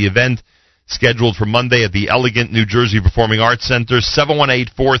information about the event scheduled for Monday at the Elegant New Jersey Performing Arts Center,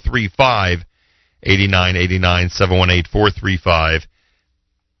 718-435-8989,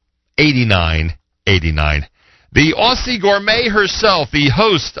 718-435-8989. The Aussie gourmet herself, the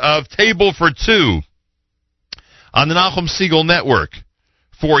host of Table for Two on the Nachum Siegel Network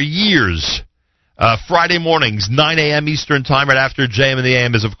for years. Friday mornings, 9 a.m. Eastern Time, right after JM in the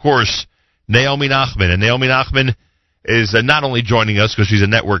AM, is, of course, Naomi Nachman. And Naomi Nachman is not only joining us because she's a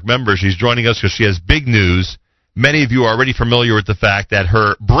network member, she's joining us because she has big news. Many of you are already familiar with the fact that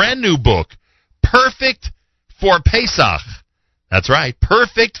her brand new book, Perfect for Pesach, that's right,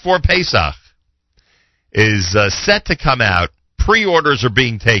 Perfect for Pesach, is set to come out. Pre-orders are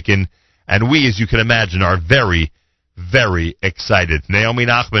being taken, and we, as you can imagine, are very, very excited. Naomi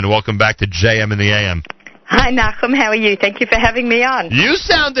Nachman, welcome back to JM in the AM. Hi, Nachum. How are you? Thank you for having me on. You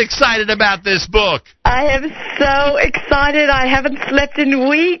sound excited about this book. I am so excited. I haven't slept in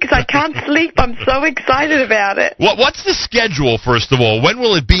weeks. I can't sleep. I'm so excited about it. What's the schedule, first of all? When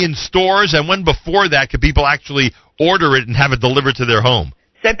will it be in stores, and when before that could people actually order it and have it delivered to their home?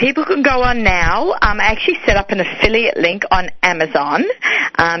 So people can go on now. I actually set up an affiliate link on Amazon.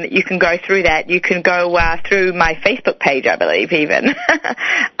 You can go through that. You can go through my Facebook page, I believe, even,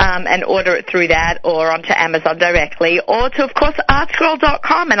 and order it through that or onto Amazon directly, or to, of course,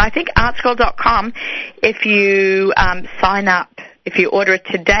 artscroll.com. And I think artscroll.com, if you sign up, if you order it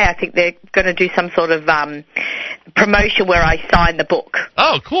today, I think they're going to do some sort of promotion where I sign the book.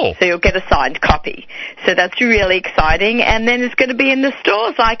 Oh, cool. So you'll get a signed copy. So that's really exciting. And then it's going to be in the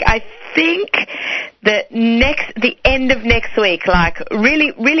stores, like, I think the end of next week, like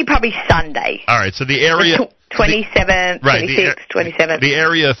really probably Sunday. All right, so the area... 27th, 26th, 27th. The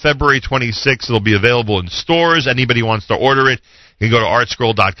area, February 26th, it'll be available in stores. Anybody who wants to order it, you can go to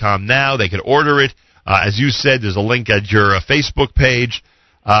artscroll.com now. They can order it. As you said, there's a link at your Facebook page,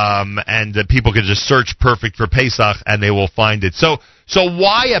 and people can just search Perfect for Pesach, and they will find it. So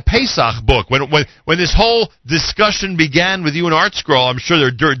why a Pesach book? When this whole discussion began with you and ArtScroll, I'm sure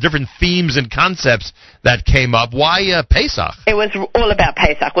there are different themes and concepts that came up. Why Pesach? It was all about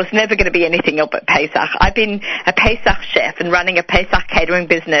Pesach. It was never going to be anything else but Pesach. I've been a Pesach chef and running a Pesach catering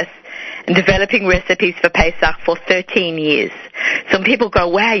business and developing recipes for Pesach for 13 years. Some people go,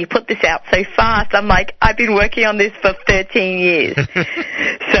 wow, you put this out so fast. I'm like, I've been working on this for 13 years.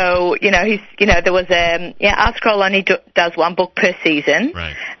 So, there was ArtScroll only does one book per season.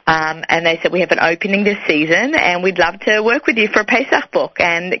 Right. And they said, we have an opening this season, and we'd love to work with you for a Pesach book.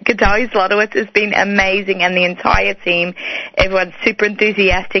 And Gedalia Zlotowitz has been amazing, and the entire team, everyone's super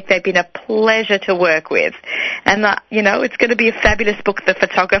enthusiastic. They've been a pleasure to work with. And, it's going to be a fabulous book. The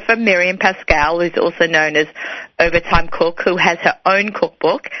photographer, Miriam Pascal, who's also known as Overtime Cook, who has her own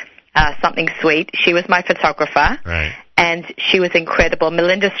cookbook, Something Sweet. She was my photographer. Right. And she was incredible.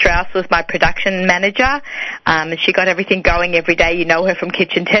 Melinda Strauss was my production manager. And she got everything going every day. You know her from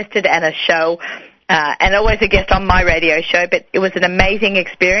Kitchen Tested and a show, and always a guest on my radio show. But it was an amazing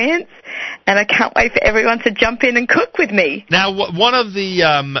experience, and I can't wait for everyone to jump in and cook with me. Now, one of the,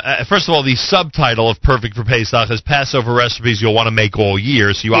 first of all, the subtitle of Perfect for Pesach is Passover recipes you'll want to make all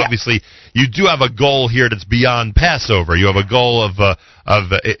year. So you do have a goal here that's beyond Passover. You have a goal of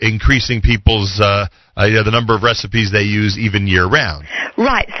increasing people's the number of recipes they use even year round.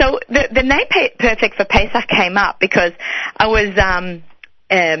 Right. So the name Perfect for Pesach came up because I was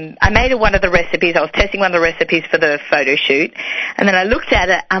I made one of the recipes. I was testing one of the recipes for the photo shoot, and then I looked at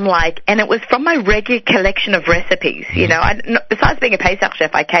it. I'm like, and it was from my regular collection of recipes. Besides being a Pesach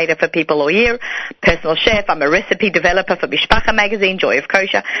chef, I cater for people all year. Personal chef. I'm a recipe developer for Mishpacha magazine, Joy of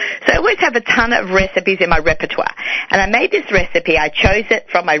Kosher. So I always have a ton of recipes in my repertoire. And I made this recipe. I chose it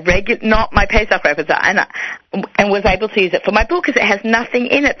from my not my Pesach repertoire, and was able to use it for my book because it has nothing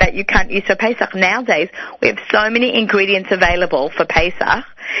in it that you can't use for Pesach. Nowadays, we have so many ingredients available for Pesach.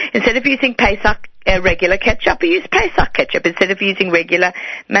 Instead of using Pesach regular ketchup, you use Pesach ketchup. Instead of using regular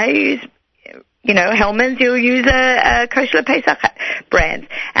mayo, Hellman's, you'll use a kosher Pesach brand.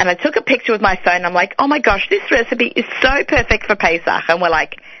 And I took a picture with my phone. I'm like, oh my gosh, this recipe is so perfect for Pesach. And we're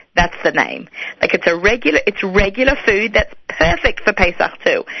like, that's the name. Like it's regular food that's perfect for Pesach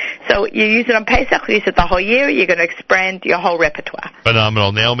too. So you use it on Pesach, you use it the whole year, you're going to expand your whole repertoire.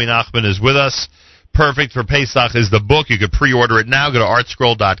 Phenomenal. Naomi Nachman is with us. Perfect for Pesach is the book. You could pre-order it now. Go to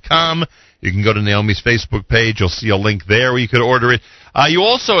artscroll.com. You can go to Naomi's Facebook page. You'll see a link there where you could order it. You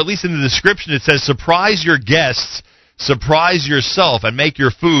also, at least in the description, it says, surprise your guests, surprise yourself, and make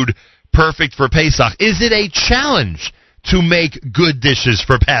your food perfect for Pesach. Is it a challenge to make good dishes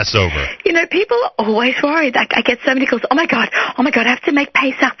for Passover? You know, people are always worried. I get so many calls. Oh my God, I have to make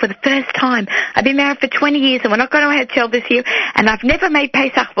Pesach for the first time. I've been married for 20 years and we're not going to have a child this year, and I've never made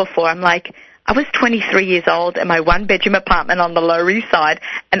Pesach before. I'm like, I was 23 years old in my one-bedroom apartment on the Lower East Side,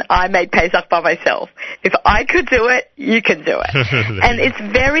 and I made Pesach by myself. If I could do it, you can do it. And it's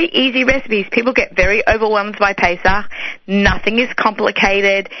very easy recipes. People get very overwhelmed by Pesach. Nothing is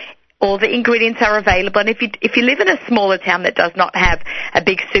complicated. All the ingredients are available. And if you live in a smaller town that does not have a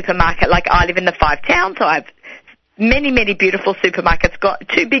big supermarket, like I live in the 5 towns, so I have many, many beautiful supermarkets, got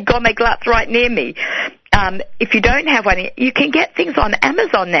 2 big gourmet gluts right near me. If you don't have one, you can get things on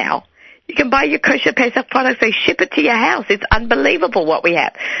Amazon now. You can buy your kosher Pesach products. They ship it to your house. It's unbelievable what we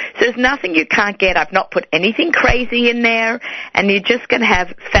have. So there's nothing you can't get. I've not put anything crazy in there. And you're just going to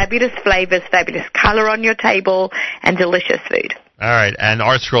have fabulous flavors, fabulous color on your table, and delicious food. All right, and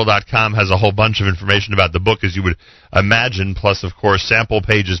artscroll.com has a whole bunch of information about the book, as you would imagine, plus, of course, sample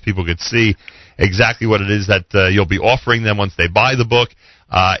pages. People could see exactly what it is that you'll be offering them once they buy the book.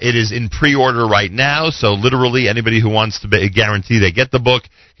 It is in pre-order right now, so literally anybody who wants to guarantee they get the book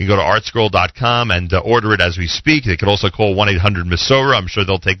can go to artscroll.com and order it as we speak. They could also call 1-800-MISORA. I'm sure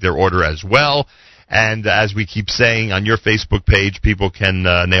they'll take their order as well. And as we keep saying on your Facebook page, people can,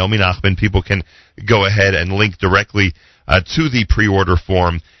 Naomi Nachman, people can go ahead and link directly to the pre-order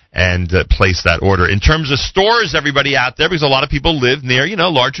form and place that order. In terms of stores, everybody out there, because a lot of people live near,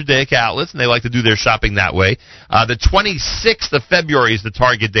 large Judaic outlets, and they like to do their shopping that way. The 26th of February is the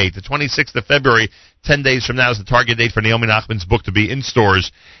target date. The 26th of February, 10 days from now, is the target date for Naomi Nachman's book to be in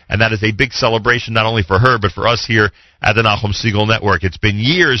stores, and that is a big celebration not only for her, but for us here at the Nachum Segal Network. It's been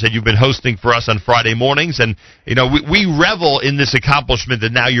years that you've been hosting for us on Friday mornings, and, we revel in this accomplishment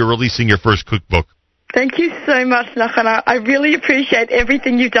that now you're releasing your first cookbook. Thank you so much, Nachman. I really appreciate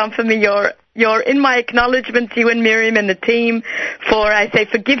everything you've done for me. You're in my acknowledgements, you and Miriam and the team, for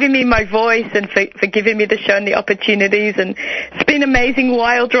giving me my voice and for giving me the show and the opportunities. And it's been an amazing,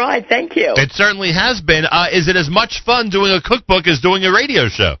 wild ride. Thank you. It certainly has been. Is it as much fun doing a cookbook as doing a radio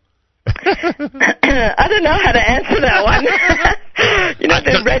show? I don't know how to answer that one.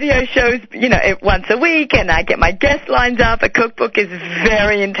 The radio shows, once a week, and I get my guest lines up. A cookbook is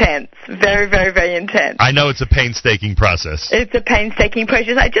very intense. Very, very, very intense. I know it's a painstaking process. It's a painstaking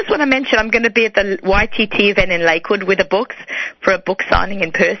process. I just want to mention I'm going to be at the YTT event in Lakewood with the books for a book signing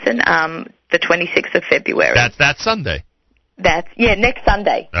in person, the 26th of February. That's Sunday. Next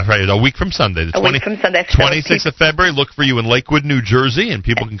Sunday. That's right, a week from Sunday. A week from Sunday. 26th of February, look for you in Lakewood, New Jersey, and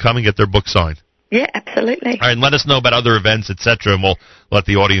people can come and get their book signed. Yeah, absolutely. All right, and let us know about other events, etc., and we'll let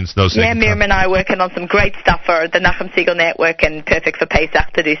the audience know. Miriam and I are working on some great stuff for the Nachum Segal Network and Perfect for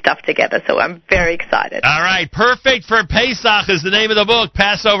Pesach to do stuff together, so I'm very excited. All right, Perfect for Pesach is the name of the book.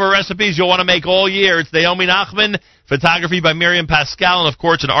 Passover recipes you'll want to make all year. It's Naomi Nachman, photography by Miriam Pascal, and, of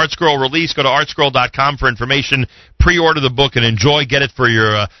course, an ArtScroll release. Go to artscroll.com for information. Pre-order the book and enjoy. Get it for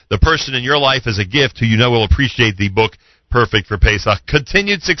the person in your life as a gift who will appreciate the book. Perfect for Pesach.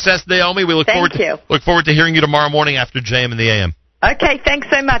 Continued success, Naomi. We look forward to hearing you tomorrow morning after JM in the AM. Okay, thanks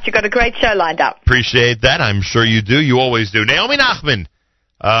so much. You've got a great show lined up. Appreciate that. I'm sure you do. You always do. Naomi Nachman,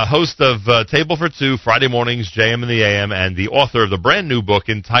 host of Table for Two, Friday mornings, JM in the AM, and the author of the brand new book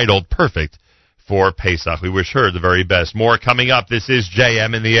entitled Perfect for Pesach. We wish her the very best. More coming up. This is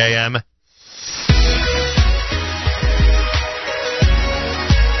JM in the AM.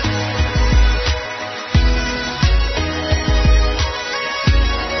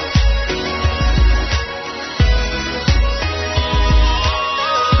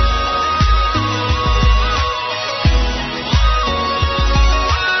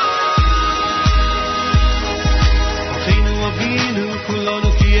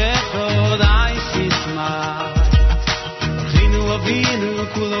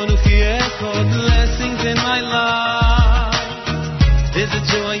 Blessings in my life. There's a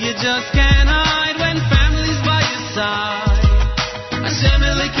joy you just can't hide when family's by your side. Hashem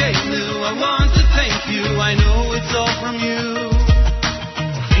Elokeinu, I want to thank you. I know it's all from you.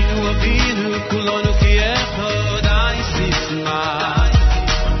 Orchinu Avinu, kulonu ki echad, I see smile.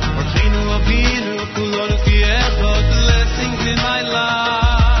 Orchinu Avinu, kulonu ki echad, blessings in my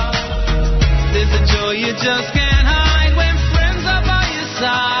life. There's a joy you just can't hide when friends are by your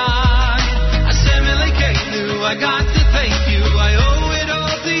side. I got to thank you, I owe it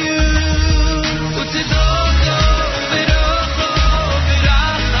all to you.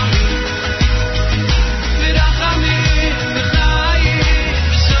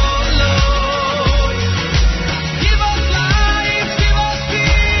 Give us life, give us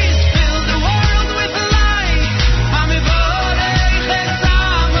peace, fill the world with light. Hamivorech es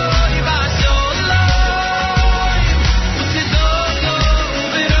Amoy Basholoi.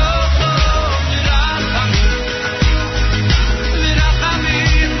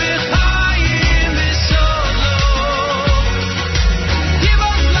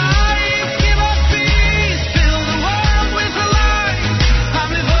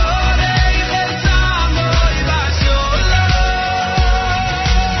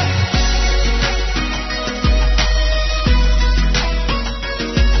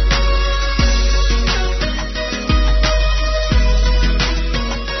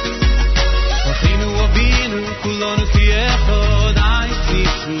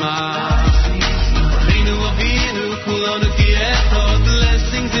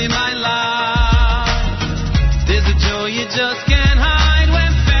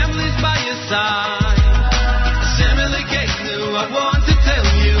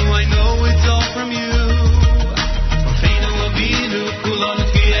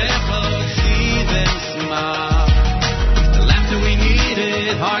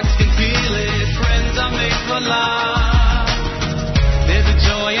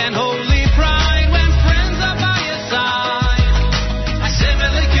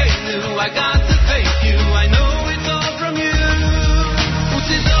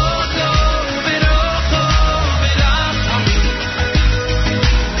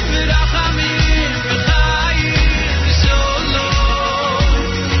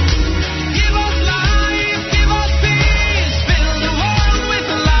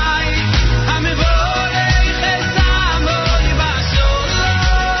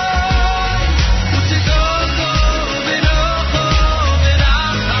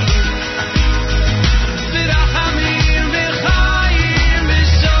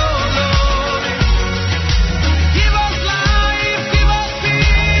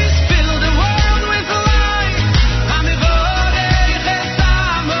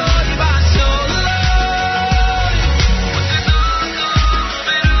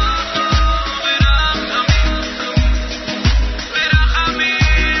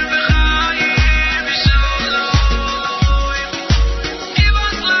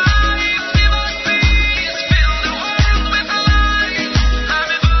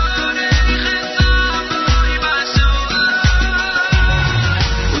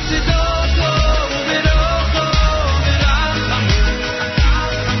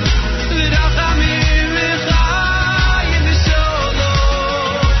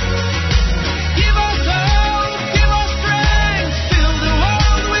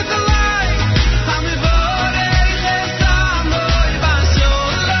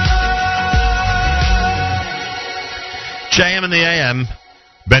 JM in the AM.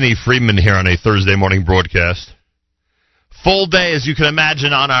 Benny Friedman here on a Thursday morning broadcast. Full day, as you can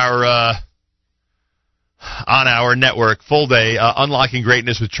imagine, on our network. Full day, Unlocking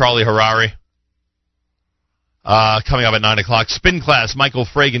Greatness with Charlie Harari. Coming up at 9 o'clock. Spin Class, Michael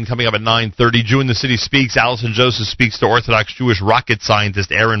Fragan coming up at 9:30. Jew in the City Speaks. Allison Joseph speaks to Orthodox Jewish rocket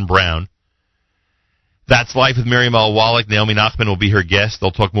scientist Aaron Brown. That's Life with Miriam L. Wallach. Naomi Nachman will be her guest.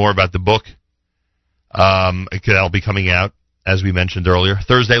 They'll talk more about the book. That'll be coming out, as we mentioned earlier.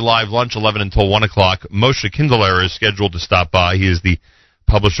 Thursday live lunch, 11 until 1 o'clock. Moshe Kindler is scheduled to stop by. He is the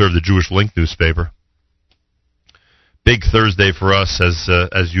publisher of the Jewish Link newspaper. Big Thursday for us,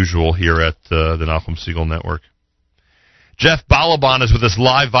 as usual, here at the Nachum Segal Network. Jeff Ballabon is with us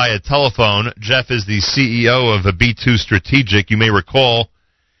live via telephone. Jeff is the CEO of B2 Strategic. You may recall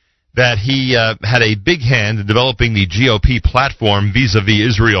that he had a big hand in developing the GOP platform vis-a-vis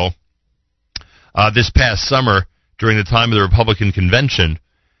Israel this past summer during the time of the Republican convention,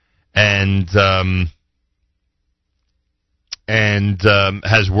 and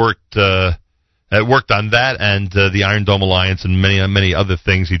has worked on that and the Iron Dome Alliance and many other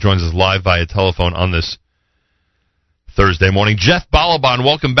things. He joins us live via telephone on this Thursday morning. Jeff Ballabon,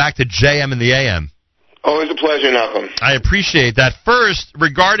 welcome back to JM in the AM. Always a pleasure, Nachum. I appreciate that. First,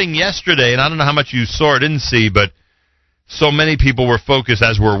 regarding yesterday, and I don't know how much you saw or didn't see, but so many people were focused,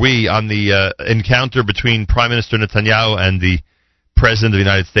 as were we, on the encounter between Prime Minister Netanyahu and the President of the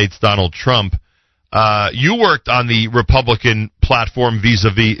United States, Donald Trump. You worked on the Republican platform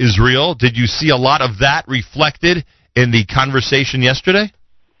vis-a-vis Israel. Did you see a lot of that reflected in the conversation yesterday?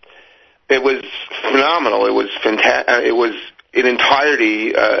 It was phenomenal. It was fantastic. It was in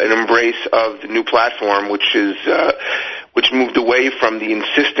entirety an embrace of the new platform, which moved away from the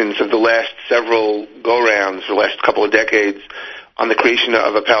insistence of the last several go-rounds, the last couple of decades, on the creation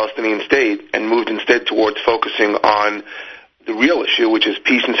of a Palestinian state, and moved instead towards focusing on the real issue, which is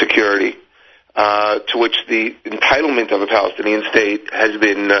peace and security, to which the entitlement of a Palestinian state has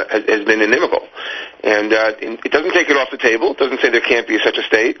been inimical. And it doesn't take it off the table. It doesn't say there can't be such a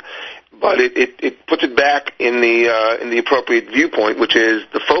state, but it puts it back in the appropriate viewpoint, which is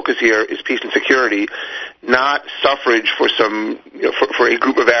the focus here is peace and security, not suffrage for for a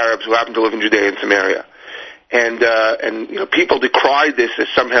group of Arabs who happen to live in Judea and Samaria. And people decried this as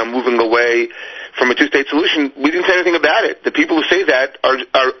somehow moving away from a two-state solution. We didn't say anything about it. The people who say that are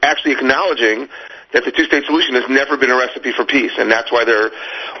actually acknowledging that the two-state solution has never been a recipe for peace, and that's why they're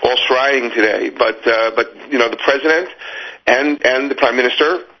all trying today. But the president and the prime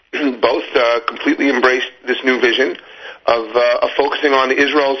minister both completely embraced this new vision of focusing on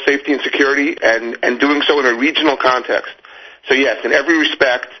Israel's safety and security, and doing so in a regional context. So yes, in every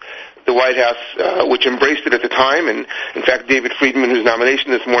respect, the White House, which embraced it at the time, and in fact David Friedman, whose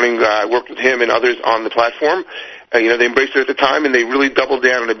nomination this morning, I worked with him and others on the platform, they embraced it at the time, and they really doubled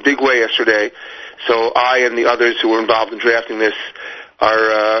down in a big way yesterday. So I and the others who were involved in drafting this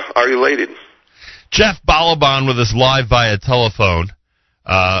are elated. Jeff Ballabon with us live via telephone.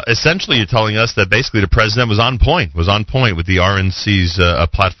 Essentially, you're telling us that basically the president was on point with the RNC's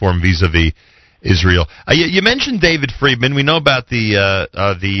platform vis-a-vis Israel. You mentioned David Friedman. We know about the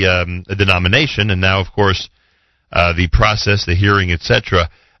nomination, and now, of course, the process, the hearing, etc.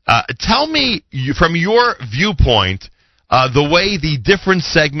 Tell me, from your viewpoint, the way the different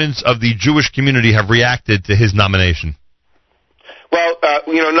segments of the Jewish community have reacted to his nomination. Well,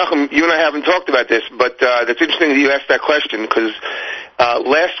 Nachum, you and I haven't talked about this, but it's interesting that you asked that question, because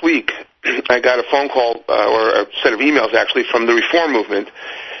last week I got a phone call, or a set of emails actually, from the Reform Movement,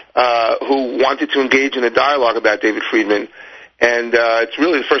 who wanted to engage in a dialogue about David Friedman. And it's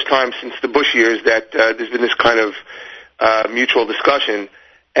really the first time since the Bush years that there's been this kind of mutual discussion.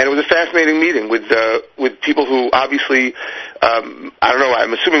 And it was a fascinating meeting with people who obviously, I don't know,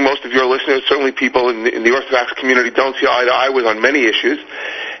 I'm assuming most of your listeners, certainly people in the Orthodox community, don't see eye to eye with on many issues.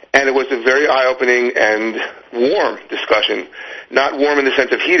 And it was a very eye-opening and warm discussion. Not warm in the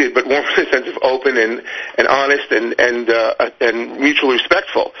sense of heated, but warm in the sense of open and honest and mutually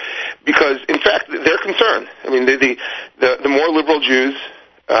respectful. Because, in fact, they're concerned. I mean, the more liberal Jews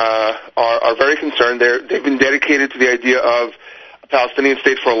are very concerned. They've been dedicated to the idea of a Palestinian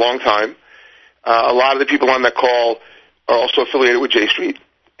state for a long time. A lot of the people on that call are also affiliated with J Street.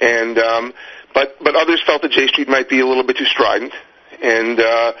 And but others felt that J Street might be a little bit too strident. And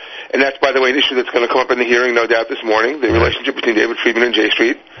that's, by the way, an issue that's going to come up in the hearing, no doubt, this morning, the relationship between David Friedman and J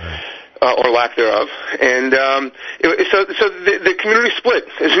Street, or lack thereof. And so the community split,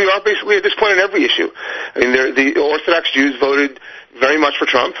 as we are basically at this point on every issue. I mean, the Orthodox Jews voted very much for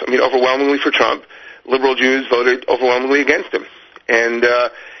Trump, overwhelmingly for Trump. Liberal Jews voted overwhelmingly against him. And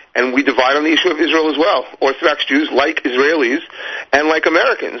And we divide on the issue of Israel as well. Orthodox Jews, like Israelis and like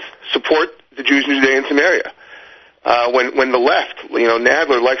Americans, support the Jews in Judea and Samaria. When the left,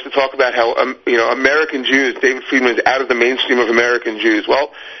 Nadler likes to talk about how, American Jews, David Friedman is out of the mainstream of American Jews.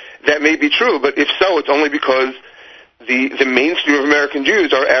 Well, that may be true, but if so, it's only because the mainstream of American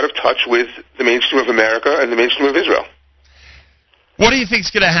Jews are out of touch with the mainstream of America and the mainstream of Israel. What do you think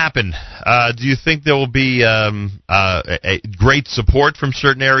is going to happen? Do you think there will be a great support from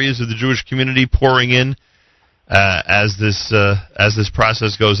certain areas of the Jewish community pouring in as this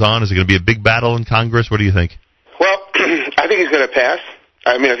process goes on? Is it going to be a big battle in Congress? What do you think? Well, I think he's going to pass.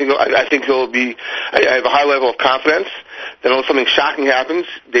 I think he'll be. I have a high level of confidence that unless something shocking happens,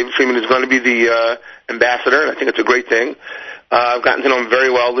 David Friedman is going to be the ambassador, and I think it's a great thing. I've gotten to know him very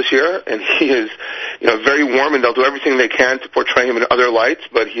well this year, and he is, very warm, and they'll do everything they can to portray him in other lights,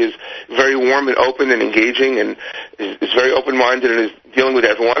 but he is very warm and open and engaging and is very open-minded and is dealing with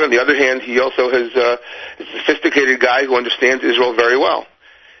everyone. On the other hand, he also is a sophisticated guy who understands Israel very well.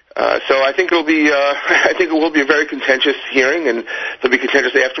 So I think it will be a very contentious hearing, and there'll be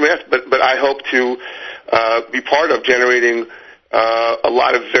contentious aftermath, but I hope to be part of generating a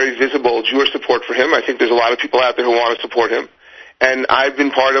lot of very visible Jewish support for him. I think there's a lot of people out there who want to support him. And I've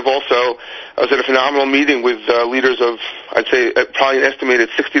been part of also, I was at a phenomenal meeting with leaders of, I'd say, probably an estimated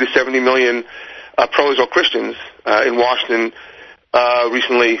 60 to 70 million pro-Israel Christians in Washington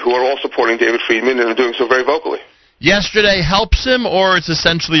recently who are all supporting David Friedman and are doing so very vocally. Yesterday helps him, or it's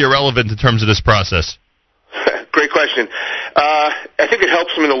essentially irrelevant in terms of this process? Great question. I think it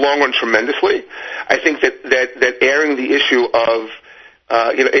helps him in the long run tremendously. I think that airing the issue of,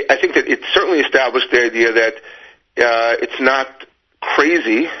 I think that it certainly established the idea that it's not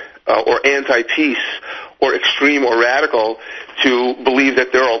crazy or anti-peace or extreme or radical to believe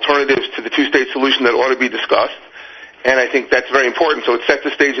that there are alternatives to the two-state solution that ought to be discussed. And I think that's very important. So it sets the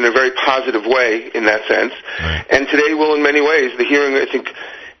stage in a very positive way in that sense. Right. And today will, in many ways, the hearing, I think,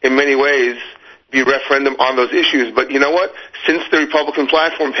 in many ways, be a referendum on those issues. But you know what? Since the Republican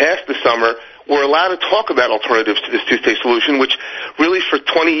platform passed this summer, we're allowed to talk about alternatives to this two-state solution, which really for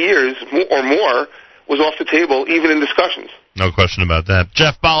 20 years or more was off the table, even in discussions. No question about that.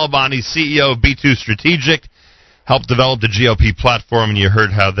 Jeff Ballabon, he's CEO of B2 Strategic, helped develop the GOP platform, and you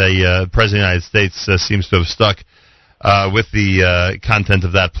heard how the President of the United States seems to have stuck with the content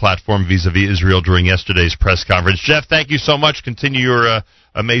of that platform vis-a-vis Israel during yesterday's press conference. Jeff, thank you so much. Continue your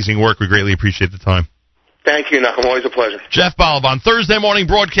amazing work. We greatly appreciate the time. Thank you, Nachman. Always a pleasure. Jeff Ballabon, Thursday morning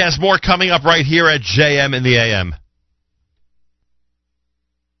broadcast. More coming up right here at JM in the AM.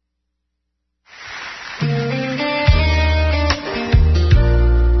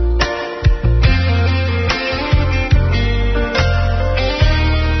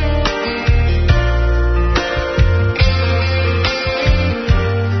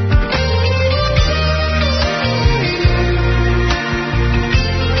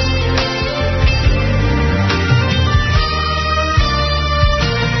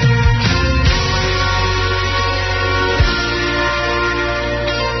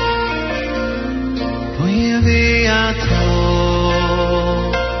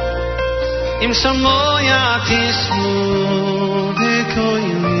 Im Samoya tismu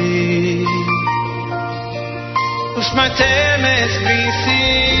bekoyli Usmartemes bisi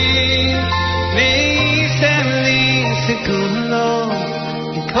Nisem li sekulo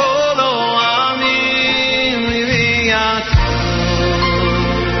Nikolo amin liviato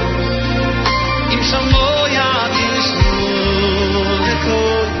Im Samoya tismu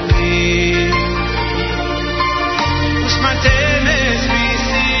bekoyli Usmartemes bisi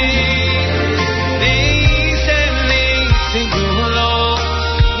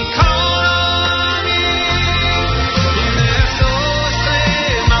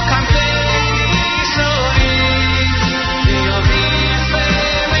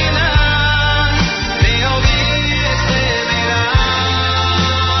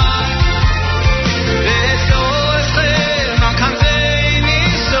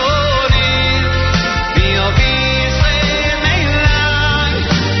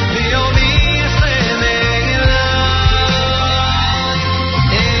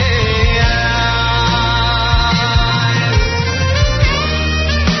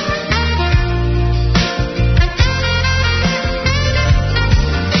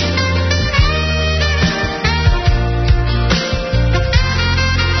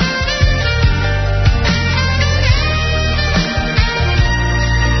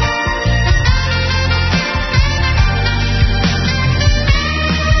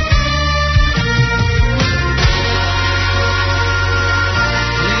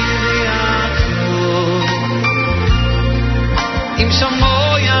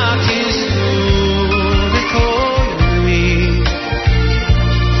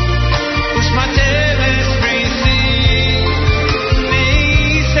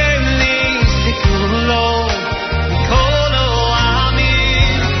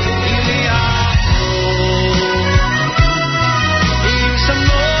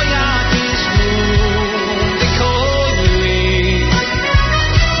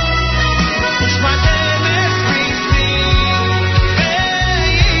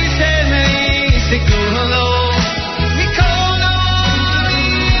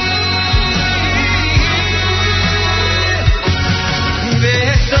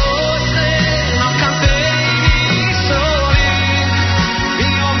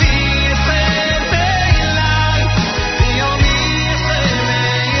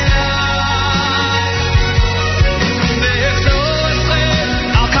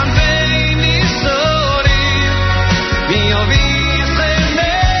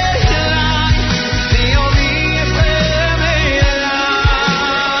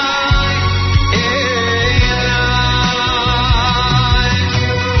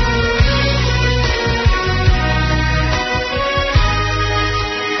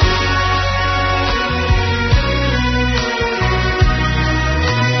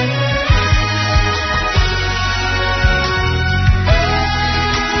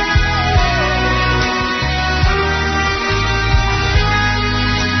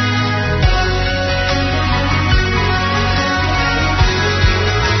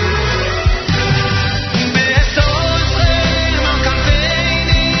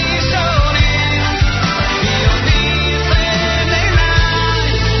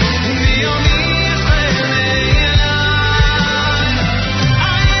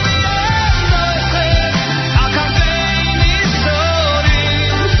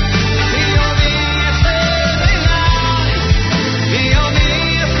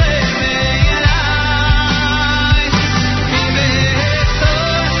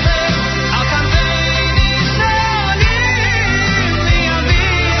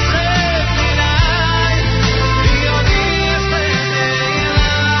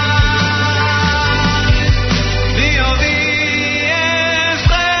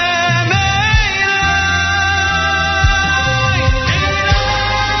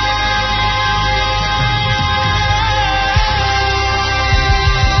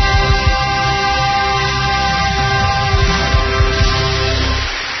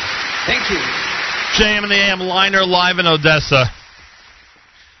JM and the AM Liner live in Odessa.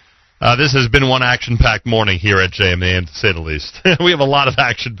 This has been one action-packed morning here at JM and the AM, to say the least. We have a lot of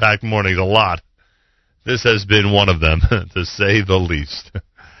action-packed mornings, a lot. This has been one of them, to say the least.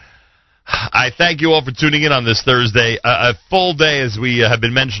 I thank you all for tuning in on this Thursday. A full day, as we have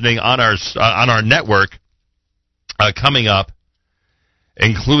been mentioning, on our network coming up,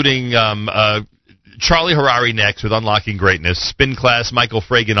 including Charlie Harari next with Unlocking Greatness, Spin Class, Michael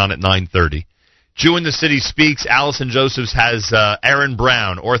Fragan on at 9:30. Jew in the City Speaks. Allison Josephs has Aaron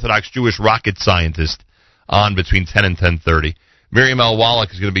Brown, Orthodox Jewish rocket scientist, on between 10 and 10:30. Miriam L.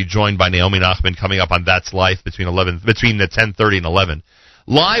 Wallach is going to be joined by Naomi Nachman coming up on That's Life between the 10:30 and 11.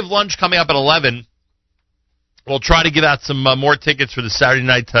 Live lunch coming up at 11. We'll try to give out some more tickets for the Saturday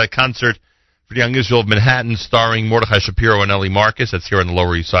night concert for the Young Israel of Manhattan, starring Mordechai Shapiro and Ellie Marcus. That's here on the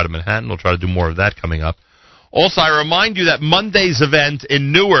Lower East Side of Manhattan. We'll try to do more of that coming up. Also, I remind you that Monday's event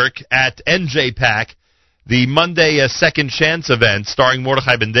in Newark at NJPAC, the Monday Second Chance event starring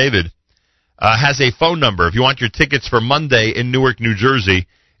Mordechai Ben David, has a phone number. If you want your tickets for Monday in Newark, New Jersey,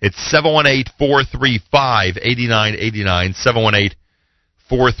 it's 718-435-8989,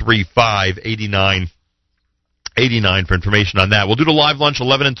 718-435-8989 for information on that. We'll do the live lunch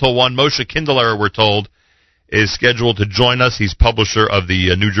 11 until 1. Moshe Kindler, we're told, is scheduled to join us. He's publisher of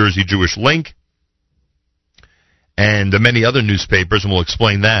the New Jersey Jewish Link and many other newspapers, and we'll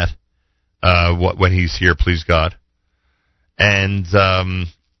explain that when he's here, please God. And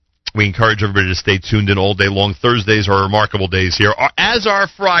we encourage everybody to stay tuned in all day long. Thursdays are remarkable days here, as are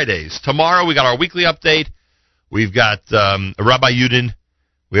Fridays. Tomorrow we got our weekly update. We've got Rabbi Yudin.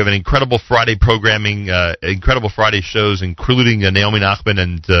 We have an incredible Friday programming, incredible Friday shows, including Naomi Nachman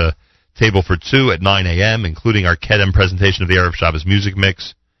and Table for Two at 9 a.m., including our Kedem presentation of the Erev Shabbos music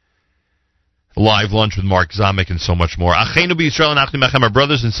mix. Live lunch with Mark Zamek and so much more. Achenu b'Yisrael and Achim Achem, our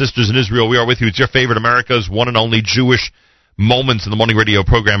brothers and sisters in Israel, we are with you. It's your favorite America's one and only Jewish Moments in the Morning radio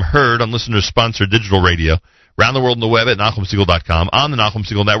program, heard on listener-sponsored digital radio, around the world on the web at NachumSegal.com, on the Nachum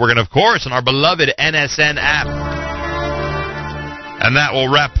Segal Network, and of course on our beloved NSN app. And that will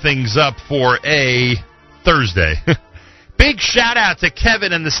wrap things up for a Thursday. Big shout-out to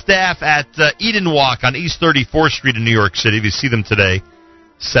Kevin and the staff at Eden Walk on East 34th Street in New York City. If you see them today,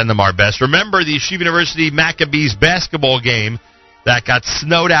 send them our best. Remember, the Yeshiva University Maccabees basketball game that got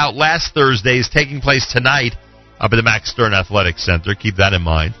snowed out last Thursday is taking place tonight up at the Max Stern Athletic Center. Keep that in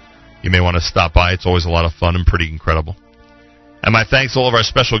mind. You may want to stop by. It's always a lot of fun and pretty incredible. And my thanks to all of our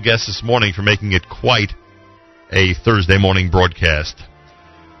special guests this morning for making it quite a Thursday morning broadcast.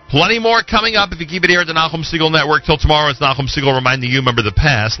 Plenty more coming up if you keep it here at the Nachum Segal Network. Till tomorrow, it's Nachum Segal reminding you, remember the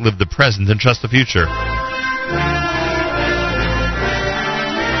past, live the present, and trust the future.